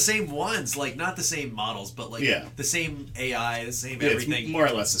using the same ones, like not the same models, but like the same AI, the same everything. It's more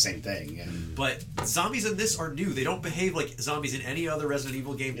or less the same thing. Yeah. But zombies in this are new. They don't behave like zombies in any other Resident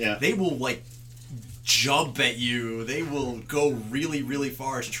Evil game. Yeah. They will like jump at you. They will go really, really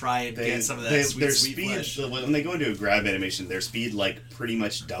far to try and get some of that their sweet speed, flesh. when they go into a grab animation, their speed like pretty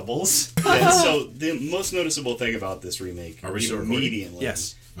much doubles. And so the most noticeable thing about this remake, Are we still recording? immediately,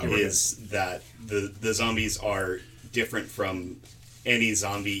 Yes. is that the zombies are different from any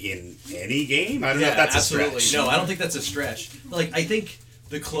zombie in any game. I don't know if that's absolutely. a stretch. No, I don't think that's a stretch. Like, I think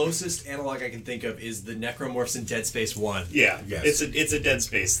the closest analog I can think of is the necromorphs in Dead Space 1. Yeah, Yes. it's a Dead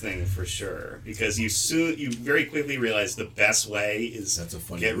Space thing for sure, because you very quickly realize the best way is That's a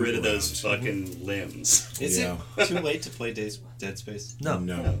funny get rid of workaround. those fucking limbs. Is Yeah. it too late to play Dead Space? No.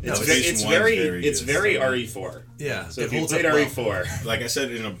 No, It's PlayStation 1's it's very good. RE4. Yeah. So it if you holds played up well. RE4, Like I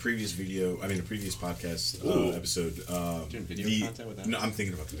said in a previous podcast episode, Doing video content with that? No, I'm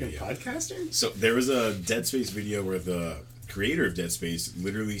thinking about the video. podcaster. So there was a Dead Space video where the creator of Dead Space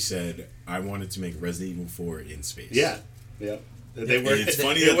literally said, "I wanted to make Resident Evil 4 in space." Yeah, yeah. They were. It's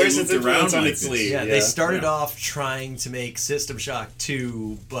funny it that they wears its looped around influence on like its this. sleeve. Yeah, they started Yeah. off trying to make System Shock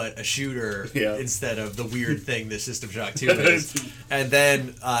 2, but a shooter Yeah. instead of the weird thing that System Shock 2 is. And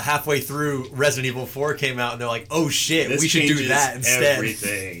then halfway through, Resident Evil 4 came out, and they're like, oh shit, This we should do changes that instead.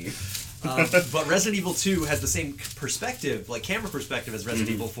 Everything. But Resident Evil 2 has the same perspective, like camera perspective as Resident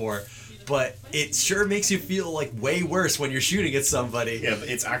Evil 4, but it sure makes you feel like way worse when you're shooting at somebody. Yeah, but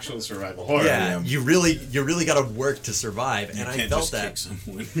it's actual survival horror. Yeah, you really got to work to survive, and I Can't felt just that. kick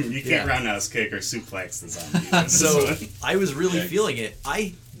someone. You can't Yeah. roundhouse kick or suplex the zombie. So I was really feeling it.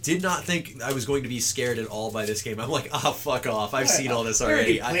 I did not think I was going to be scared at all by this game. I'm like, fuck off. I've seen all this I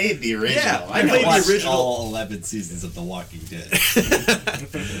already already. played the original. Yeah, I I know played the what's- original. all 11 seasons of The Walking Dead.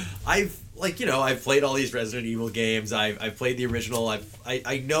 I've played all these Resident Evil games. I've played the original.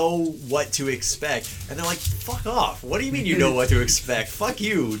 I know what to expect. And they're like, fuck off. What do you mean you know what to expect? Fuck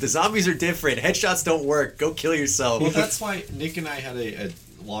you. The zombies are different. Headshots don't work. Go kill yourself. Well, that's why Nick and I had a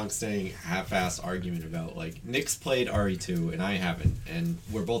long-standing half-assed argument about, like, Nick's played RE2 and I haven't, and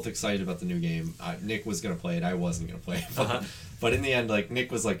we're both excited about the new game. Nick was gonna play it, I wasn't gonna play it, but in the end, like,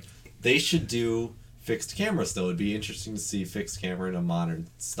 Nick was like, they should do fixed camera still. It'd be interesting to see fixed camera in a modern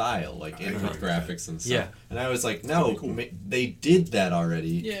style, like in with graphics and stuff. Yeah. And I was like, no, they did that already.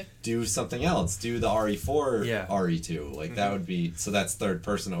 Yeah. Do something else. Do the RE4 Yeah. RE2. Like that would be, so that's third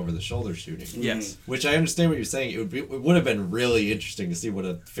person over the shoulder shooting. Yes. Which I understand what you're saying. It would have been really interesting to see what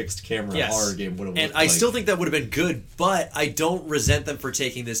a fixed camera Yes. horror game would have And looked I like. still think that would have been good, but I don't resent them for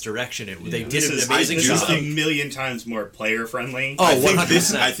taking this direction. They did an amazing this job. is a million times more player friendly. Oh, I think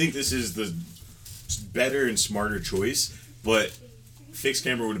 100%. this is the better and smarter choice, but fixed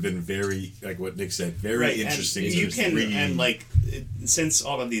camera would have been very, like what Nick said, very interesting. And to you can read. and like since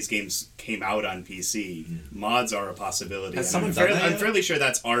all of these games came out on PC, mods are a possibility. Has and someone I'm done fairly, that I'm yet? fairly sure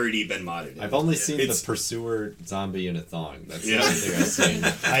that's already been modded. I've only seen It's- the pursuer zombie in a thong. That's the Yeah. only thing I've seen.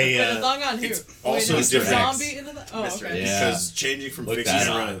 Wait, a I thong on who? also Wait, different. zombie into the. Oh, Mr. okay. Yeah. because changing from Look fixed that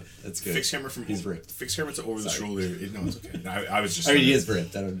camera, up. That's good. fixed camera from He's ripped. fixed camera to over the Sorry. shoulder. No, it's okay. I was just. I mean, he is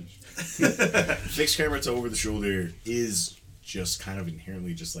ripped. I don't. Fixed camera to over the shoulder is just kind of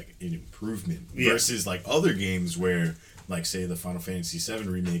inherently just like an improvement versus like other games where, like, say the Final Fantasy VII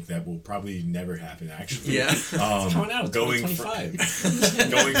remake that will probably never happen actually. Yeah. Coming out in Going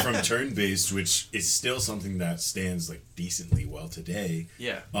 2025. going from turn-based, which is still something that stands like decently well today,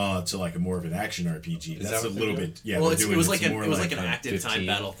 Yeah. To like a more of an action RPG. Is That's that a what little they're bit. Yeah. Well, they're it doing was like it's an more an active 15. time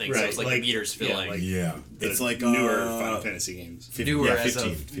battle thing, so Right, it was like, like- meters yeah, filling. like- Yeah. the It's like newer Final Fantasy games. Newer yeah, as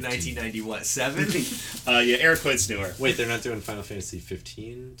 15, of 15. 1997. Yeah, Eric quotes newer. Wait, they're not doing Final Fantasy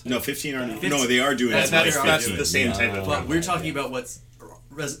 15? No, 15 are 15. no, they are doing. That's it, like, better. That's 15, the same yeah. type of. But we're talking about what's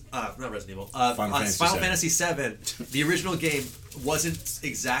not Resident Evil. Final Fantasy Final VII. Fantasy VII. The original game wasn't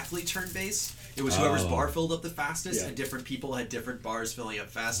exactly turn-based. It was whoever's bar filled up the fastest, Yeah. and different people had different bars filling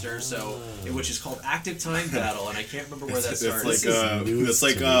up faster. Which is called Active Time Battle, and I can't remember where that started. That's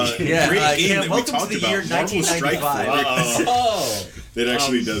like Yeah, great game Cam, that we welcome to talked the about. year Marvel Strike 1995. Force. Oh, It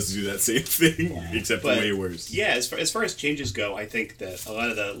actually does do that same thing, except But, way worse. Yeah, as far as changes go, I think that a lot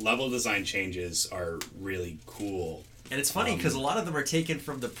of the level design changes are really cool. And it's funny because a lot of them are taken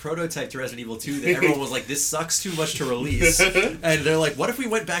from the prototype to Resident Evil 2 that everyone was like, this sucks too much to release. And they're like, what if we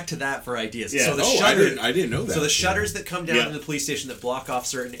went back to that for ideas? Yeah. So the I didn't know that. So the shutters that come down Yeah. to the police station that block off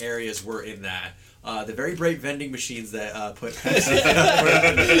certain areas were in that. The very bright vending machines that put Pepsi.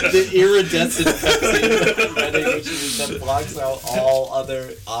 The iridescent Pepsi vending machine that blocks out all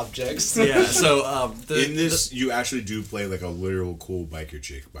other objects. Yeah. So in this, you actually do play like a literal cool biker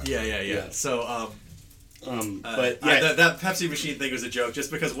chick. By the way. Yeah. So But yeah, that Pepsi machine thing was a joke,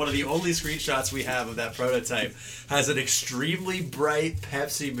 just because one of the only screenshots we have of that prototype has an extremely bright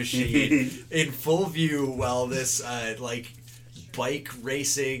Pepsi machine in full view, while this bike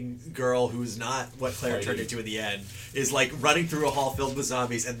racing girl, who's not what Claire turned into in the end, is like running through a hall filled with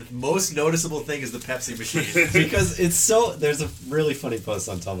zombies, and the most noticeable thing is the Pepsi machine. Because it's so. There's a really funny post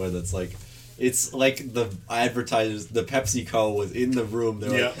on Tumblr that's like. It's like the advertisers, the PepsiCo was in the room.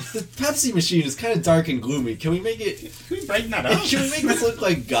 They're Yeah. like, the Pepsi machine is kind of dark and gloomy. Can we make it? can we brighten that up? Can we make this look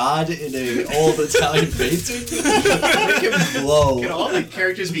like God in a old Italian painting? Make him glow. Can all the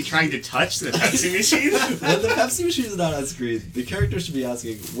characters be trying to touch the Pepsi machine? When the Pepsi machine is not on screen, the character should be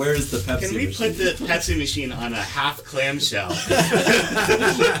asking, "Where is the Pepsi Can we machine?" put the Pepsi machine on a half clamshell?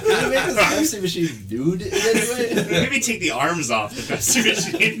 Can we make this Pepsi machine nude in any way? Maybe take the arms off the Pepsi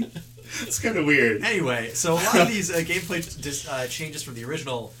machine. It's kind of weird. Anyway, so a lot of these gameplay changes from the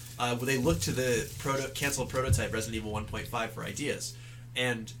original, where they look to the canceled prototype Resident Evil 1.5 for ideas,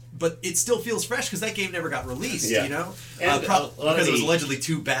 but it still feels fresh because that game never got released. Yeah. You know, And because it was allegedly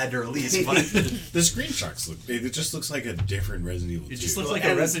too bad to release. But The screenshots look. It just looks like a different Resident Evil. it just 2. looks like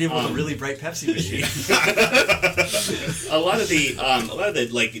a Resident Evil with a really bright Pepsi machine. A lot of the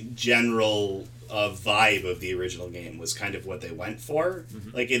like general vibe of the original game was kind of what they went for.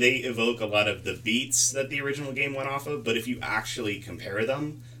 Like they evoke a lot of the beats that the original game went off of, but if you actually compare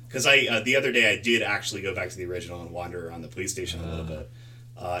them, because the other day I did actually go back to the original and wander around the police station a little bit.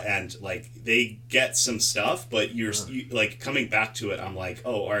 And like they get some stuff, but you like coming back to it. I'm like,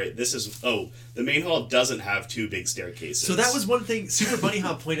 oh, all right, the main hall doesn't have two big staircases. So that was one thing. Super Bunny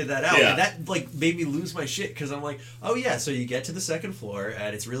Hop pointed that out, Yeah. and that like made me lose my shit because I'm like, oh yeah, so you get to the second floor,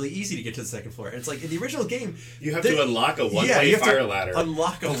 and it's really easy to get to the second floor. And it's like in the original game, you have to unlock a one-way you have fire to ladder.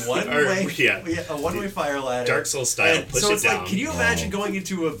 Unlock a one-way, yeah. a one-way fire ladder. Dark Souls style. And Push so it it's down. like, can you imagine going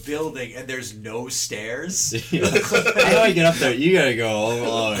into a building and there's no stairs? How do I get up there? You gotta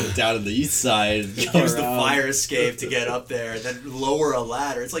go down to the east side. Use the fire escape to get up there, and then lower a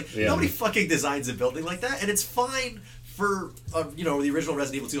ladder. It's like Yeah. nobody fucking designs a building like that, and it's fine for the original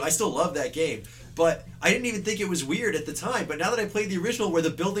Resident Evil 2. I still love that game, but I didn't even think it was weird at the time. But now that I played the original, where the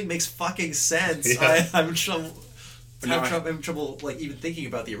building makes fucking sense, Yeah. I'm having trouble like even thinking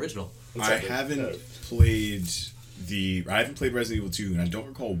about the original. I haven't played Resident Evil 2, and I don't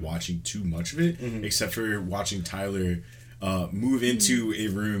recall watching too much of it, except for watching Tyler move into a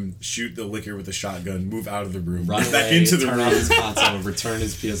room, shoot the liquor with a shotgun, move out of the room, Run back away, into the turn room, off his console, and return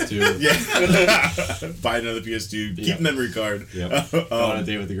his PS2. yeah, buy another PS2, keep Yep. memory card. Yep. Go on a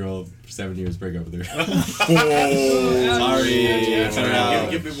date with a girl for 7 years, break up with her. Oh,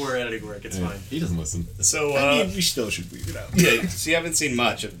 Sorry. Give me more editing work. It's fine. He doesn't listen. So I mean, we still should leave it out. yeah, so you haven't seen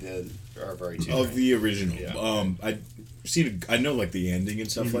much of the RV2. Of the original, Yeah. I know like the ending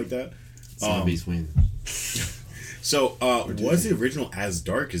and stuff like that. Zombies win. So, was the original as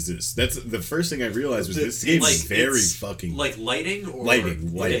dark as this? That's the first thing I realized was this game is very it's fucking like lighting or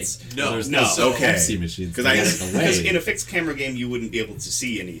Lighting. No, There's no, no okay. Pepsi machines. 'Cause I- Because in a fixed camera game, you wouldn't be able to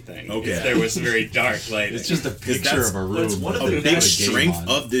see anything. Okay. If there was very dark lighting. It's just a picture that's- of a room. that's one of a the with big a game strength on.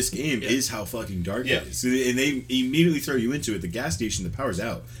 of this game is how fucking dark Yeah. it is. So, and they immediately throw you into it. The gas station, the power's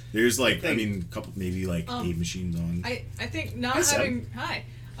out. There's like, Think- a couple, maybe like 8 machines on. I think Hi, Sam.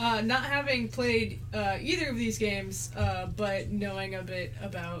 not having played either of these games, but knowing a bit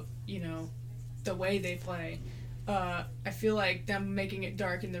about the way they play, I feel like them making it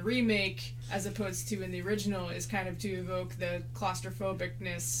dark in the remake as opposed to in the original is kind of to evoke the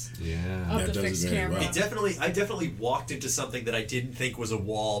claustrophobicness Yeah. of That the does it fixed very camera. well. I definitely walked into something that I didn't think was a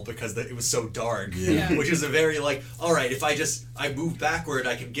wall because it was so dark. Yeah. Which is a very all right, if I move backward,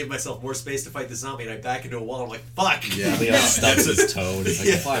 I can give myself more space to fight the zombie, and I back into a wall. I'm like, fuck. Yeah. Leo stubs his toe. And he's like,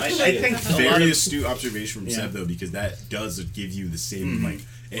 Yeah. "Fuck I shit." think a lot Very of astute observation from Seb though, because that does give you the same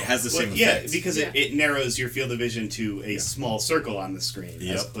it has the same yeah, effect. because Yeah. it narrows your field of vision into a small circle on the screen as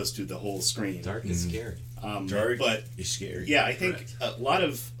Yep. opposed to the whole screen. Dark is scary. Dark, but is scary. yeah, I think a lot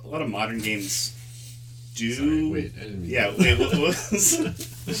of modern games do. Sorry, wait, I didn't mean Yeah, wait, what was?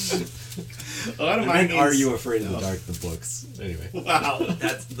 A lot of modern games. Are You Afraid of the Dark? The books. Anyway. Wow.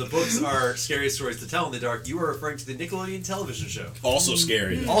 That's the books are scariest stories to tell in the dark. You are referring to the Nickelodeon television show. Also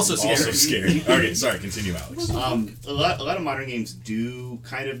scary. Also scary. Also scary. Okay, sorry. Continue, Alex. A lot of modern games do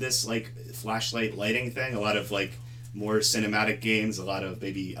kind of this like flashlight lighting thing. A lot of like more cinematic games. A lot of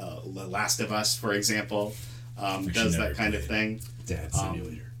maybe The Last of Us, for example, does never that kind of played. thing. Dad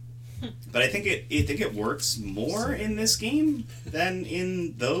Simulator. But I think it works more in this game than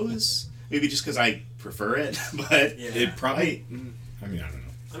in those. Maybe just because I prefer it, but It probably. I mean, I don't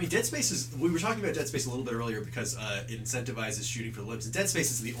know. I mean, Dead Space is. We were talking about Dead Space a little bit earlier because it incentivizes shooting for the limbs. And Dead Space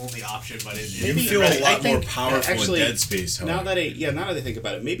is the only option, but You feel a lot more powerful in Dead Space. However. Now that I think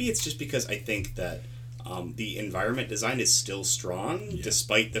about it, maybe it's just because I think that the environment design is still strong,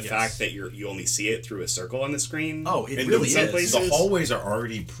 despite the fact that you only see it through a circle on the screen. Oh, it And really some is. places- the hallways are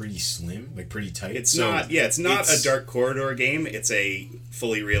already pretty slim, like pretty tight. It's so not. Yeah, it's not a dark corridor game. It's a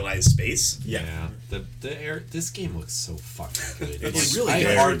fully realized space. Yeah. This game looks so fucking good. It's really I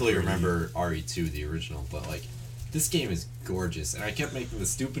good. hardly remember RE2, the original, but like this game is gorgeous. And I kept making the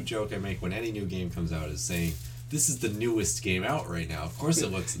stupid joke I make when any new game comes out is saying, this is the newest game out right now. Of course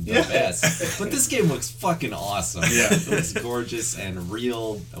it looks the best. But this game looks fucking awesome. Yeah. It looks gorgeous and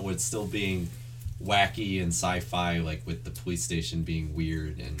real with still being wacky and sci-fi, like with the police station being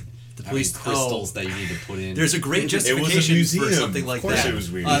weird and the police- crystals that you need to put in. There's a great It was a justification museum. for something like Of course that. it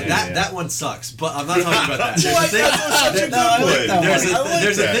was weird. That one sucks, but I'm not talking about that. There's a What? thing- That was such a good one.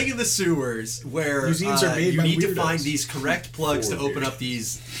 There's a that. thing in the sewers where Museums are made you by need to weirdos. find these correct plugs to open up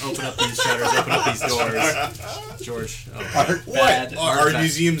these shutters, open up these doors. George, What? Are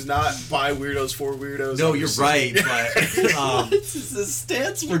museums not by weirdos for weirdos? no, I'm you're just right, but This is the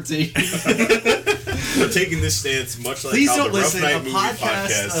stance we're taking. We're taking this stance, much like Please how don't the Rough listen, Night a Movie podcast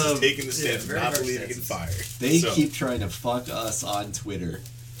Podcast of- is taking the stance, very not hard believing in stances. fire. They So- keep trying to fuck us on Twitter,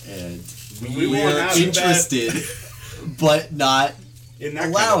 and We we won't are have that. interested, but not. In that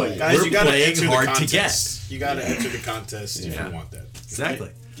Allow kind of it. way. Guys, We're you gotta playing enter hard the to contest. You gotta enter the contest if Yeah. you want that. exactly.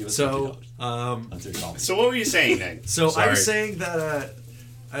 Give us So, That's your call. So what were you saying then? So I Sorry. was saying that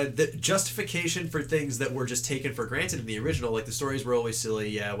the justification for things that were just taken for granted in the original, like the stories were always silly,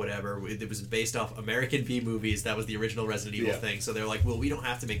 yeah, whatever. It was based off American B movies. That was the original Resident Evil Yeah. thing. So they're like, well, we don't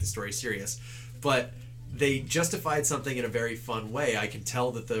have to make the story serious, but they justified something in a very fun way. I can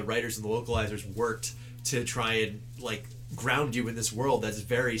tell that the writers and the localizers worked to try and like ground you in this world that's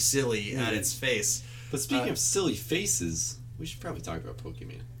very silly at its face. But speaking of silly faces, we should probably talk about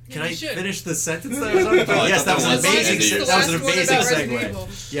Pokemon. Can we I should. finish the sentence that I was on? I Yes, thought that was an that was amazing. the That was an last one amazing about Resident segue. Evil.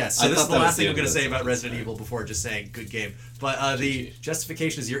 Yes, so I this is thought the that was last thing the I'm going to end say of about the Resident sentence. Evil before just saying good game. But the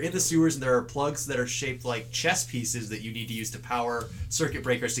justification is you're in the sewers and there are plugs that are shaped like chess pieces that you need to use to power circuit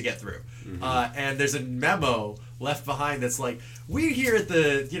breakers to get through. And there's a memo left behind that's like, we're here at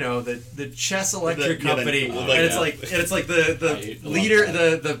the Chess Electric The- yeah, the- Company, like, and it's yeah. like I the love leader,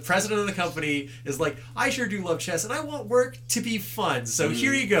 that. the president of the company is like, I sure do love chess, and I want work to be fun. So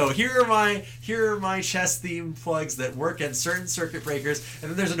here you go. Here are my chess themed plugs that work at certain circuit breakers.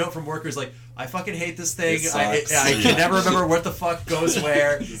 And then there's a note from workers like, I fucking hate this thing. It I sucks. can never remember what the fuck goes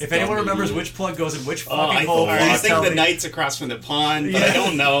where. If anyone dumb remembers idiot. which plug goes in which Oh, fucking I hole, please think tell the me. knight's across from the pond, but Yeah. I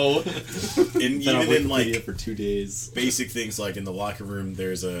don't know. And Been on even in Wikipedia like for 2 days. basic things like in the locker room,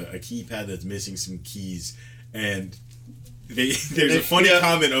 there's a keypad that's missing some keys, and there's a funny Yeah.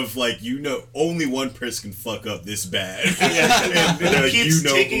 comment of like, only one person can fuck up this bad. And and, he keeps you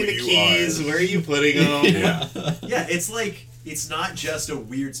know taking who the you keys. are. Where are you putting them? Yeah. Yeah, it's like, it's not just a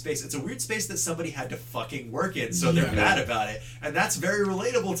weird space. It's a weird space that somebody had to fucking work in, so they're mad about it. And that's very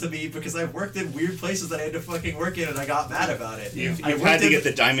relatable to me because I've worked in weird places that I had to fucking work in and I got mad about it. You've I had worked to in- get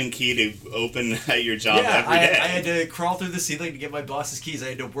the diamond key to open at your job Yeah, every day. I had to crawl through the ceiling to get my boss's keys. I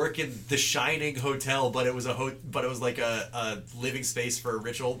had to work in the Shining Hotel, but it was like a living space for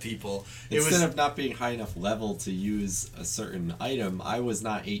rich old people. Instead of not being high enough level to use a certain item, I was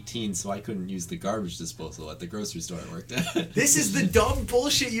not 18, so I couldn't use the garbage disposal at the grocery store I worked at. This is the dumb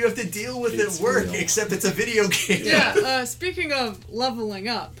bullshit you have to deal with It's at work, real. except it's a video game. Yeah, speaking of leveling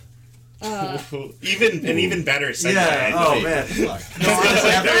up, even better segue. Yeah, oh man. Fuck. No, honestly,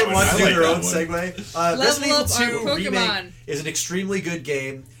 that everyone one. wants I to do like their that own one. segue. Level Resident Evil up our 2 Pokemon. Remake is an extremely good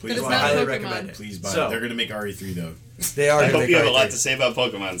game. But it's I not highly Pokemon. recommend it. Please buy So- it. They're gonna make RE3 though. They are I gonna hope make you have a RE3. lot to say about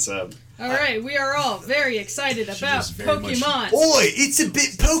Pokemon, so. all right, we are all very excited about is very much- Pokemon. Oi, it's a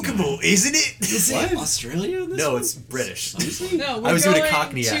bit Pokemon, isn't it? Is it Australia in this No, one? it's British. No, we're I was going doing a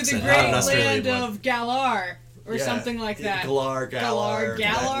Cockney to accent, the not an great Australian land one. of Galar. or something like that. Galar. Galar.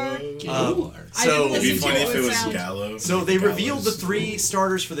 I So didn't It'd be listen to funny it if it was sound- Gallo. So they revealed the Gallows. 3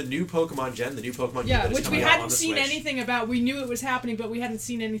 starters for the new Pokemon Gen, the new Pokemon game Yeah, that is which we coming out on hadn't the seen Switch. anything about. We knew it was happening, but we hadn't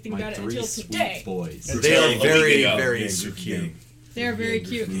seen anything My about it 3 until sweet today. boys. They are Until a very, week ago. very Yeah, cute. gang. They are very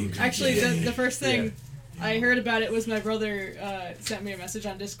cute. Actually, the first thing Yeah. I heard about it was my brother sent me a message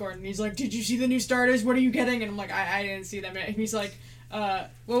on Discord, and he's like, "Did you see the new starters? What are you getting?" And I'm like, "I didn't see them." And he's like,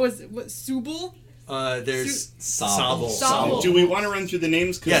 "What Subul?" There's Sobble. Sobble. Do we want to run through the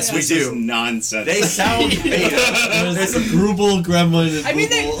names? 'Cause Yes, we this is do. nonsense. They sound made up. There's a Grubble, Gremlin, and I mean,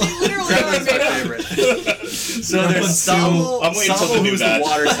 they Booble. literally are Gremlin's my made up. favorite. So there's Gremlin Sobble. I'm waiting till the Sobble, new who's the batch.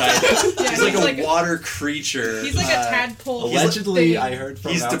 water type. Yeah, He's like a water creature. He's like a tadpole. Allegedly, thing. I heard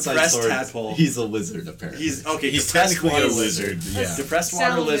from He's outside depressed sources, tadpole. he's a lizard, apparently. He's okay. He's depressed technically water a lizard. Yeah. Depressed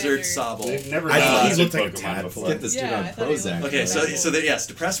water lizard Salamander. Sobble. They've never I done thought he that looked in like a Pokemon tadpole. before. Get this dude Yeah, on I thought he looked Prozac. like Okay, a so tadpole. yes,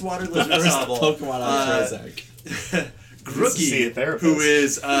 depressed water lizard First Sobble. Pokemon on Prozac. see a Grookey, therapist. who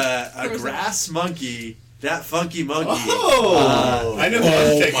is a Prozac. grass monkey. That funky monkey. Oh, I know who I'm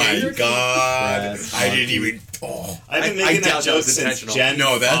Oh thinking. my god! Yes, I didn't even. Oh. I've been I making that doubt that joke was since intentional. Gen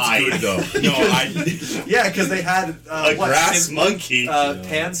No, that's 5. good though. No, I. Yeah, because they had A grass monkey.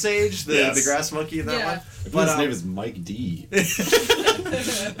 Pansage, the Yes. grass monkey in that Yeah. one. I believe But, his name is Mike D.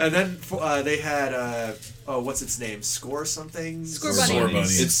 and then they had what's its name? Score something? Scorbunny.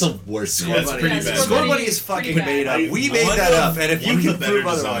 Scorbunny. It's the worst name. That's pretty Yeah, bad. Scorbunny Scorbunny is is fucking pretty made up. bad. We made One that of- up, and if you one of can the better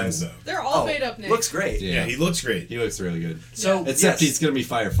prove designs, otherwise, though. They're all oh, made up names. looks great. Yeah. Yeah, he looks great. He looks really good. So Except yes. he's going to be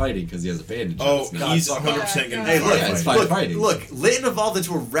firefighting because he has a bandage on Oh, his mouth. he's fuck 100% gonna Hey, be look, it's firefighting. fire- Look, firefighting. look, Litten evolved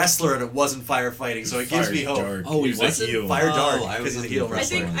into a wrestler and it wasn't firefighting, so it gives me hope. Dark. Oh, he was a wasn't? heel. Fire Dark, I was because he's a looking heel for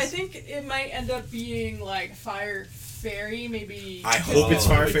wrestler. I think it might end up being like Fire Fairy, maybe. I hope it's Oh,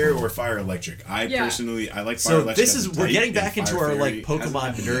 Fire wait. Fairy or Fire Electric. I Yeah. personally, I like Fire So Electric. this as is a we're type, getting and back into Fire our like Fairy Pokemon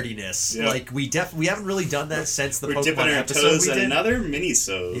hasn't happened yet. nerdiness. Yeah. Like we haven't really done that since the We're Pokemon dipping our episode toes we in did. another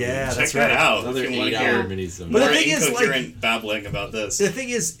mini-sode. Yeah, Check that's that right. out. Another if you wanna 8-hour hear mini-sode. But the more thing is, like- incoherent babbling about this. The thing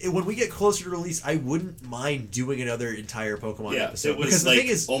is, when we get closer to release, I wouldn't mind doing another entire Pokemon Yeah, episode it was because like the thing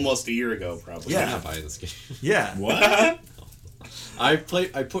is, almost a year ago, probably. Yeah. I'm not buying this game. yeah, What? I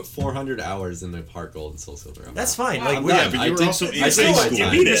put 400 hours in the Heart Gold and Soul Silver. I'm that's out. fine. Wow. Like I'm we're, done. but I you were did- also in I high still- school.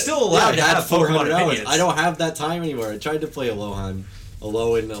 You beat you're it. still Yeah, allowed to I have had 400 Pokemon hours. opinions. I don't have that time anymore. I tried to play Alolan,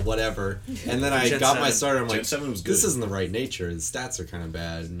 whatever, and then I Gen got my 7. starter. I'm Gen like, 7 was good. this isn't the right nature. The stats are kind of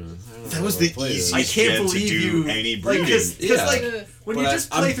bad. And, I don't That know was how to the play this. easiest I can't Gen to believe do you any like breeding. because Yeah. like Ugh. when But you just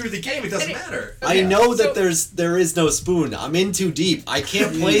play I'm- through the game, it doesn't And it- matter. I know So- that there is no spoon. I'm in too deep. I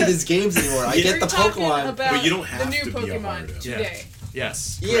can't play these games anymore. I get We're the talking Pokemon. about But you don't the have new to be a Pokemon hard ass. today.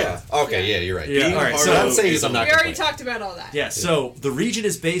 Yes. Yeah. Okay. Yeah, you're right. Yeah, Being all right, hard so What I'm out saying is is I'm a- not. We gonna already play. talked about all that. Yeah, so the region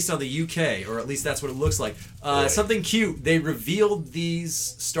is based on the UK, or at least that's what it looks like. Something cute. They revealed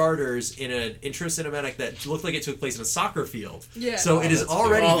these starters in an intro cinematic that looked like it took place in a soccer field. Yeah. So it is that's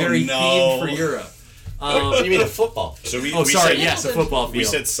already good. Oh, very no. themed for Europe. You mean a football? So we, Oh, we sorry. Said, Yes, a football field. We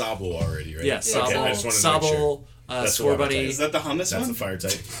said Sobble already, right? Yeah, Okay, Sobble, I just wanted to make sure. Sobble, That's the one I Scorbunny, Is that the hummus That's one? the fire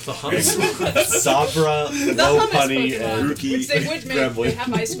type. the hummus. Sabra, The Low hummus Punny, Pokemon, and Rookie. which they would make. Gremlin. They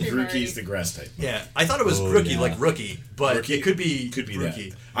have ice cream already. Grookey's the grass type. Yeah, I thought it was Oh, Rookie, yeah. like rookie, but Rookie? it could be Could be Rookie.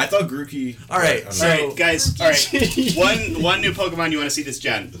 that. I thought Grookey. All right, I don't so- know. All right, guys. All right, one new Pokemon you want to see this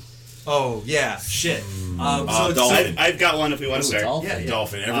gen. Oh yeah, shit. Dolphin. I've got one if we want to start. Yeah, yeah.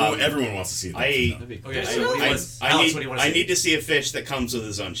 Dolphin. Everyone wants to see it. I That'd be cool. Okay, I so what do you I, want? I Alex, need what do you want to I see? need to see a fish that comes with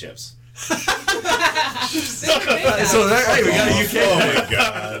his own chips. They would make that. So all right, we got a UK. Oh my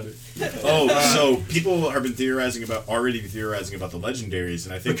god. Oh, so people have been already theorizing about the legendaries,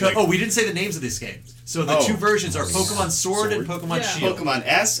 and I think Because, like, we didn't say the names of these games. So the Oh. two versions are Pokemon Sword and Pokemon Yeah. Shield. Pokemon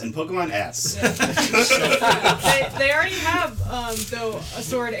S and Pokemon S. They already have though a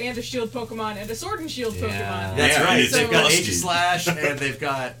sword and a shield Pokemon and a sword and shield Yeah. Pokemon. That's Yeah, right. it's They've got busted. Aegislash and they've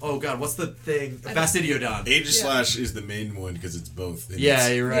got what's the thing? Fastidiodon. Aegislash is the main one because it's both. and Yeah,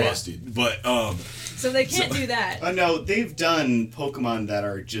 it's you're right. busted. But So they can't do that. No, they've done Pokemon that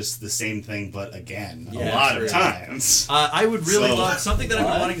are just the same thing, but again, a Yeah, lot true. of times. I would really So- love something that I've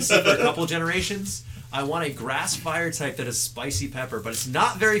been What? wanting to see for a couple generations. I want a grass fire type that is spicy pepper, but it's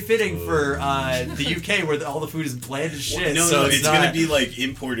not very fitting for the UK where all the food is bland as shit. no, so no, it's not... gonna be like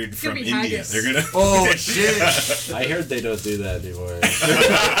imported gonna from be India. haggis. They're gonna. Oh shit! I heard they don't do that anymore.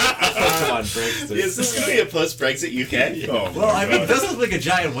 Pokemon Brexit. Is this going to be a post-Brexit UK? Oh, Well, I my mean, it God. does look like a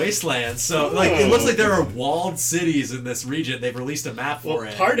giant wasteland. So, like, it looks like there are walled cities in this region. They've released a map for Well,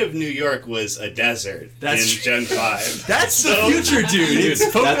 it. part of New York was a desert That's in Gen 5. That's the future, dude.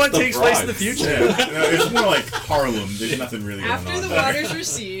 Pokemon That's the takes place in the Bronx. future. No, it's more like Harlem. There's nothing really going After on the there. waters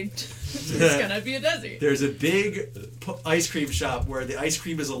recede, It's gonna be a desert. There's a big ice cream shop where the ice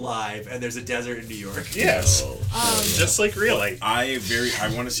cream is alive, and there's a desert in New York. Yes. Just like real life. I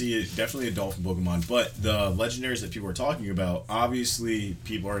want to see it, definitely a dolphin Pokemon, but the legendaries that people are talking about, obviously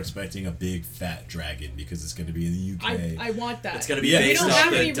people are expecting a big fat dragon because it's going to be in the UK. I want that. It's gonna be Yeah. based We don't off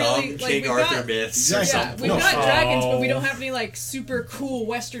have the any dumb really, like, King we've Arthur got- myths. Exactly. Yeah, we've No. got dragons, but we don't have any like super cool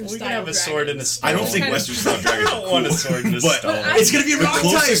Western We style. can have a sword and a dragons. stone. I don't think Kind of- Western style dragons I don't want a sword and a but stone. It's gonna be the rock type.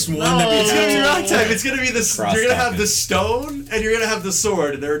 closest one that we It's gonna be have. rock type. It's gonna be the. Cross You're gonna have typing. the stone, and you're gonna have the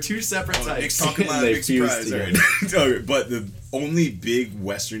sword, and there are two separate Nick's types. talking about They big fuse surprise. together. Alright. But the only big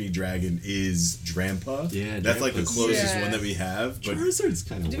westerny dragon is Drampa. Yeah, That's like the Drampa's- closest Yeah. one that we have. But Charizard's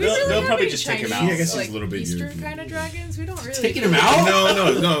kind of Do weird. we really They'll have probably any just take him Chinese, out. Yeah, I guess he's like, a little bit Eastern European. kind of dragons? We don't really Taking do him that.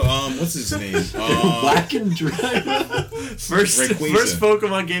 out? no. What's his name? Black and Dragon. First Rayquaza.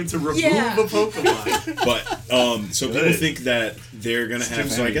 Pokemon game to remove Yeah. a Pokemon. But so people Good. think that they're gonna have.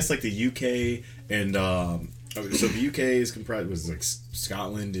 So I funny. guess like the UK and so the UK is comprised was like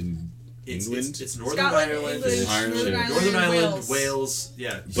Scotland and England. It's Northern Scotland, Ireland, English, Ireland. Northern Ireland, Wales. Wales.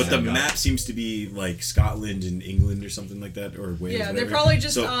 Yeah. But the Yeah. map seems to be like Scotland and England or something like that, or Wales. Yeah, they're whatever. probably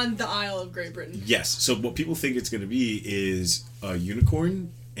just So- on the Isle of Great Britain. Yes. So what people think it's going to be is a unicorn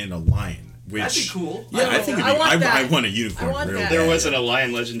and a lion. Which, That'd be cool. Yeah, I I think want it'd be, that. I want a unicorn. I want real that. bad. There wasn't a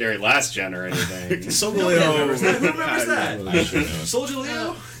lion legendary last gen or anything. Solgaleo. remembers that. Who remembers that? I should know. Soldier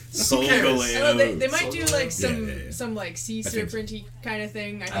Leo? Solgaleo. Oh, they might do like Yeah. some like sea I think so. serpenty kind of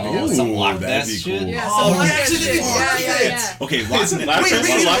thing. I think Oh, that's- some Loch that'd Ness be shit? cool. yeah, Oh, some Loch I Ness actually shit. think Yeah, it's yeah, perfect. yeah. Okay, Loch Ness. Wait, That's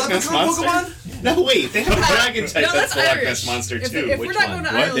really? a Loch Leprechaun Ness monster? Pokemon? No, wait, they have a dragon type No, that's that's the Loch Irish. Ness monster If, too. if we're Which not one? going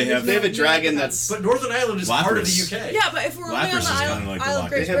to What? Ireland, They have- there's They have no- a dragon no that's- But Northern Ireland is part of the Lapras. UK. Yeah, but if we're only on Lapras the is Isle, kinda like the Isle Loch of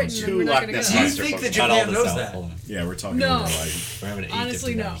Great Ness. They have Britain, then two we're not Loch going to Ness get Do you monster think that Pokemon. Not all Japan the knows South. that? Hold on. Yeah, we're talking No. about like. We're having 8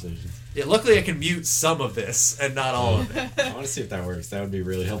 Honestly, different no. conversations. Yeah, luckily I can mute some of this and not all of it. I want to see if that works. That would be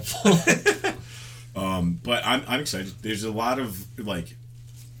really helpful. But I'm excited. There's a lot of like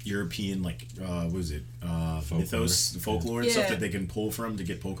European like what is it mythos, folklore and stuff Yeah. that they can pull from to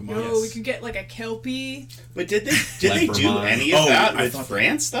get Pokemon. Oh, we can get like a Kelpie. But did they do Leprechaun. any of Oh, that I with thought-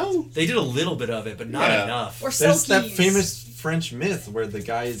 France though? They did a little bit of it, but not Yeah. enough. Or There's that Selkies. famous French myth where the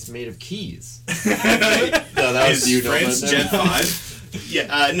guy is made of keys. No, that was Is France Gen 5?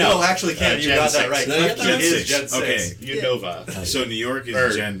 Yeah, no. No, actually, Cam, you Gen got that 6. right. No, you got Gen that is right. Gen 6. Okay. Unova. So New York is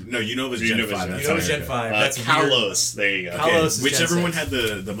Or- Gen. No, Unova's Gen Unova's 5. Gen That's You know, Gen America. 5. That's weird. Kalos. There you go. Okay. Kalos is Whichever Gen one 6.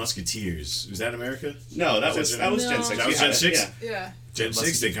 had the Musketeers. Was that America? No, that Is was that that was No. Gen 6. That You was had Gen it, 6? yeah. Yeah. Gen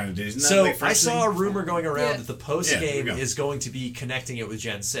 6 they kind of did. Isn't that So like I French saw a thing? rumor going around Yeah. that the post Yeah, there we game go. is going to be connecting it with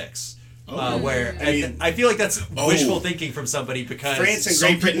Gen 6. Oh. Where I mean- I feel like that's Oh. wishful thinking from somebody because France and some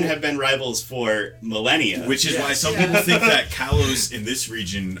Great Britain people- have been rivals for millennia. Which is Yeah. why some Yeah. people think that Kalos in this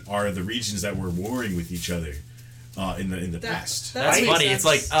region are the regions that were warring with each other in the past. that's makes funny. sense. It's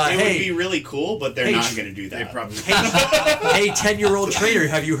like, it would be hey, really cool, but they're Hey, not going to do that. They probably. hey, 10-year-old trader,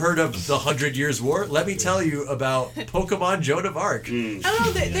 have you heard of the 100 Years' War? Let me tell you about Pokemon Joan of Arc. I don't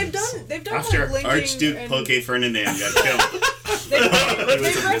know. They've done After like linking Archduke and Poke Ferdinand got killed,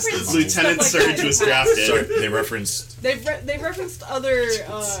 They've referenced Lieutenant stuff like Surge that was in the past. drafted. Sorry, they referenced They've referenced other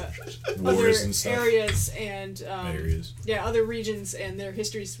wars and stuff. areas and areas. yeah, other regions and their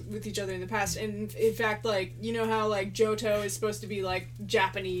histories with each other in the past. And in fact, like you know how like Johto is supposed to be like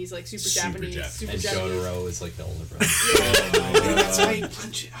Japanese, like super Japanese, Jap- super And Japanese. Jotaro is like the older brother. Oh, that's right.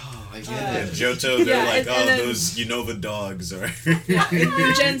 Punch it. Oh, I get And it. Johto, they're Yeah, like, and then- those Unova dogs are. Yeah,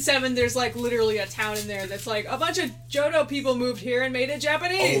 in Gen 7, there's like literally a town in there that's like a bunch of Johto people moved here and made it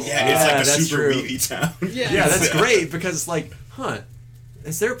Japanese. It's like a that's super true. weedy town. Yeah. Yeah, that's great because it's like, huh,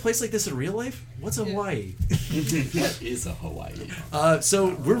 is there a place like this in real life? What's Hawaii? What is a Hawaii?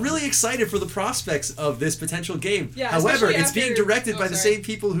 So we're really excited for the prospects of this potential game. Yeah, However, especially it's being after- directed oh, by the sorry. same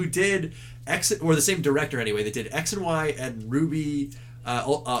people who did X, or the same director anyway. They did X and Y and Ruby,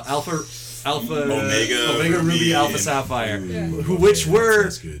 Alpha, Omega, Ruby, Ruby, Alpha, and- Sapphire, Yeah. which were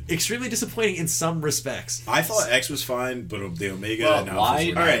That's good. extremely disappointing in some respects. I thought X was fine, but the Omega Well, and Alphas why-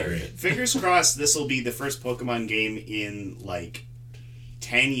 were All not right. great. Fingers crossed. This will be the first Pokemon game in like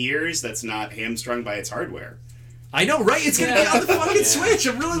 10 years that's not hamstrung by its hardware. I know, right? It's gonna be on the fucking Switch.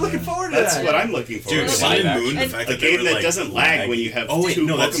 I'm really looking forward to That's that. what I'm looking for. Dude, Yeah. Sun and Live Moon, the action. fact A that they game were, that like, doesn't lag when you have two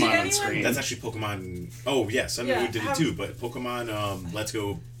no, that's, Pokemon on anyone? screen. that's actually Pokemon. Oh yeah, Sun and Yeah, Moon did it have- too. But Pokemon, Let's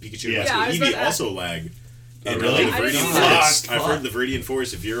Go Pikachu, Yeah. Let's Yeah, I Go was Eevee about to- also lag. Oh, And, really? the I didn't Viridian know that. Forest, I've heard the Viridian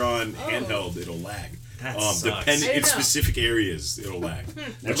Forest. If you're on Oh. handheld, it'll lag. That sucks. Depending I didn't in know. specific areas, it'll lag.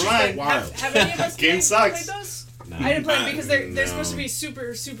 Never Which is mind. wild. Have any of us Game played sucks. those? I didn't play them because they're supposed to be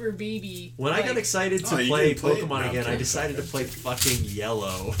super baby. When I got excited to you play can play it? Pokemon No, again, I okay. decided to play fucking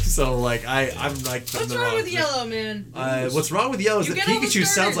Yellow. So like I'm like What's wrong with Yellow, man? What's wrong with Yellow is You that get all the Pikachu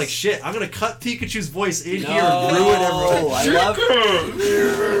sounds starters. like shit. I'm gonna cut Pikachu's voice in No, here and ruin everyone.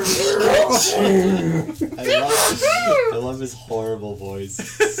 I love his horrible voice.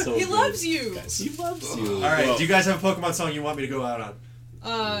 So He good. loves you. He loves you. All right, Well- do you guys have a Pokemon song you want me to go out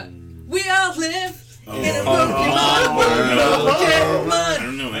on? We all live in a Oh. Pokemon world. I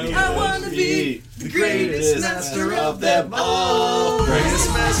don't know any I of wanna those. be the greatest master of them all. Greatest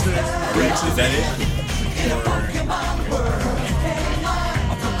master. Is that it?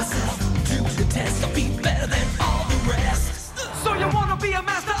 So you wanna be a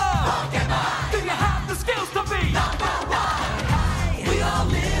master